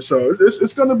get over. So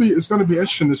it's gonna be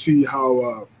interesting to see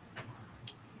how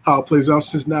it plays out in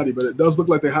Cincinnati. But it does look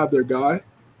like they have their guy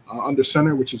under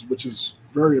center, which is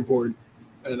very important.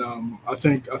 And I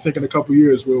think in a couple of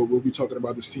years we'll be talking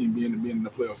about this team being in the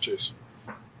playoff chase.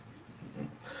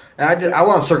 And I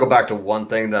want to circle back to one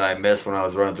thing that I missed when I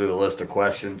was running through the list of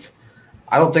questions.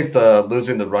 I don't think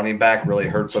losing the running back really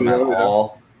hurts them at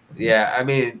all. Yeah, I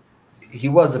mean, he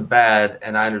wasn't bad,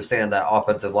 and I understand that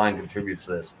offensive line contributes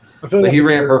to this. I feel like he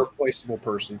ran for a replaceable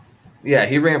person. Yeah,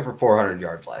 he ran for 400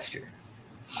 yards last year.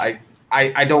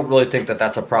 I don't really think that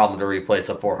that's a problem to replace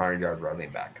a 400-yard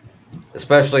running back,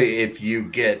 especially if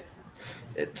you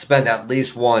spend at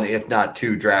least one, if not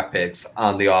two, draft picks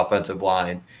on the offensive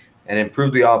line and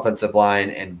improve the offensive line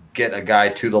and get a guy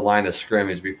to the line of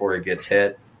scrimmage before he gets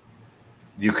hit.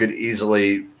 You could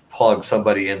easily plug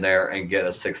somebody in there and get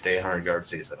a 600 to 800-yard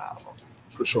season out of them.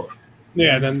 For sure.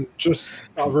 Yeah, then just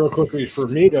real quickly for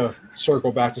me to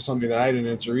circle back to something that I didn't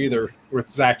answer either, with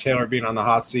Zach Taylor being on the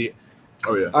hot seat.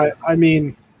 Oh, yeah. I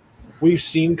mean, we've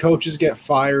seen coaches get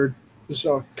fired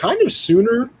so kind of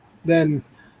sooner than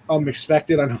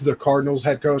expected. I know the Cardinals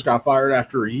head coach got fired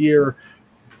after a year.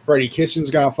 Freddie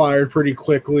Kitchens got fired pretty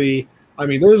quickly. I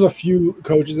mean, there's a few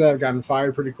coaches that have gotten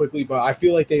fired pretty quickly, but I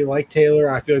feel like they like Taylor.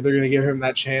 I feel like they're going to give him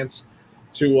that chance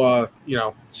to,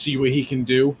 see what he can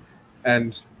do.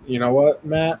 And you know what,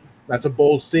 Matt? That's a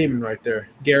bold statement right there.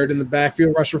 Garrett in the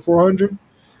backfield, rush for 400.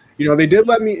 They did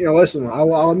let me. Listen,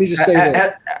 let me just say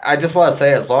this. I just want to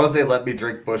say, as long as they let me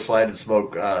drink Busch Light and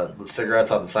smoke cigarettes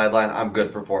on the sideline, I'm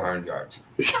good for 400 yards.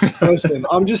 Listen,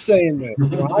 I'm just saying this.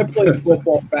 When I played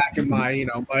football back in my,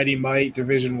 Mighty Might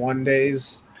Division I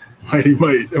days. Mighty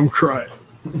Might, I'm crying.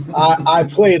 I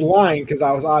played line because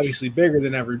I was obviously bigger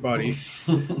than everybody,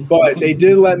 but they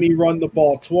did let me run the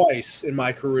ball twice in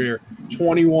my career,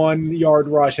 21-yard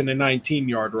rush and a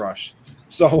 19-yard rush.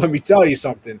 So let me tell you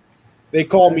something. They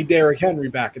called me Derrick Henry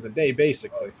back in the day,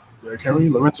 basically. Derrick Henry,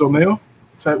 Lorenzo Neal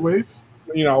type wave?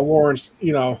 Lawrence,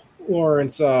 I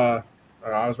was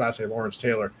about to say Lawrence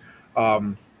Taylor.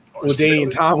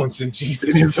 LaDainian Tomlinson,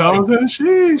 Jesus. LaDainian Tomlinson?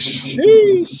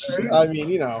 Sheesh. I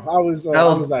mean, I was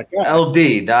that guy.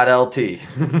 LD, not LT.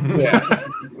 Yeah.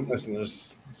 Listen,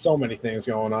 there's so many things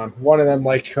going on. One of them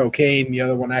liked cocaine. The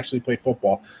other one actually played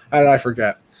football. How did I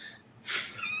forget?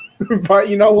 But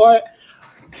you know what?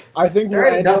 I think there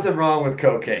ain't nothing wrong with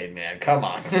cocaine, man. Come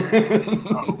on.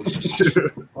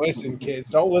 Listen, kids,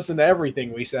 don't listen to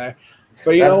everything we say.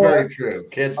 But you know what? That's very true.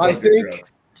 Kids don't do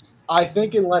drugs. I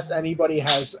think unless anybody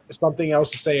has something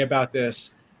else to say about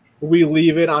this, we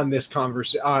leave it on this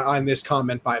on this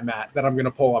comment by Matt that I'm going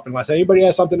to pull up. Unless anybody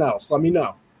has something else, let me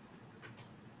know.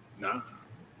 No.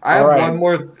 I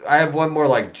have one more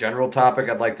like general topic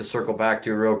I'd like to circle back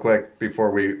to real quick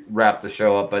before we wrap the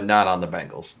show up, but not on the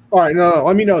Bengals. All right, no,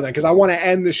 let me know then, because I want to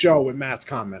end the show with Matt's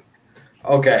comment.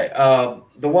 Okay,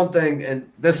 the one thing,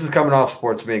 and this is coming off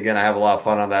Sports Me again. I have a lot of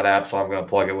fun on that app, so I'm going to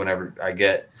plug it whenever I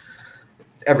get,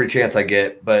 every chance I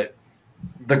get. But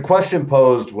the question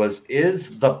posed was,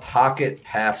 is the pocket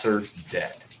passer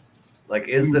dead? Like,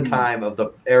 is the time of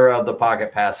the era of the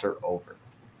pocket passer over?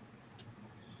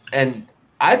 And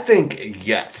I think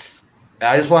yes.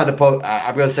 I just wanted to pose.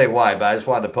 I'm going to say why, but I just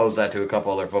wanted to pose that to a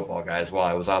couple other football guys while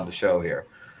I was on the show here.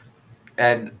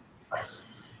 And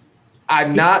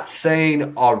I'm not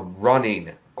saying a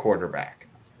running quarterback.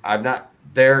 I'm not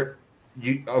there.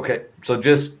 Okay, so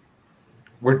just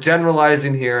we're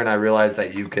generalizing here, and I realize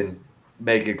that you can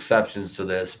make exceptions to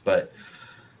this, but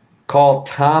call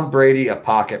Tom Brady a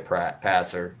pocket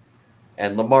passer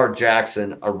and Lamar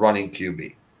Jackson a running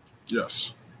QB.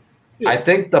 Yes. I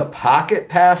think the pocket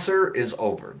passer is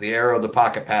over. The era of the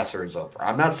pocket passer is over.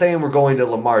 I'm not saying we're going to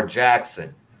Lamar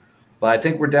Jackson, but I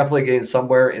think we're definitely getting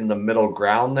somewhere in the middle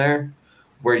ground there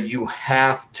where you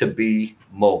have to be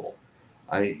mobile.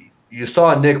 You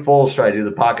saw Nick Foles try to do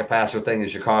the pocket passer thing in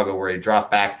Chicago where he dropped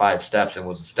back 5 steps and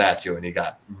was a statue and he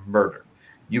got murdered.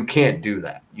 You can't do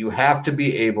that. You have to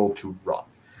be able to run.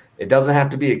 It doesn't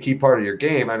have to be a key part of your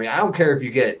game. I mean, I don't care if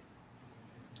you get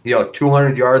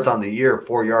 200 yards on the year,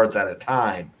 4 yards at a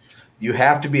time. You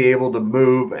have to be able to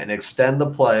move and extend the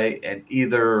play and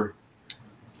either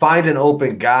find an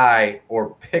open guy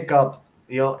or pick up,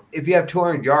 if you have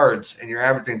 200 yards and you're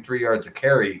averaging 3 yards a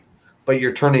carry, but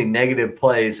you're turning negative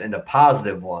plays into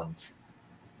positive ones,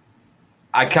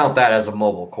 I count that as a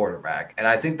mobile quarterback. And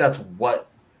I think that's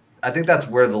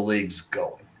where the league's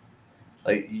going.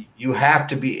 Like, you have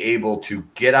to be able to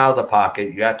get out of the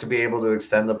pocket. You have to be able to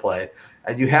extend the play.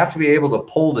 And you have to be able to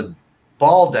pull the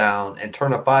ball down and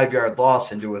turn a 5-yard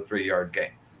loss into a 3-yard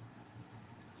gain.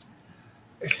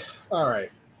 All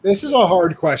right. This is a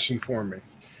hard question for me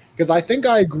because I think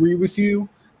I agree with you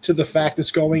to the fact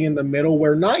it's going in the middle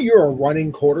where not you're a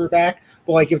running quarterback,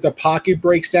 but like if the pocket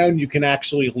breaks down, you can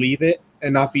actually leave it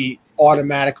and not be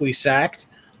automatically sacked.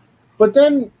 But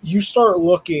then you start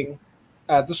looking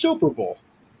at the Super Bowl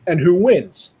and who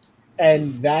wins.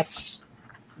 And that's,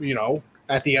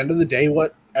 at the end of the day,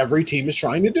 what every team is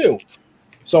trying to do.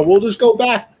 So we'll just go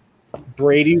back.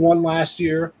 Brady won last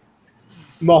year.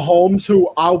 Mahomes,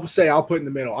 who I'll put in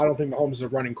the middle. I don't think Mahomes is a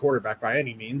running quarterback by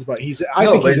any means, but he's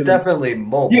definitely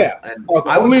mobile. Yeah. And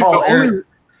I would call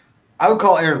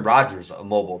Aaron Rodgers a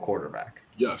mobile quarterback.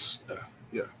 Yes.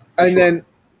 Yeah. And then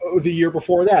the year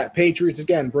before that, Patriots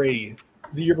again, Brady.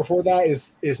 The year before that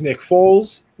is Nick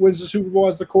Foles wins the Super Bowl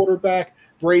as the quarterback.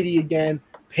 Brady again.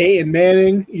 Peyton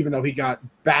Manning, even though he got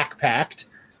backpacked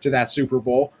to that Super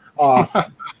Bowl.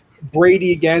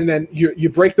 Brady again. Then you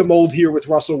break the mold here with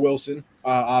Russell Wilson,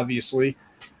 obviously.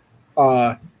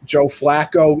 Joe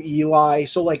Flacco, Eli.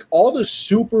 So like all the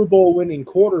Super Bowl winning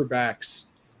quarterbacks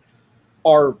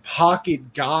are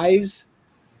pocket guys.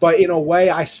 But in a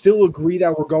way, I still agree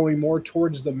that we're going more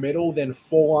towards the middle than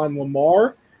full on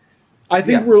Lamar. I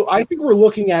think we're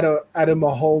looking at a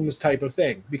Mahomes type of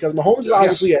thing because Mahomes is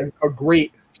obviously a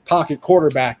great pocket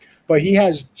quarterback, but he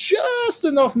has just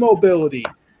enough mobility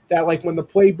that like when the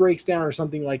play breaks down or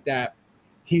something like that,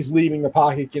 he's leaving the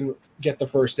pocket and get the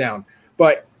first down.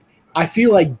 But I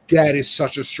feel like dead is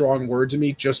such a strong word to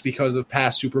me just because of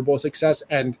past Super Bowl success,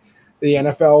 and the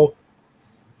NFL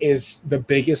is the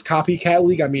biggest copycat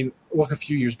league. I mean, look, a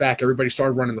few years back, everybody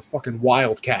started running the fucking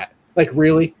Wildcat. Like,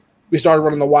 really? We started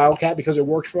running the Wildcat because it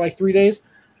worked for like 3 days.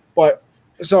 But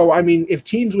so, I mean, if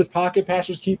teams with pocket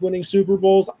passers keep winning Super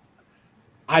Bowls,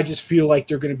 I just feel like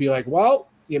they're going to be like, well,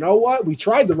 you know what? We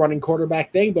tried the running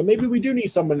quarterback thing, but maybe we do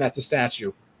need someone that's a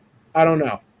statue. I don't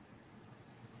know.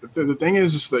 The thing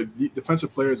is just like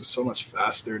defensive players are so much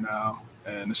faster now.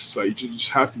 And it's just like you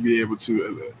just have to be able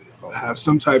to have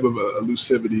some type of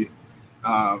elusivity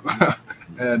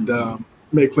and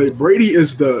make play. Brady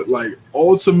is the like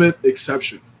ultimate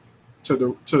exception to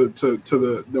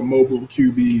the mobile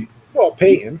QB. Well,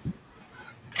 Peyton.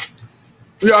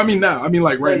 Yeah, I mean now. I mean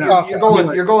like right now.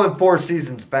 You're going 4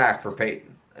 seasons back for Peyton.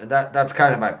 And that's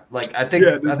kind of my like. I think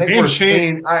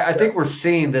we're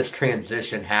seeing this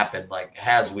transition happen like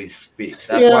as we speak.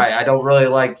 That's why I don't really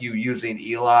like you using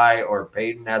Eli or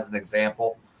Peyton as an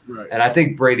example. Right. And I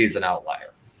think Brady's an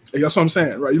outlier. That's what I'm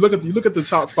saying. Right. You look at the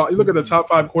top 5. You look at the top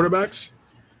 5 quarterbacks.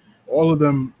 All of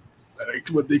them,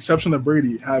 with the exception of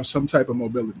Brady, have some type of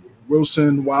mobility.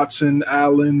 Wilson, Watson,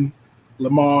 Allen,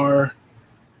 Lamar,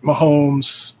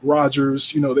 Mahomes,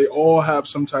 Rodgers. They all have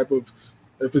some type of.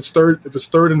 If it's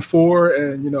third and 4,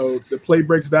 and the play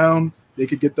breaks down, they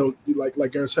could get those.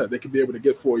 Like Aaron said, they could be able to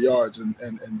get 4 yards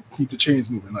and keep the chains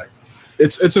moving. Like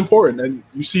it's important. And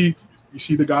you see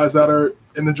the guys that are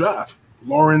in the draft: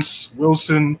 Lawrence,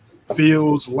 Wilson,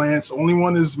 Fields, Lance. The only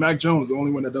one is Mac Jones. The only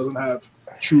one that doesn't have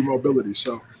true mobility.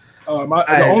 So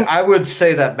I would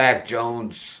say that Mac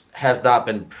Jones has not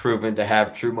been proven to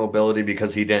have true mobility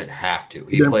because he didn't have to.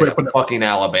 He played at fucking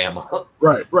Alabama.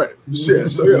 Right. So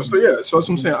that's what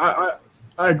I'm saying. I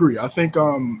agree. I think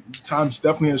times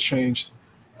definitely has changed.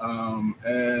 But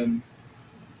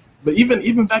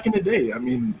even back in the day, I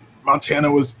mean,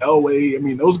 Montana was Elway. I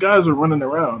mean, those guys were running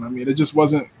around. I mean, it just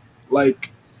wasn't to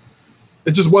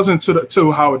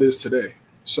how it is today.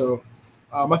 So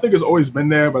I think it's always been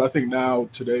there, but I think now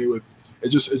today with it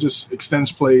just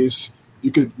extends plays. You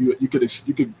could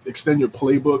extend your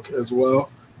playbook as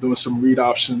well doing some read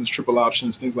options, triple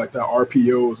options, things like that.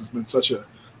 RPOs has been such a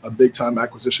big time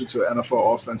acquisition to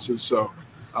NFL offenses. So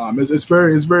it's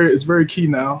very key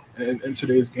now in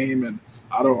today's game, and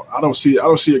I don't see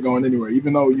it going anywhere.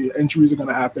 Even though injuries are going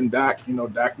to happen, Dak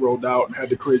rolled out and had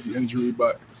the crazy injury,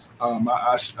 but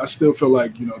I still feel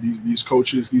like these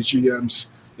coaches, these GMs,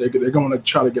 they're going to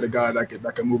try to get a guy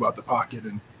that can move out the pocket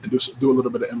and do a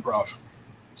little bit of improv.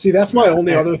 See, that's my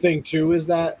only other thing too, is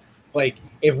that like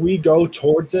if we go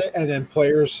towards it and then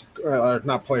quarterbacks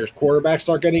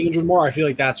start getting injured more, I feel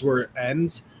like that's where it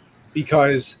ends,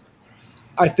 because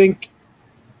I think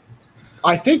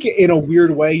in a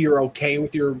weird way you're okay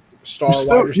with your star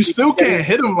wide receiver. You still can't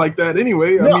hit them like that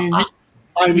anyway. No,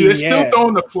 I mean, they're still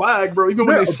throwing the flag, bro. Even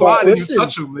when they slide and you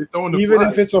touch them, they're throwing the flag. Even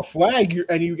if it's a flag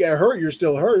and you get hurt, you're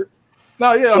still hurt.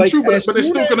 No, yeah, I'm true, but they're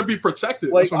still going to be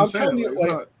protected. Like, that's what I'm saying.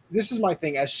 You, this is my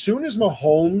thing. As soon as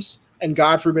Mahomes, and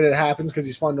God forbid it happens because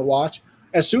he's fun to watch,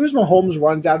 as soon as Mahomes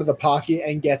runs out of the pocket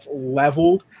and gets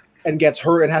leveled and gets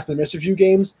hurt and has to miss a few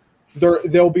games,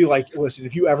 they'll be like, listen,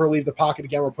 if you ever leave the pocket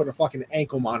again, we're putting a fucking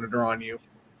ankle monitor on you.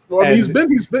 Well, he's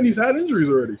had injuries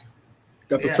already.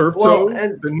 Got the turf toe,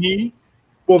 and the knee.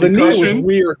 Well, the knee was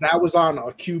weird. That was on a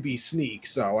QB sneak.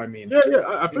 So I mean,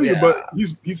 I feel you, but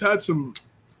he's had some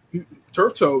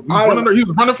turf toe. He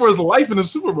was running for his life in the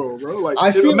Super Bowl, bro. Like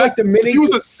I feel like the minute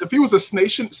if he was a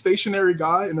stationary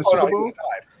guy in the Super Bowl,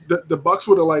 the Bucs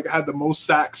would have had the most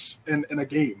sacks in a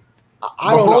game.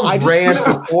 I don't know. I just ran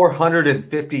for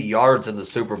 450 yards in the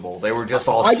Super Bowl. They were just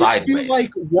all sideways. I just feel like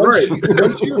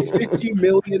once your $50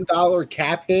 million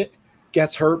cap hit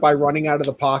gets hurt by running out of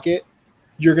the pocket,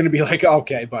 you're going to be like,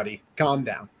 okay, buddy, calm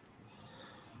down.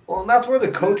 Well, and that's where the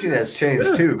coaching has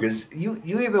changed too, because you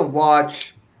even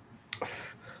watch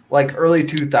like early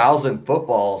 2000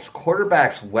 footballs,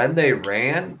 quarterbacks when they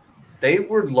ran, they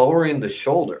were lowering the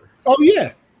shoulder. Oh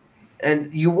yeah,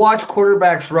 and you watch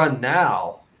quarterbacks run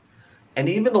now, and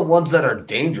even the ones that are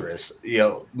dangerous,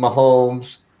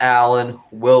 Mahomes, Allen,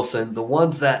 Wilson, the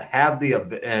ones that have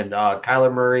and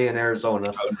Kyler Murray in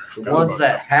Arizona, the ones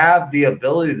that have the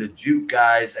ability to juke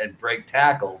guys and break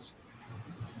tackles.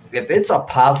 If it's a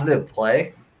positive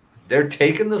play, they're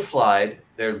taking the slide,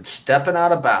 they're stepping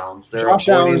out of bounds. Josh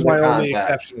Allen is my only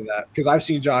exception to that, because I've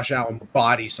seen Josh Allen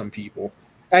body some people,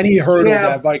 and he hurdled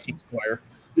that Vikings player.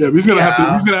 Yeah, but he's gonna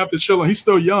have to chill. He's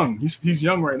still young. He's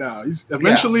young right now. He's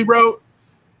eventually, bro.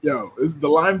 The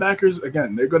linebackers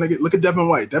again. They're gonna look at Devin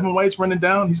White. Devin White's running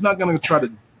down. He's not gonna try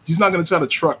to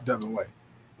truck Devin White.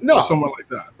 No, or someone like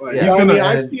that.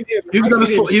 He's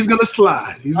gonna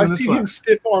slide. I've seen him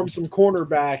stiff arm some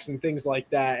cornerbacks and things like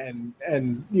that, and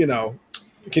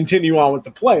continue on with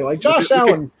the play. Like Josh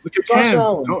Allen. Look at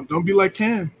Cam. Don't be like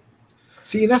Cam.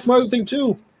 See, and that's my other thing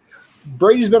too.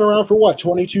 Brady's been around for what,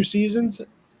 22 seasons?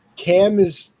 Cam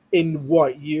is in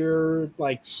what year?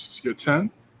 Like year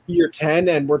 10. Year 10,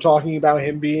 and we're talking about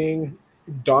him being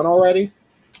done already.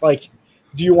 Like,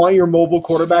 do you want your mobile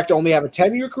quarterback to only have a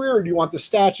 10-year career, or do you want the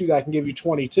statue that can give you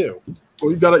 22?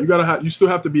 Well, you still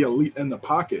have to be elite in the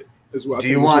pocket as well. Do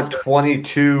you want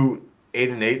 22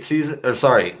 8-8 season, or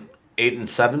sorry,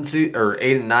 8-7 or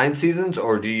 8-9 seasons,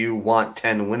 or do you want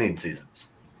 10 winning seasons?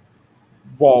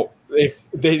 Well,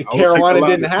 Carolina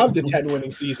didn't have the 10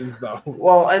 winning seasons though.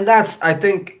 Well, and I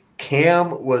think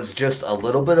Cam was just a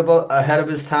little bit ahead of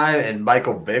his time, and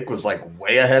Michael Vick was like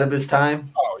way ahead of his time.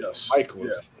 Oh yes, Mike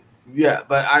was. Yeah,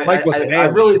 but I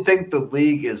really think the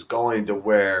league is going to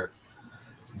where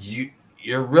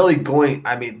you're really going.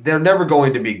 I mean, they're never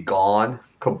going to be gone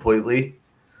completely,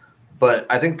 but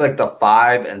I think like the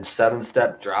 5 and 7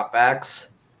 step dropbacks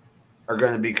are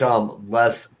going to become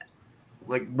less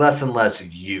and less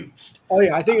used. Oh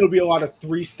yeah, I think it'll be a lot of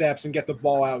 3 steps and get the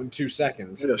ball out in 2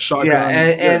 seconds. And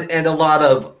a lot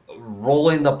of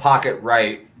rolling the pocket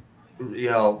right,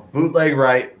 bootleg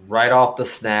right off the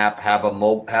snap. Have a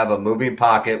moving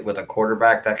pocket with a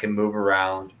quarterback that can move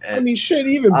around. And I mean, shit,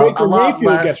 even Baker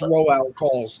Mayfield gets rollout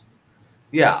calls.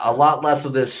 Yeah, a lot less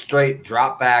of this straight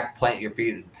drop back, plant your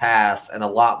feet and pass, and a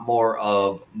lot more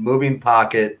of moving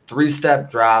pocket, 3-step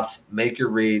drops, make your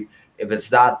read. If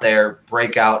it's not there,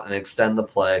 break out and extend the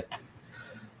play.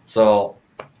 So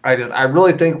I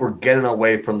really think we're getting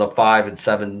away from the 5 and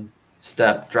 7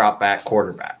 step drop back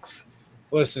quarterbacks.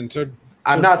 Listen,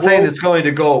 I'm not saying it's going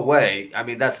to go away. I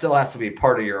mean, that still has to be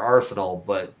part of your arsenal,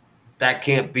 but that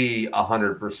can't be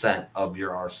 100% of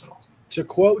your arsenal. To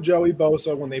quote Joey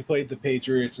Bosa when they played the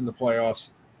Patriots in the playoffs,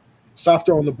 stop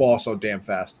throwing the ball so damn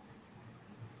fast.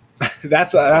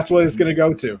 That's what it's going to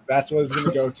go to. That's what it's going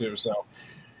to go to. So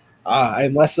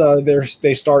unless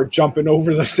they start jumping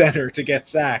over the center to get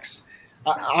sacks,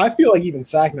 I feel like even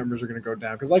sack numbers are going to go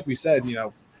down because, like we said,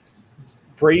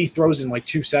 Brady throws in like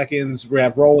 2 seconds. We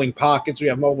have rolling pockets. We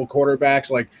have mobile quarterbacks.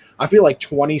 Like, I feel like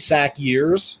 20 sack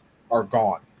years are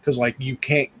gone because, like, you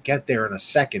can't get there in a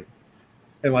second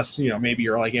unless, maybe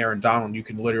you're like Aaron Donald. You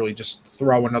can literally just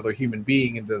throw another human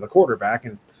being into the quarterback.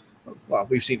 And, well,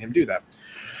 we've seen him do that.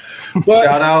 But,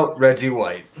 shout out Reggie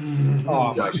White.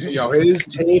 His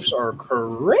tapes are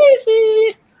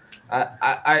crazy.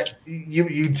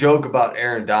 You joke about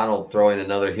Aaron Donald throwing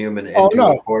another human into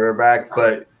a quarterback,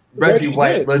 but Reggie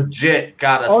White legit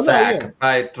got a sack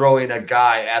by throwing a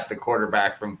guy at the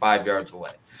quarterback from 5 yards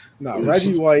away. No,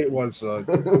 Reggie White was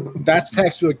that's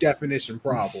textbook definition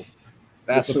problem.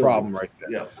 That's the problem right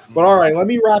there. Yeah. But all right, let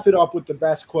me wrap it up with the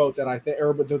best quote that I think,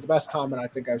 or the best comment I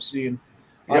think I've seen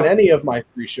on any of my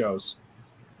 3 shows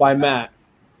by Matt.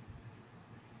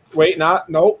 Wait, not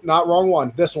wrong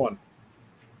one. This one.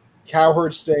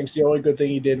 Cowherd stinks. The only good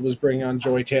thing he did was bring on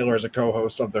Joy Taylor as a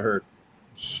co-host of The Herd.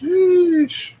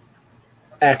 Sheesh.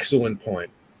 Excellent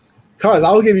point. Because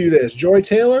I'll give you this. Joy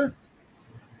Taylor,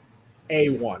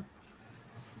 A1.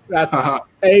 That's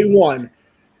A1.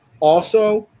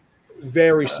 Also,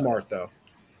 very smart, though.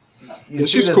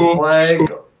 She's cool.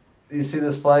 You see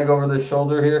this flag over the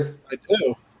shoulder here? I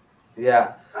do.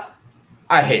 Yeah.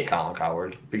 I hate Colin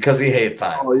Cowherd because he hates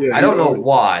time. Oh, yeah, I don't know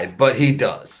why, but he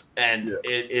does. And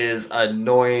it is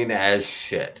annoying as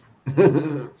shit. I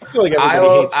feel like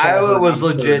Iowa was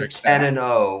legit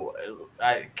 10-0.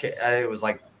 It was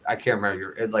like, I can't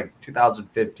remember. It was like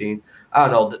 2015. I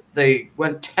don't know. They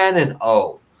went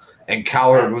 10-0, and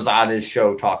Cowherd was on his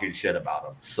show talking shit about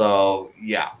him. So,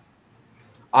 yeah.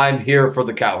 I'm here for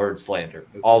the Cowherd slander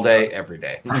all day, every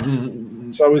day.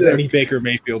 So is any Baker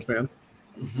Mayfield fan.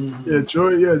 Yeah,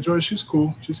 Joy. She's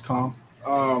cool. She's calm.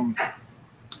 Cowherd,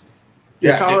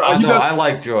 I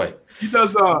like Joy. He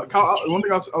does. One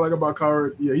thing I like about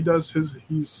Cowherd, he does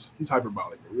he's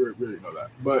hyperbolic. We already know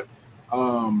that, but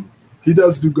he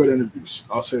does do good interviews.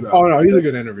 I'll say that. Oh no, he's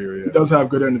a good interviewer. Yeah. He does have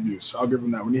good interviews. I'll give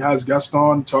him that. When he has guests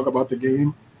on talk about the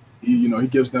game, he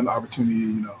gives them the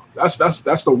opportunity. That's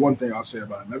the one thing I'll say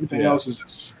about him. Everything else is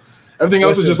just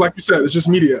like you said. It's just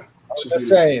media. I was just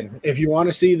saying, if you want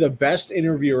to see the best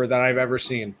interviewer that I've ever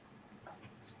seen,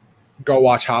 go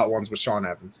watch Hot Ones with Sean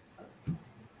Evans.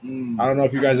 I don't know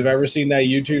if you guys have ever seen that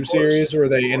YouTube series where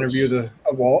they interview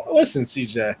listen,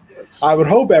 CJ, I would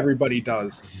hope everybody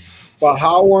does. But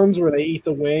Hot Ones where they eat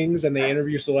the wings and they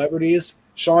interview celebrities,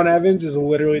 Sean Evans is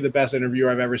literally the best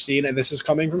interviewer I've ever seen. And this is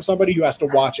coming from somebody who has to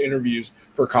watch interviews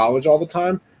for college all the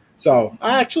time. So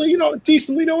I actually,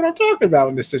 decently know what I'm talking about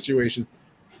in this situation.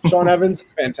 Sean Evans,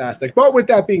 fantastic. But with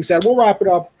that being said, we'll wrap it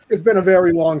up. It's been a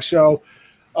very long show,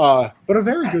 but a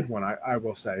very good one, I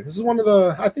will say. I think this is one of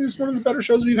the better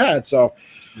shows we've had. So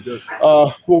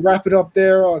we'll wrap it up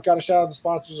there. Got to shout out the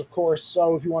sponsors, of course.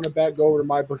 So if you want to bet, go over to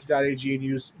mybookie.ag and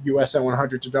use USN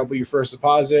 100 to double your first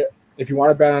deposit. If you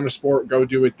want to bet on a sport, go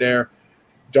do it there.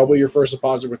 Double your first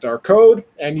deposit with our code,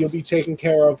 and you'll be taken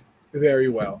care of very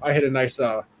well. I hit a nice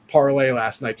parlay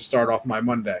last night to start off my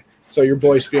Monday. So your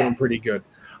boy's feeling pretty good.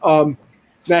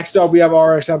 Next up, we have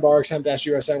RxHemp.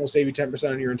 RxHemp-USN will save you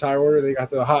 10% on your entire order. They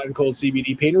got the hot and cold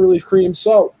CBD pain relief cream.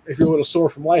 So if you're a little sore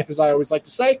from life, as I always like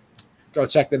to say, go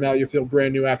check them out. You'll feel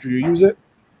brand new after you use it.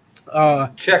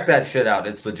 Check that shit out.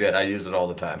 It's legit. I use it all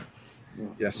the time.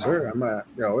 Yes, sir.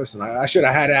 Listen, I should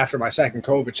have had it after my second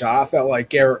COVID shot. I felt like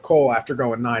Garrett Cole after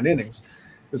going 9 innings.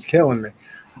 It was killing me.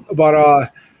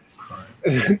 But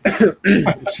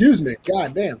excuse me.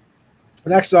 God damn.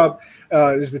 Next up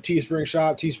is the Teespring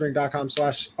shop,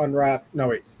 teespring.com/unwrap.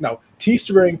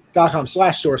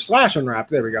 Teespring.com/store/unwrap.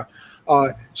 There we go.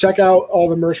 Check out all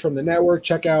the merch from the network.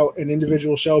 Check out an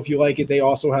individual show if you like it. They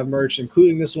also have merch,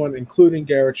 including this one, including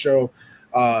Garrett's show,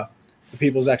 the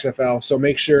People's XFL. So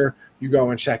make sure you go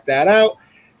and check that out.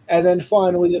 And then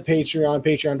finally, the Patreon,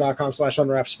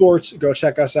 patreon.com/unwrap sports. Go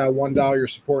check us out. $1, you're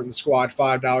supporting the squad.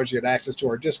 $5, you get access to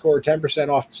our Discord, 10%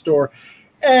 off the store,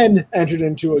 and entered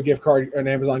into a gift card, an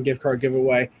Amazon gift card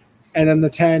giveaway. And then the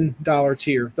 $10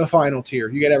 tier, the final tier,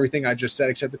 you get everything I just said,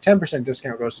 except the 10%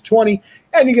 discount goes to $20,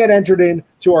 and you get entered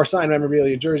into our signed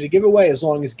memorabilia jersey giveaway as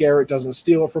long as Garrett doesn't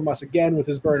steal it from us again with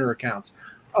his burner accounts.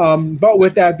 But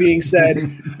with that being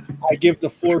said, I give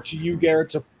the floor to you, Garrett,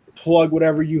 to plug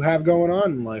whatever you have going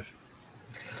on in life.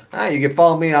 You can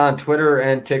follow me on Twitter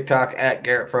and TikTok at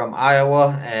Garrett from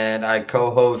Iowa, and I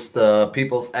co-host the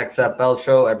People's XFL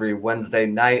show every Wednesday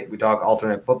night. We talk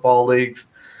alternate football leagues,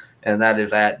 and that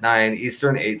is at 9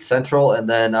 Eastern, 8 Central. And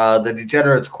then the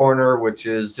Degenerates Corner, which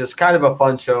is just kind of a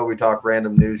fun show. We talk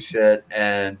random news shit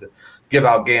and give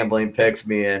out gambling picks,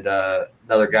 me and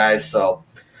other guys. So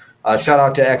Shout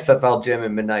out to XFL Jim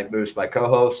and Midnight Moose, my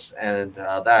co-hosts, and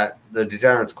that the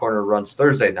Degenerates Corner runs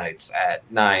Thursday nights at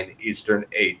 9 Eastern,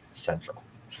 8 Central.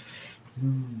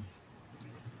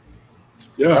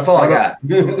 Yeah, that's all I got.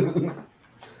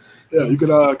 Yeah, you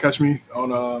can catch me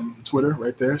on Twitter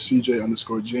right there,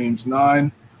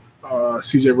 CJ_James9,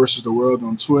 CJ versus the World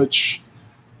on Twitch.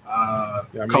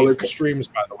 Color streams,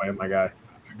 by the way, my guy.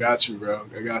 I got you, bro.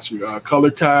 I got you.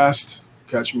 Colorcast,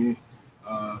 catch me.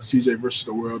 CJ versus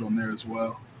the World on there as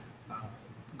well.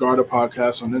 Garda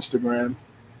Podcast on Instagram.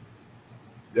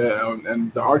 Yeah,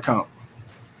 and the Hard Count.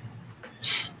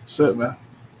 That's it, man.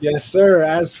 Yes, sir.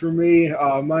 As for me,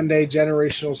 Monday,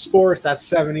 Generational Sports. That's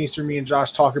 7 Eastern. Me and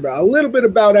Josh talk about a little bit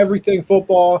about everything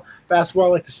football, basketball. I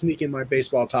like to sneak in my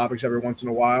baseball topics every once in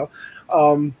a while.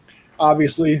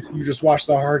 Obviously, you just watch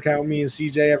the Hard Count, me and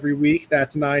CJ, every week.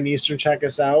 That's 9 Eastern. Check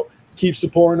us out. Keep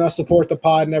supporting us, support the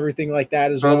pod and everything like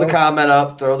that as well. Throw the comment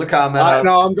up.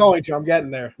 No, I'm going to. I'm getting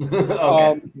there.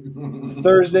 Okay.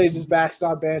 Thursdays is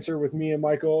Backstop Banter with me and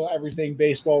Michael. Everything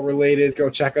baseball related. Go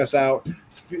check us out.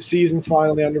 Season's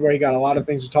finally underway. Got a lot of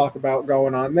things to talk about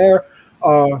going on there.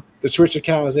 The Twitch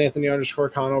account is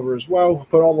Anthony_Conover as well.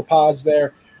 Put all the pods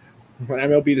there. When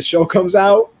MLB The Show comes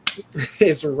out,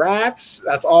 it's wraps.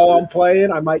 That's all I'm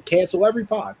playing. I might cancel every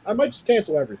pod. I might just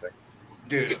cancel everything.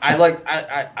 Dude, I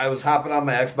was hopping on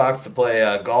my Xbox to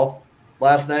play golf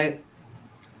last night,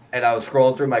 and I was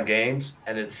scrolling through my games,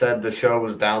 and it said the show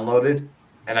was downloaded,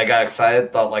 and I got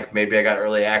excited, thought like maybe I got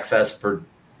early access for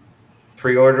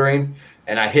pre-ordering,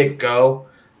 and I hit go,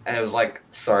 and it was like,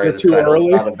 sorry, this title's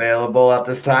not available at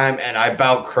this time, and I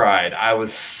about cried. I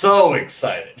was so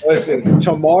excited. Listen,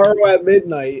 tomorrow at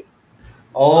midnight,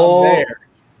 I'm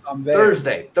there.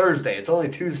 Thursday. It's only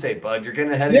Tuesday, bud. You're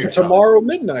getting ahead of yourself. Tomorrow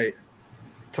midnight.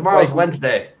 Tomorrow's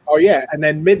Wednesday. Oh, yeah, and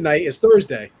then midnight is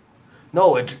Thursday.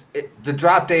 No, the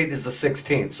drop date is the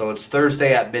 16th, so it's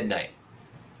Thursday at midnight.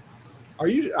 Are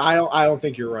you? I don't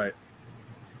think you're right.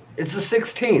 It's the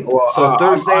 16th, so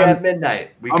Thursday at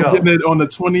midnight. I'm getting it on the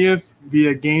 20th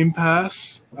via Game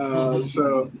Pass. It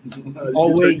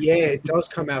does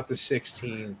come out the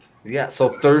 16th. Yeah,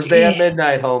 so Thursday at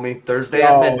midnight, homie. Thursday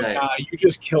at midnight. Nah, you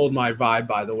just killed my vibe,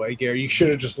 by the way, Gary. You should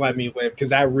have just let me live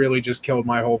because that really just killed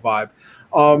my whole vibe.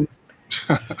 Wow,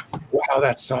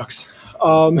 that sucks.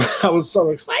 I was so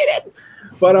excited.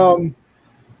 But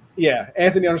yeah,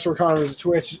 Anthony_Conover is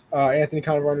Twitch. Anthony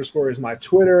Conover _ is my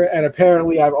Twitter. And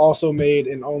apparently I've also made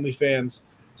an OnlyFans.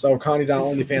 So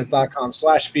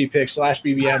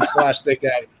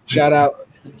Connie.onlyfans.com/feepick/BBM/thickdaddy. Shout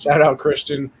out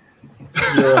Christian.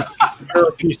 You're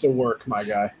a piece of work, my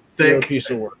guy. You're a piece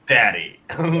of work. Daddy.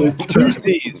 Two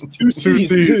C's. Two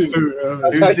C's.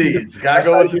 Gotta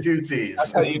go with the 2 C's.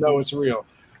 That's how you know it's real.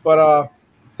 But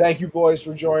thank you, boys,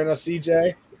 for joining us,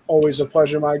 CJ. Always a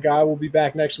pleasure, my guy. We'll be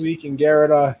back next week. And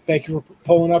Garrett, thank you for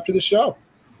pulling up to the show.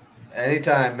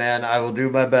 Anytime, man. I will do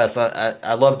my best.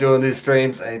 I love doing these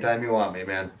streams anytime you want me,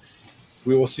 man.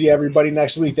 We will see everybody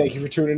next week. Thank you for tuning in.